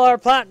all our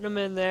platinum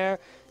in there.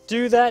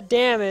 Do that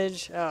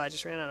damage. Oh, I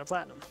just ran out of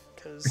platinum.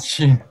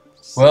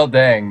 Well,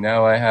 dang.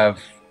 Now I have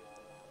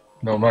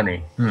no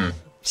money.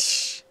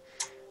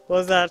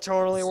 Was that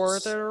totally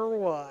worth it or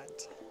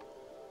what?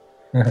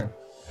 Let's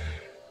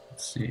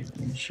see.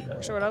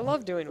 Actually, what I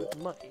love doing with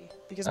money,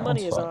 because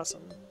money is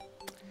awesome.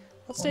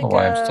 Let's take,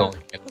 I'm still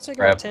let's take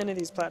about 10 of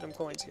these platinum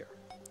coins here.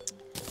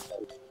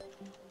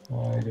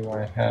 Why do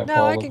I have No,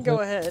 all I of can go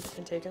it? ahead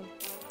and take him.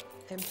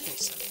 And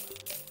place him.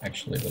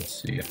 Actually,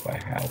 let's see if I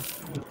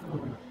have.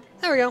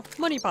 There we go.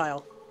 Money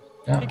pile.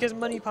 Oh, Because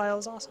money pile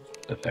is awesome.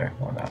 sit there.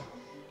 Why not?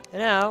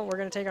 And now we're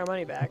going to take our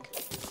money back.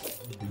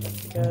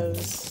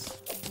 Because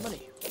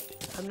money.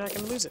 I'm not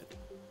going to lose it.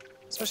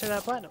 Especially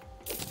that platinum.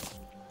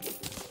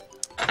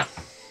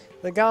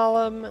 The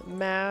Golem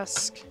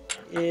mask.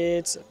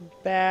 It's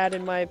bad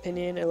in my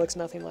opinion. It looks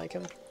nothing like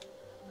him.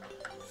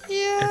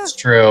 Yeah. It's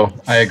true.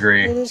 I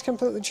agree. It is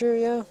completely true,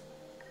 yeah.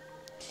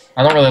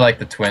 I don't really like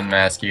the twin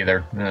mask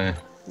either.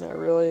 Not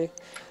really.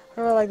 I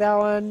don't really like that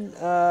one.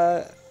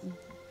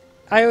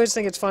 I always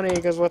think it's funny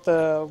because with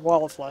the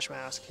Wall of Flesh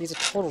mask, he's a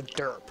total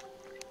derp.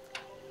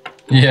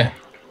 Yeah.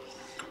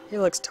 He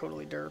looks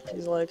totally derp.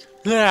 He's like,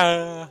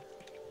 yeah.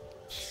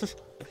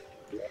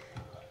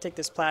 Take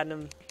this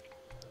platinum.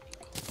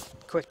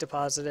 Quick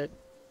deposit it.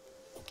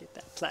 Get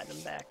that platinum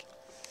back.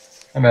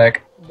 I'm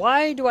back.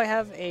 Why do I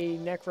have a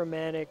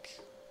necromantic...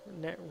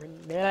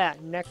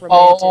 necromantic...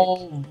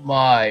 Oh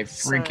my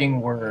freaking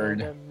sign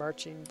word. and a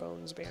marching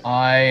bones band?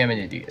 I am an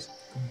idiot.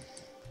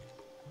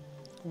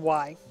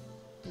 Why?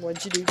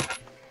 What'd you do?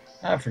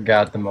 I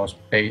forgot the most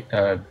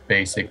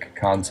basic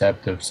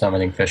concept of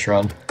summoning fish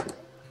run.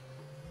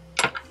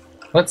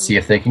 Let's see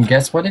if they can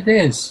guess what it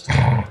is.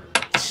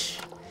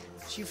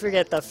 Did you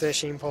forget the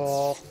fishing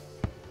pole?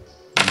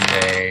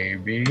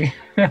 Maybe.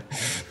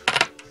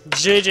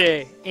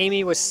 JJ,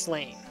 Amy was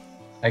slain.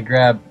 I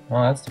grabbed...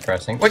 Oh, that's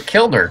depressing. What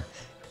killed her?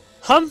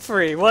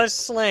 Humphrey was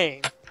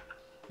slain.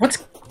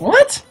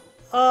 What?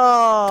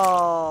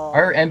 Oh.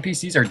 Our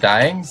NPCs are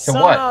dying? To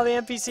Somehow what?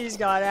 the NPCs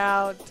got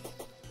out,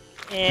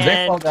 they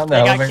and fall down the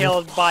they got elevator?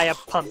 killed by a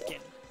pumpkin.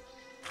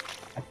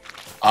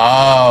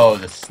 Oh,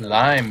 the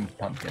slime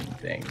pumpkin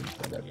thing.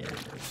 Whatever it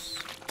is.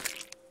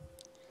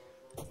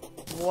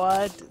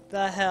 What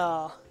the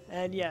hell?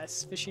 And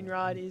yes, fishing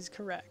rod is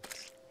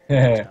correct.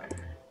 Yeah.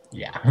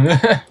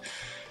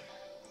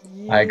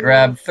 I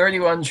grabbed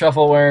 31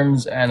 truffle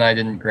worms and I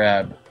didn't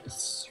grab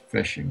this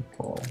fishing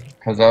pole.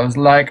 Because I was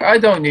like, I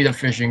don't need a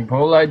fishing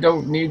pole. I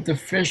don't need to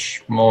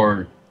fish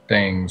more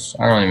things.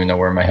 I don't even know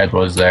where my head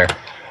was there.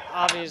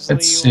 Obviously,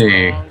 Let's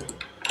see. wrong.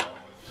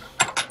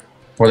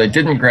 What I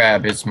didn't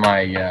grab is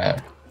my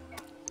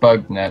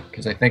bug net.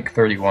 Because I think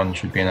 31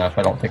 should be enough.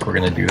 I don't think we're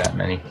going to do that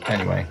many.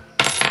 Anyway.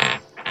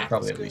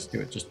 Probably at least do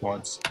it just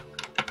once.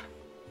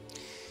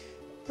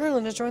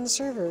 Merlin has joined the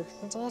server.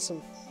 That's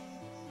awesome.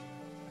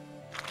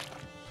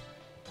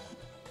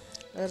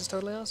 That is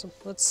totally awesome.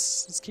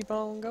 Let's keep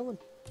on going.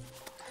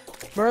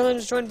 Merlin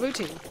has joined blue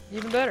team.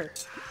 Even better.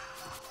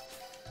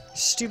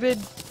 Stupid.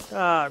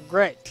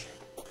 Great.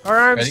 Our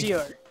arms Ready?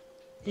 dealer.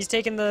 He's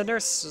taking the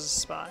nurse's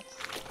spot.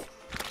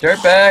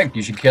 Dirtbag!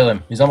 You should kill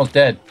him. He's almost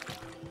dead.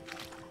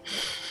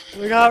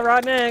 We got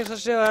rotten eggs.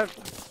 Let's do it.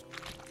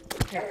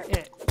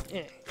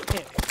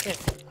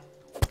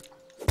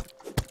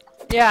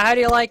 Yeah, how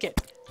do you like it?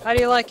 How do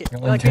you like it? You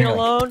like being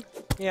alone?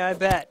 Yeah, I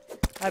bet.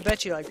 I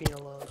bet you like being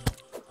alone.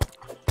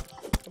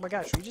 Oh my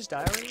gosh, did we just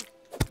die already?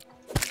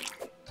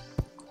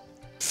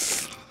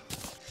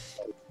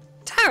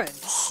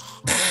 Terrence!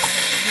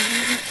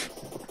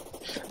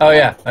 Oh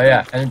yeah.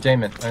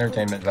 Entertainment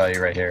value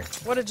right here.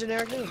 What a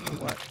generic name.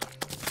 What?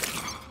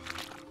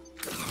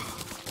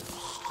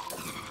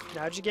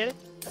 How'd you get it?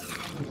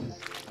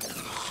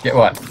 Get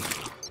what?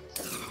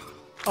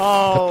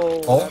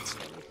 Oh, Oh? that's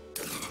funny.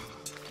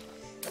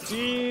 Do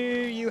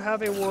you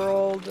have a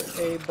world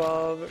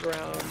above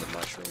ground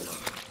mushroom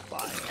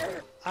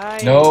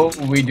biome? No,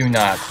 we do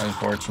not,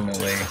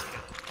 unfortunately.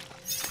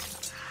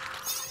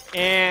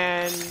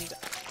 And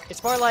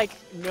it's more like,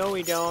 no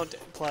we don't,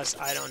 plus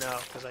I don't know,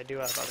 because I do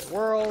have other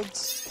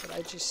worlds, but I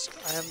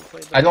haven't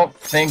played them. I don't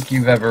think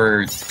you've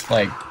ever,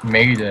 like,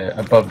 made a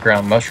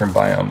above-ground mushroom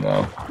biome,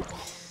 though.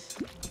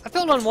 I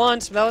built one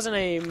once, but that was in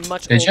a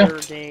much Did ya? older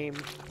game.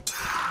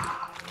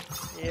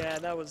 Yeah,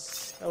 that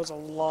was a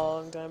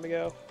long time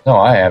ago. No,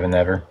 I haven't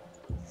ever.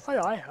 Oh,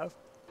 yeah, I have.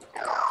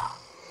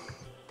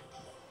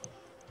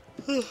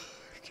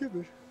 Excuse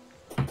me.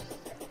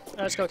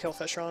 Let's go kill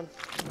Fishron.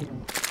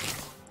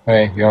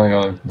 Okay, you want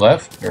to go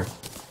left or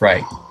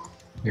right?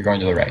 You're going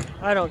to the right.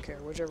 I don't care,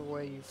 whichever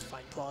way you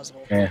find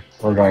plausible. Yeah,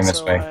 we're going this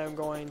So way. I'm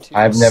going to...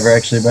 I've never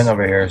actually been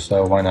over here,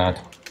 so why not?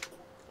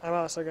 I'm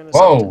also going to...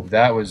 Whoa,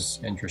 that was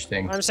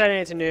interesting. I'm setting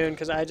it to noon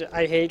because I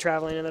hate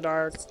traveling in the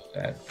dark.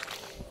 That-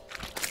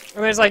 I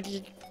mean, it's like...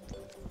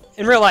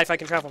 In real life, I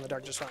can travel in the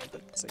dark just fine,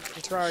 but it's like,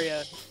 in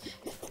Terraria,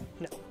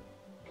 no.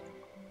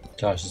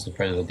 Josh is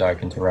afraid of the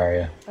dark in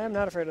Terraria. I am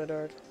not afraid of the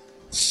dark.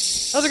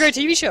 That was a great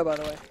TV show, by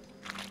the way.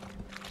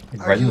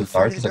 Afraid you of the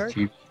dark afraid of is the a dark?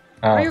 cheap.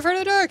 Are you afraid of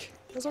the dark?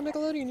 That was on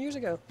Nickelodeon years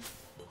ago.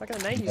 Back in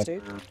the 90s,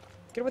 dude.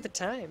 Get with the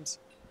times.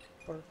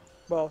 Or,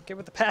 well, get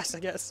with the past, I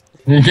guess.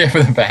 You get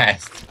for the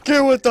past.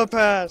 Get with the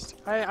past!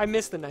 I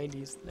miss the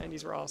 90s. The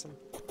 90s were awesome.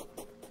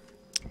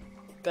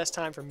 Best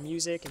time for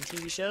music and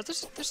TV shows.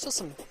 There's still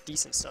some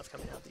decent stuff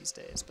coming out these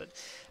days, but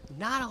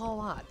not a whole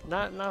lot.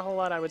 Not a whole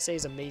lot I would say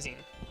is amazing.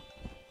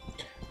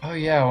 Oh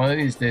yeah, one of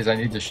these days I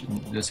need to.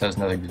 This has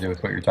nothing to do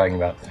with what you're talking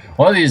about.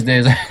 One of these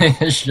days I need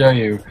to show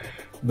you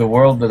the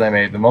world that I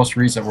made, the most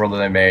recent world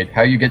that I made,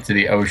 how you get to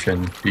the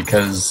ocean,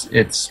 because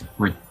it's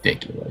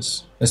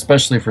ridiculous.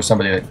 Especially for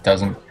somebody that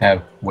doesn't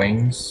have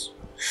wings.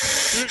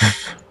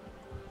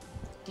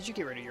 Did you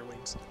get rid of your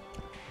wings?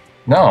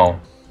 No.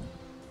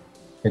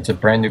 It's a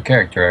brand new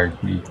character.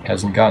 He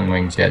hasn't gotten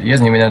wings yet. He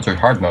hasn't even entered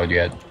hard mode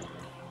yet.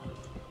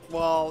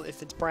 Well,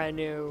 if it's brand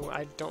new,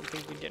 I don't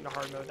think we'd get into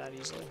hard mode that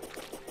easily.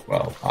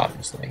 Well,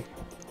 obviously.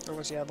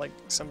 Unless you had, like,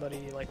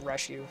 somebody, like,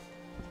 rush you.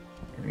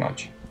 Pretty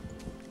much.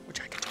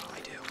 Which I could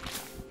totally do.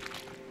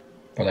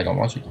 But I don't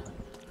want you.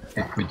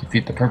 It would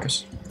defeat the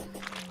purpose.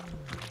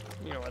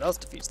 You know what else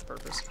defeats the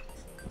purpose?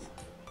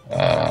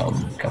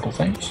 Couple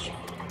things.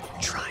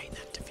 Trying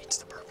that defeats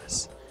the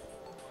purpose.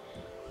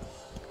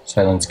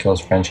 Silence kills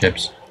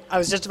friendships. I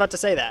was just about to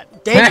say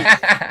that. Dang it!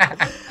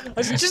 I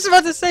was just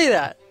about to say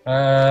that.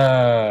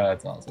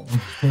 That's awesome.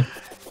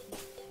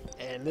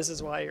 And this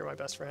is why you're my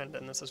best friend,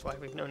 and this is why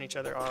we've known each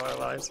other all our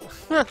lives.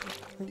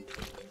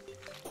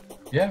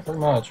 Yeah, pretty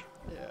much.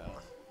 Yeah.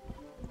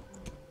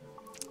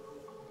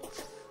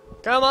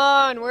 Come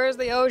on, where's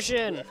the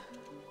ocean?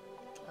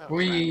 Oh,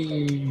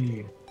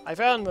 Whee! I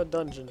found the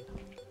dungeon.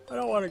 I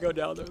don't want to go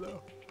down there,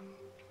 though.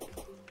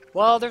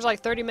 Well, there's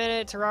like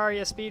 30-minute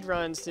Terraria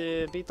speedruns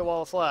to beat the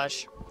wall of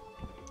flesh.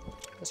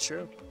 That's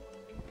true.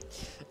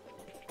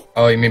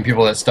 Oh, you mean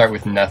people that start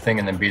with nothing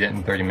and then beat it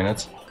in 30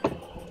 minutes?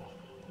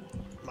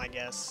 My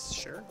guess,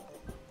 sure.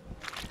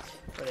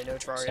 Or they know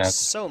Terraria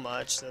so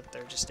much that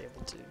they're just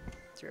able to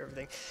do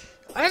everything.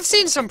 I've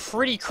seen some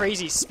pretty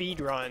crazy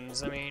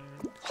speedruns. I mean,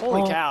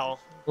 holy cow.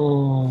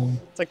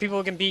 It's like people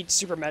who can beat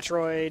Super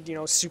Metroid, you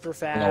know, super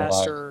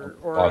fast, or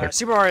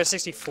Super Mario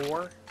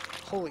 64.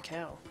 Holy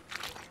cow.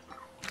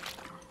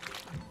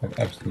 I have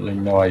absolutely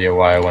no idea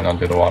why I went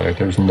under the water.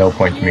 There's no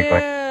point to me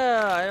going.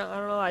 Yeah, I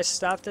don't know. I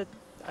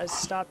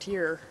stopped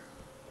here.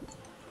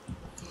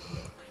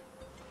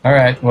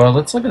 Alright, well,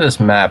 let's look at this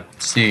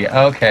map. See,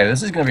 okay,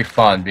 this is going to be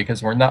fun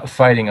because we're not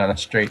fighting on a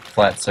straight,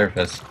 flat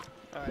surface.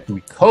 Alright.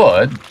 We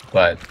could,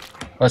 but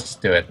let's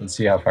just do it. Let's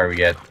see how far we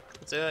get.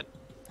 Let's do it.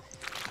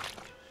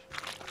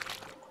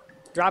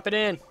 Drop it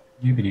in.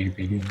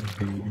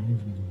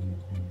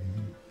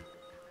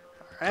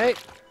 Alright.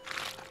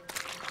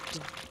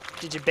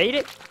 Did you bait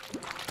it?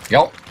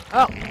 Yup.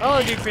 Oh,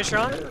 hello, Duke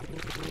Fishron.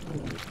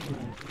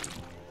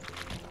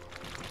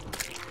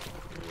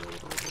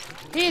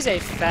 He's a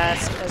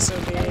fast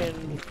SOB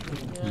and...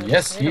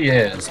 Yes, he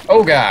is.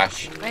 Oh,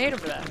 gosh. I hate him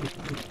for that.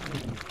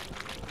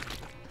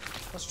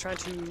 I was trying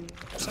to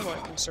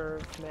somewhat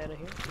conserve mana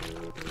here.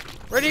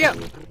 Where'd he go?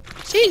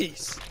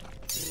 Jeez!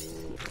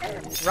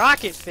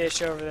 Rocket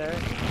fish over there.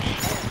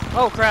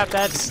 Oh crap,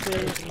 that's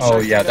the... Oh,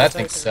 yeah, that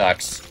thing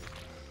sucks.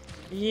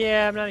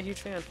 Yeah, I'm not a huge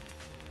fan.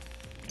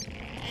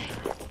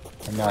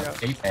 I'm not a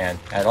fan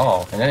at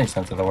all, in any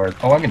sense of the word.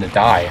 Oh, I'm gonna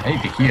die. I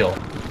need to heal.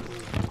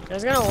 I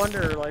was gonna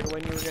wonder, like,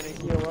 when you were gonna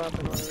heal up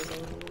and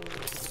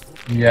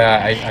everything. Yeah,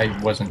 I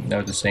wasn't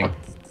noticing.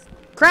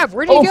 Crap,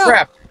 where'd he go? Oh,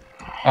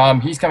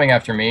 crap! He's coming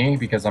after me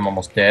because I'm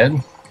almost dead.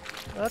 Oh,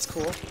 that's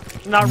cool.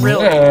 Not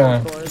really,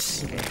 of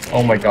course.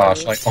 Oh my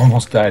gosh, I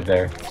almost died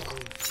there.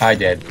 I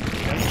did.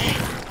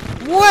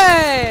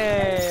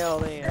 Well,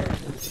 then.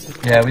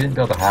 Yeah, we didn't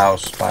build a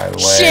house, by the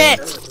way.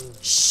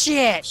 Shit!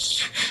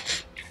 Shit!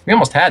 We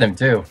almost had him,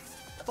 too.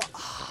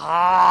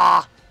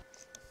 Ah!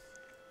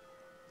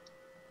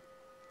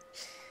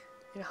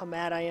 You know how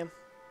mad I am?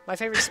 My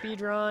favorite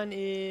speedrun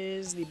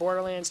is the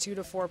Borderlands 2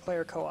 to 4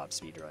 player co-op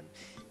speedrun.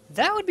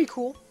 That would be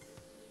cool.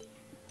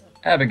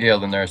 Abigail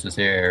the nurse is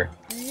here.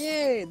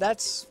 Yay!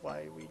 That's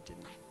why we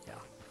didn't... Yeah.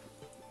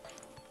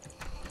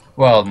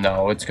 Well,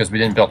 no, it's because we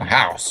didn't build a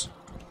house.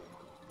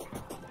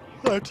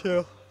 That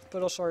too.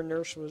 But also our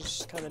nurse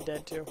was kind of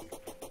dead too.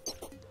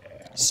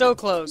 So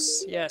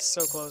close. Yes,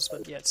 so close,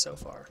 but yet so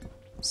far.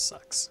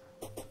 Sucks.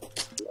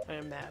 I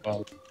am mad.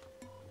 Well,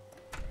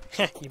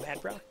 you mad,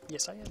 bro?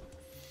 Yes, I am.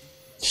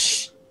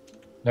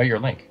 no, you're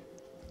Link.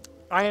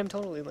 I am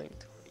totally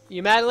linked.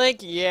 You mad, Link?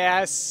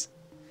 Yes.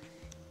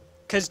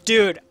 Cause,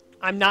 dude,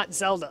 I'm not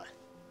Zelda.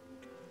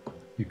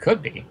 You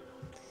could be.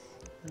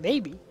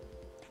 Maybe.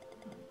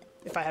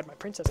 If I had my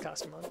princess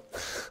costume on.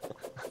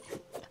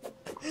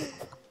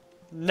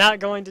 Not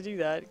going to do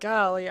that.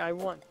 Golly, I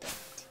want that.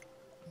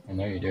 I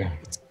know you do.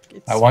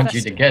 It's I want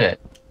festive. you to get it.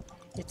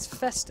 It's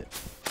festive.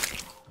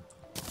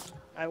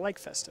 I like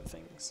festive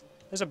things.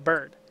 There's a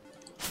bird.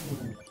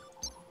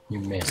 You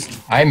missed.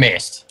 I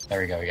missed.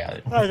 There we go, we got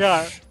it. I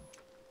got it.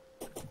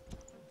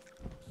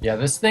 Yeah,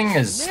 this thing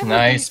is Never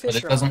nice, beat but it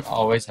Fisher doesn't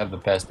always have the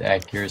best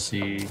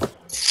accuracy.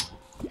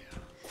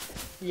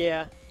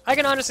 Yeah. I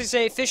can honestly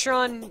say,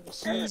 Fishron,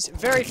 he's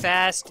very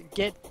fast,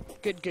 get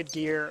good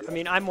gear. I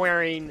mean, I'm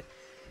wearing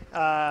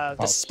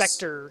the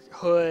Spectre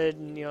hood,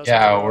 and, you know,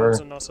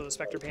 and also the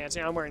Spectre pants.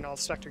 You know, I'm wearing all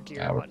the Spectre gear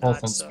Yeah, and we're whatnot.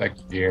 both in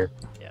Spectre gear.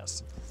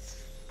 Yes.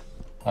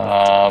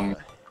 Yeah,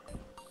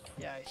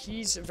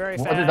 he's very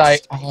fast. What did I...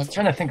 Oh, I'm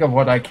trying to think of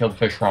what I killed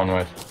Fishron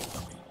with.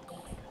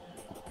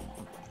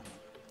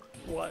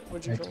 What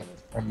would you kill him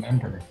with?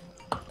 Remember.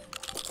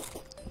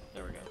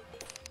 There we go.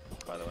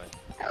 By the way.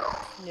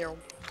 No.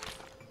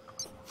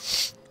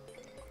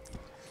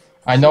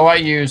 I know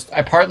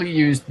I partly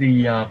used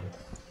the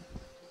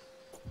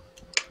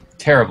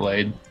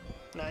Terra-Blade.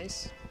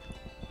 Nice.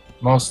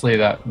 Mostly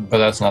that, but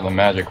that's not the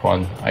magic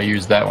one. I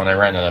used that when I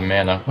ran out of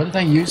mana. What did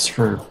I use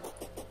for...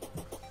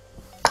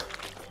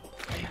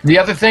 The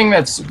other thing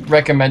that's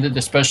recommended,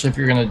 especially if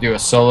you're going to do a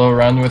solo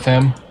run with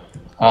him,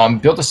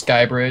 build a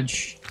sky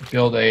bridge,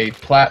 build a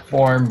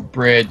platform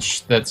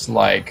bridge that's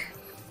like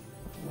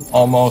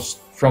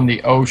almost from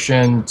the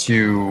ocean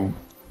to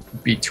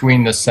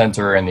between the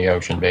center and the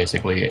ocean,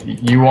 basically.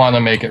 You want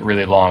to make it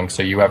really long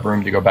so you have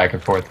room to go back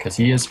and forth, because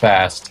he is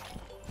fast,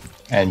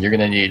 and you're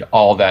going to need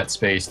all that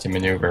space to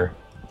maneuver.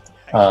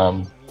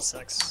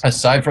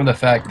 Aside from the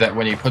fact that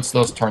when he puts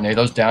those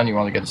tornadoes down, you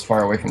want to get as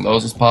far away from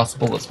those as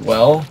possible as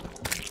well.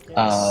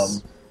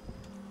 Yes.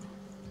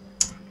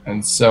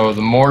 And so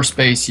the more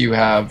space you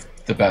have,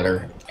 the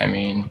better. I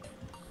mean,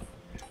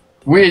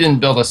 we didn't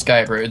build a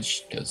sky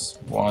bridge, because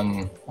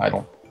one, I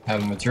don't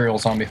have the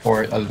materials on me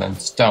for it other than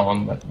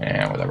stone, but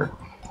whatever.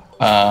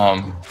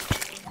 And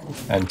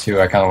two,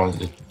 I kind of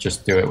wanted to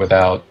just do it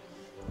without.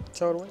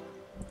 Totally.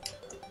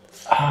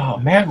 Oh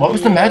man, what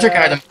was the magic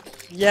item?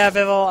 Yeah,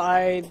 Vival,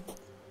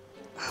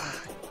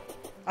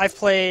 I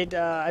played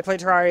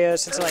Terraria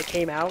since it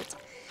came out,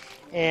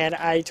 and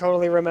I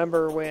totally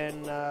remember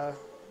when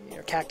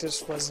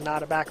cactus was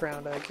not a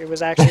background. Like, it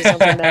was actually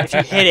something that if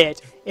you hit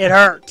it, it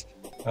hurt.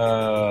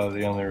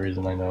 The only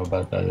reason I know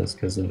about that is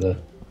because of the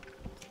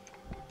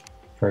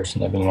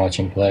person I've been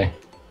watching play.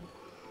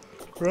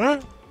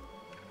 What?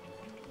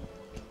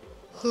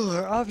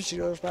 Obviously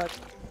goes back.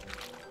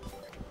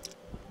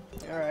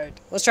 Alright,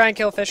 let's try and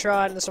kill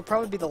Fishrod. This will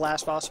probably be the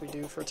last boss we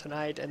do for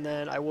tonight, and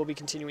then I will be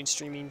continuing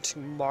streaming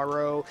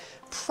tomorrow,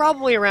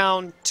 probably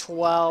around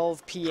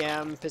 12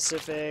 p.m.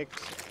 Pacific,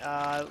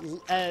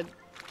 at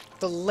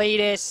the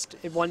latest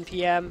at 1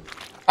 p.m.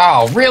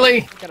 Oh,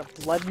 really? Got a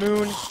blood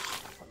moon.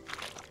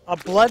 A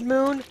blood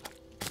moon?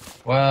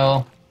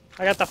 Well,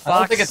 I got the fox. I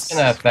don't think it's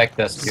going to affect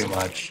us too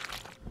much.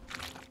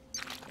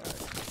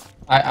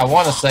 I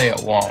want to say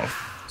it won't,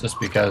 just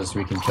because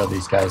we can kill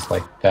these guys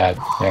like that.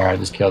 There, I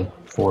just killed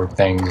 4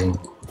 things and...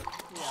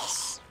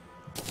 Yes.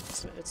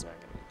 It's not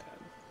gonna be bad.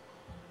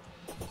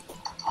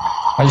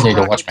 I just need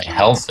to watch my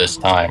health this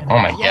time. Oh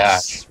my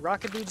gosh.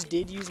 Rocket Boots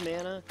did use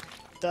mana.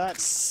 That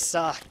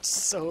sucked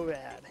so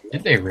bad.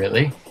 Did they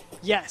really?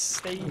 Yes,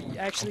 they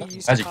actually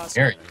used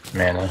magic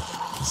mana.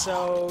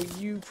 So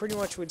you pretty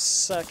much would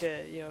suck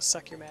your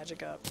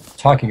magic up.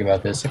 Talking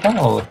about this, I kind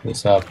of want to look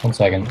this up. 1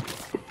 second.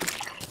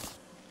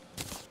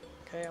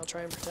 Okay, I'll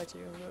try and protect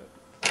you,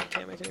 but I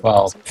can't make any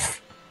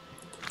promises.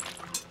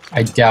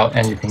 I doubt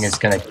anything is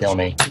going to kill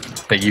me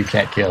that you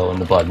can't kill in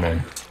the Blood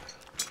Moon.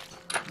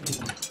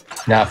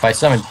 Now, if I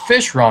summoned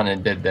Fishron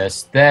and did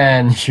this,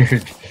 then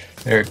you'd...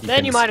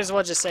 Then you might as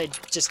well just say,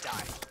 just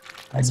die.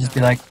 I'd just be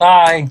like,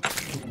 bye!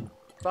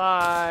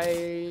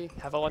 Bye!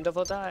 Have a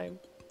wonderful time.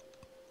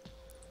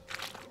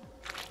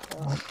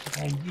 It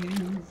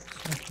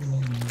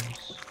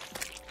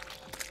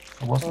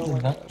wasn't the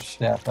Venom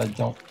Staff, I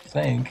don't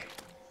think.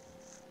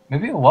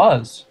 Maybe it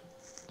was.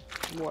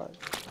 What?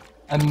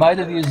 I might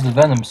have used the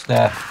Venom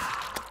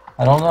Staff.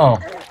 I don't know.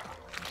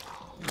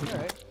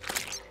 Alright.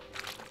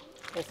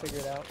 We'll figure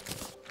it out.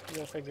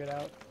 You'll figure it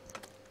out.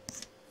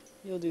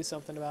 You'll do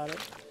something about it.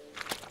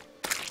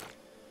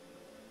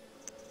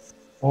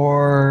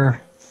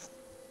 Or...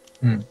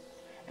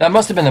 That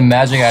must have been a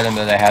magic item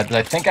that I had, but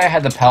I think I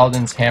had the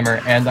Paladin's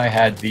Hammer and I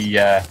had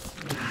the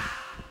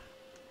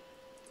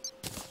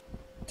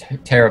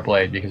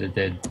Terra-Blade because it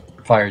did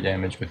fire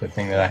damage with the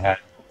thing that I had.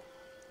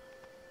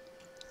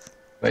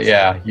 But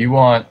yeah, you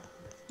want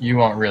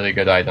really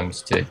good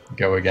items to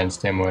go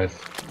against him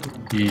with.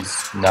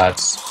 He's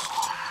nuts.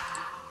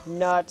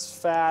 Nuts,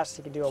 fast,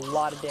 he can do a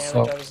lot of damage,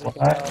 obviously you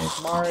can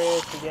tell. Mario,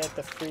 if you get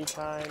the free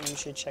time, you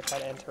should check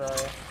out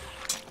Terraria.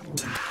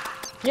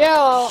 Yeah,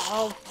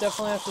 I'll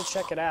definitely have to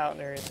check it out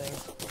and everything.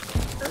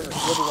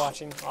 You'll be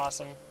watching.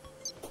 Awesome.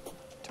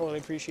 Totally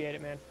appreciate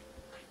it, man.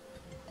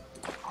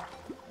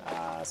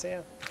 So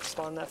yeah,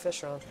 spawn that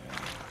fish around.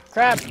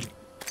 Crab!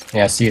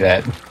 Yeah, I see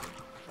that.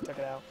 Check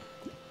it out.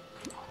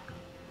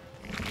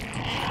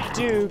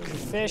 Duke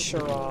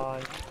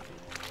Fisheron.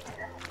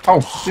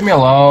 Oh, leave me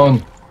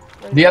alone.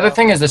 The other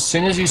thing is, as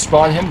soon as you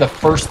spawn him, the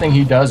first thing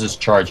he does is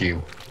charge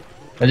you.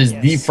 That is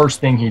the first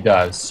thing he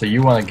does, so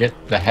you want to get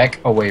the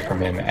heck away from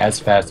him as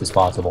fast as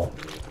possible.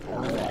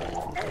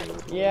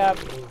 Yep.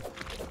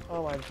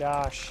 Oh my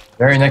gosh.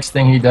 Very next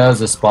thing he does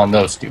is spawn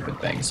those stupid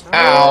things.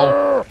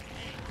 Ow!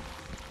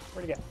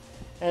 Where'd he go?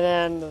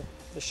 And then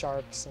the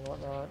sharks and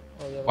whatnot.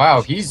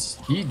 Wow, he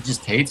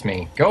just hates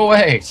me. Go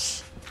away!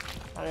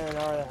 I don't even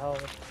know where the hell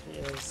he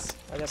is.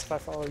 I guess if I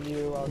follow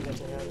you, I'll get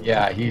to him.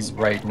 Yeah, he's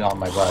right on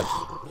my butt.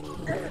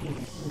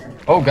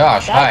 Oh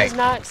gosh, that hi. Does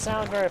not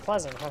sound very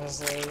pleasant,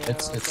 honestly.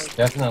 It's like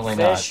definitely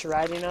not. Fish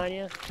riding on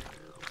you?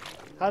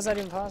 How's that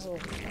even possible?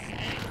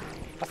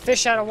 A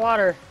fish out of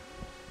water.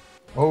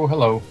 Oh,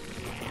 hello.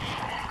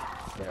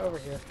 Get over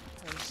here.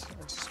 I just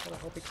want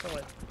to hope you kill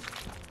it.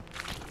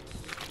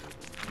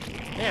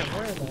 Damn,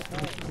 where the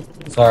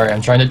hell? Sorry,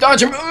 I'm trying to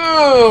dodge him.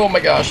 Oh my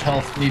gosh,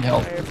 health. Need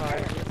help. You're fine,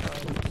 you're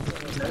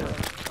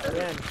fine.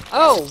 Again.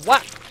 Oh,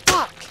 what?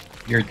 Fuck!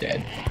 You're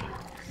dead.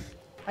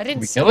 I didn't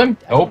Did we see kill him?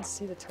 I Nope. didn't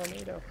see the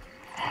tornado.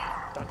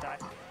 Don't die.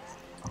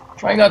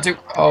 Trying not to.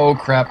 Oh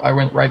crap, I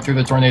went right through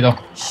the tornado.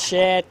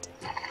 Shit.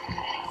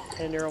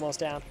 And you're almost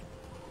down.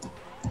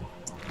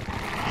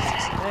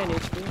 69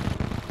 HP.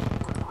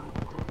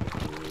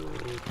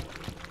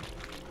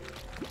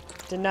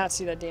 Did not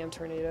see that damn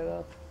tornado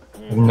though.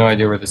 I have no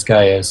idea where this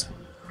guy is.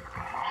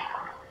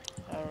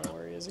 I don't know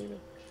where he is either.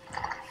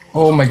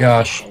 Oh my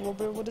gosh. I won't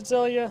be able to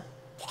tell you.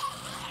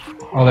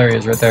 Oh, there he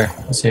is, right there.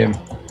 I see him.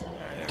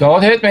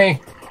 Don't hit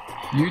me!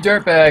 You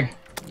dirtbag.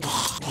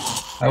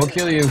 I will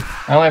kill you.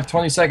 I only have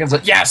 20 seconds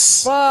left.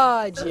 Yes!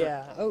 Fudge,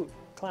 yeah. Oh,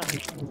 clown.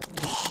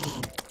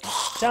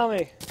 Tell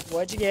me,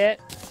 what'd you get?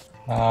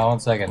 1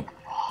 second.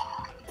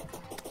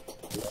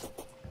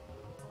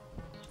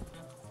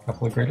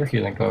 Couple of greater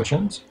healing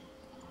potions.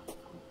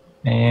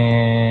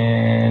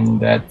 And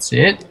that's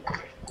it.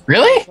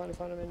 Really? Trying to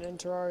find him in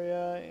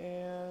Terraria,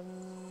 and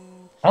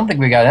I don't think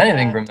we got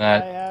anything from I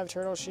that. have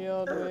Turtle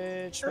Shield,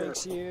 which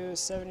makes you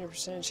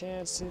 70%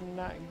 chance to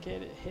not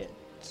get it hit.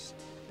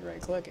 You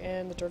right click,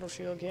 and the Turtle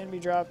Shield can be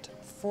dropped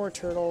 4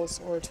 turtles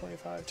or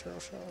 25 turtle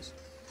shells.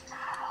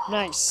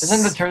 Nice.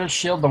 Isn't the turtle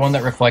shield the one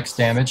that reflects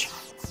damage?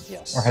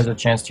 Yes. Or has a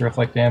chance to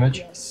reflect damage?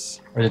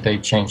 Yes. Or did they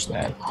change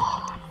that?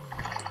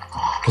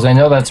 Because I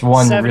know that's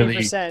one 70%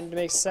 really... to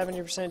make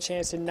 70%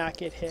 chance to not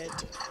get hit.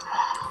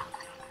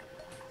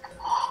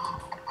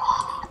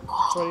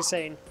 That's what he's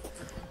saying.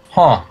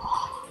 Huh.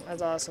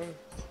 That's awesome.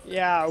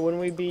 Yeah, when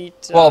we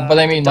beat Well, but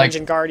I mean,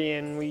 Dungeon like...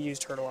 Guardian, we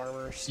used turtle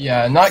armor. So.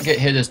 Yeah, not get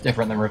hit is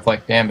different than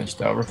reflect damage,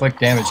 though. Reflect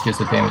damage gives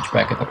the damage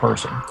back at the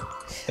person.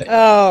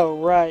 Oh,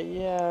 right,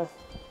 yeah.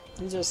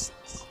 You just...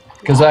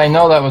 Because I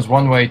know that was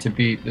one way to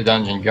beat the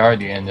Dungeon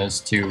Guardian, is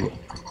to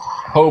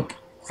hope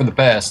for the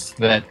best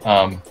that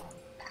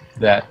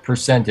that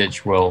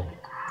percentage will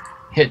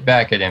hit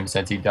back at him,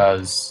 since he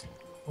does,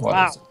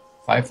 what is it,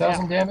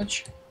 5,000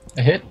 damage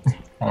a hit?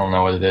 I don't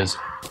know what it is.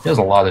 He does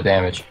a lot of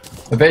damage.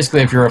 But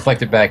basically, if you're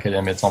reflected back at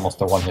him, it's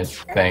almost a one-hit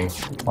thing.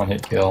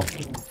 One-hit kill.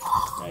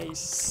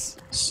 Nice.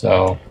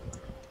 So...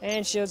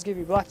 And shields give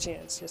you block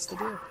chance. Yes, they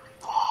do.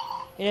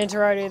 In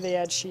Terraria, they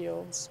add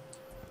shields.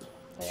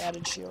 They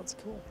added shields.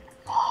 Cool.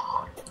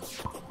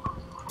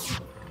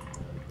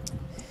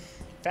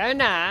 Very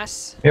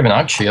nice. We have an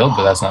Ox Shield,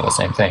 but that's not the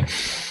same thing.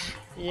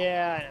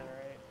 Yeah, I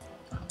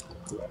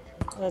know,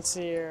 right? Let's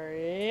see here.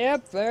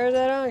 Yep, there's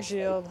that Ox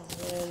Shield.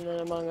 And then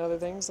among other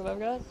things that I've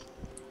got.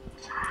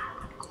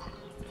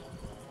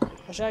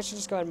 I should actually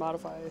just go ahead and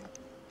modify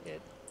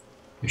it.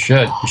 You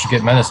should. You should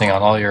get Menacing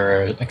on all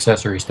your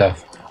accessory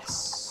stuff.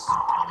 Yes.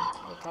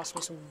 It'll cost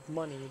me some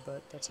money,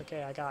 but that's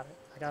okay. I got it.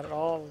 I got it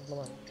all the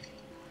money.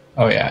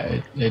 Oh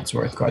yeah, it's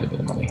worth quite a bit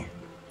of money.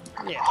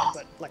 Yeah,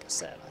 but like I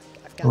said,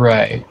 I've got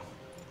Right.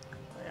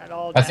 I got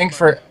all I that think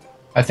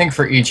money.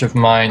 for each of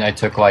mine, I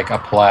took like a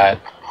plat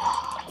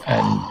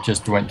and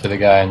just went to the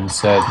guy and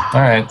said,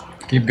 "All right,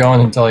 keep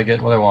going until I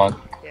get what I want."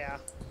 Yeah.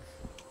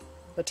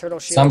 The turtle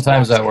shield.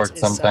 Sometimes that block worked,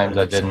 chance is sometimes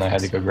that didn't. I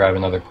had to go grab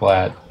another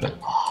plat, but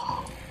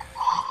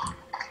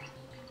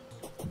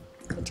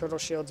The turtle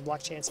shield's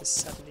block chance is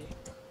 70.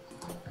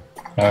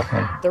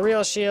 okay. The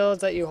real shield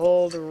that you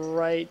hold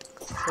right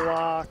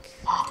clock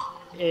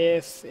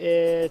if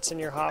it's in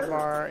your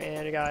hotbar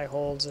and a guy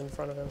holds in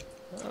front of him.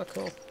 Oh,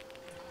 cool.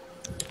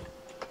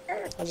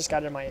 I just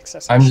got it in my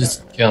accessory. I'm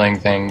just killing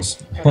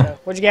things. Okay.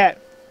 What'd you get?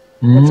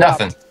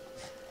 Nothing.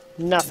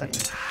 Nothing.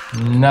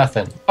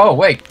 Nothing. Oh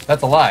wait,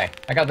 that's a lie.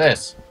 I got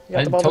this. You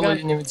got I the bubble totally gun?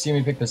 didn't even see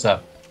me pick this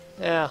up.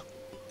 Yeah.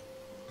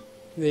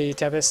 The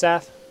Tempest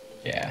staff?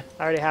 Yeah,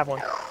 I already have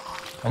one.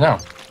 I know.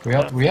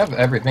 We have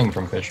everything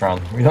from Fish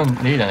Run. We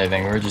don't need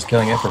anything. We're just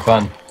killing it for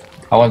fun.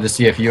 I wanted to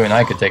see if you and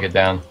I could take it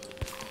down.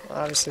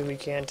 Obviously, we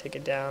can take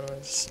it down.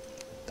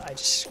 I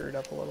just screwed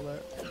up a little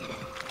bit.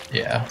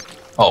 Yeah.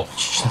 Oh, I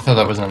thought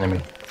that was an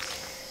enemy.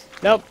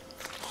 Nope.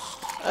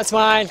 That's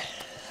mine.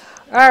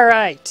 All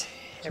right,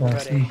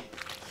 everybody.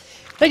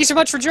 Thank you so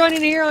much for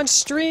joining here on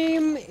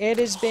stream. It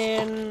has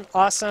been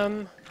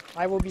awesome.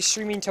 I will be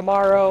streaming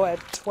tomorrow at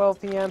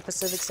 12 p.m.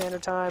 Pacific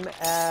Standard Time,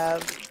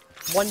 at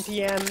 1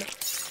 p.m.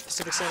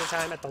 Pacific Standard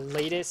Time at the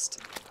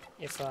latest,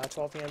 if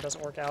 12 p.m.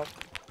 doesn't work out.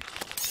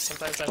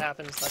 Sometimes that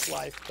happens, that's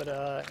life. But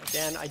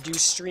again, I do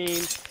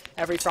stream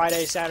every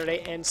Friday,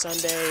 Saturday, and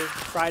Sunday.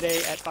 Friday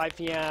at 5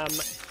 p.m.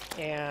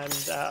 and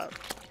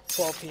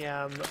 12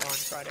 p.m. on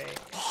Friday,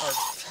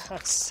 or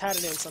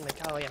Saturday and Sunday.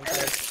 Golly, I'm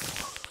tired.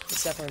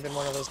 It's definitely been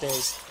one of those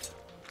days.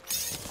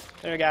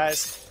 Anyway,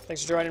 guys,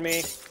 thanks for joining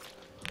me.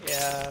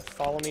 Yeah,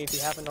 follow me if you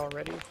haven't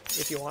already,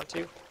 if you want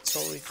to. It's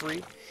totally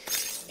free.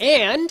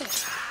 And,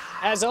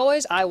 as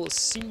always, I will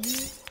see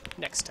you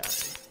next time.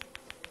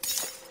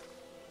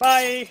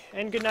 Bye,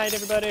 and good night,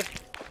 everybody.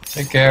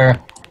 Take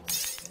care.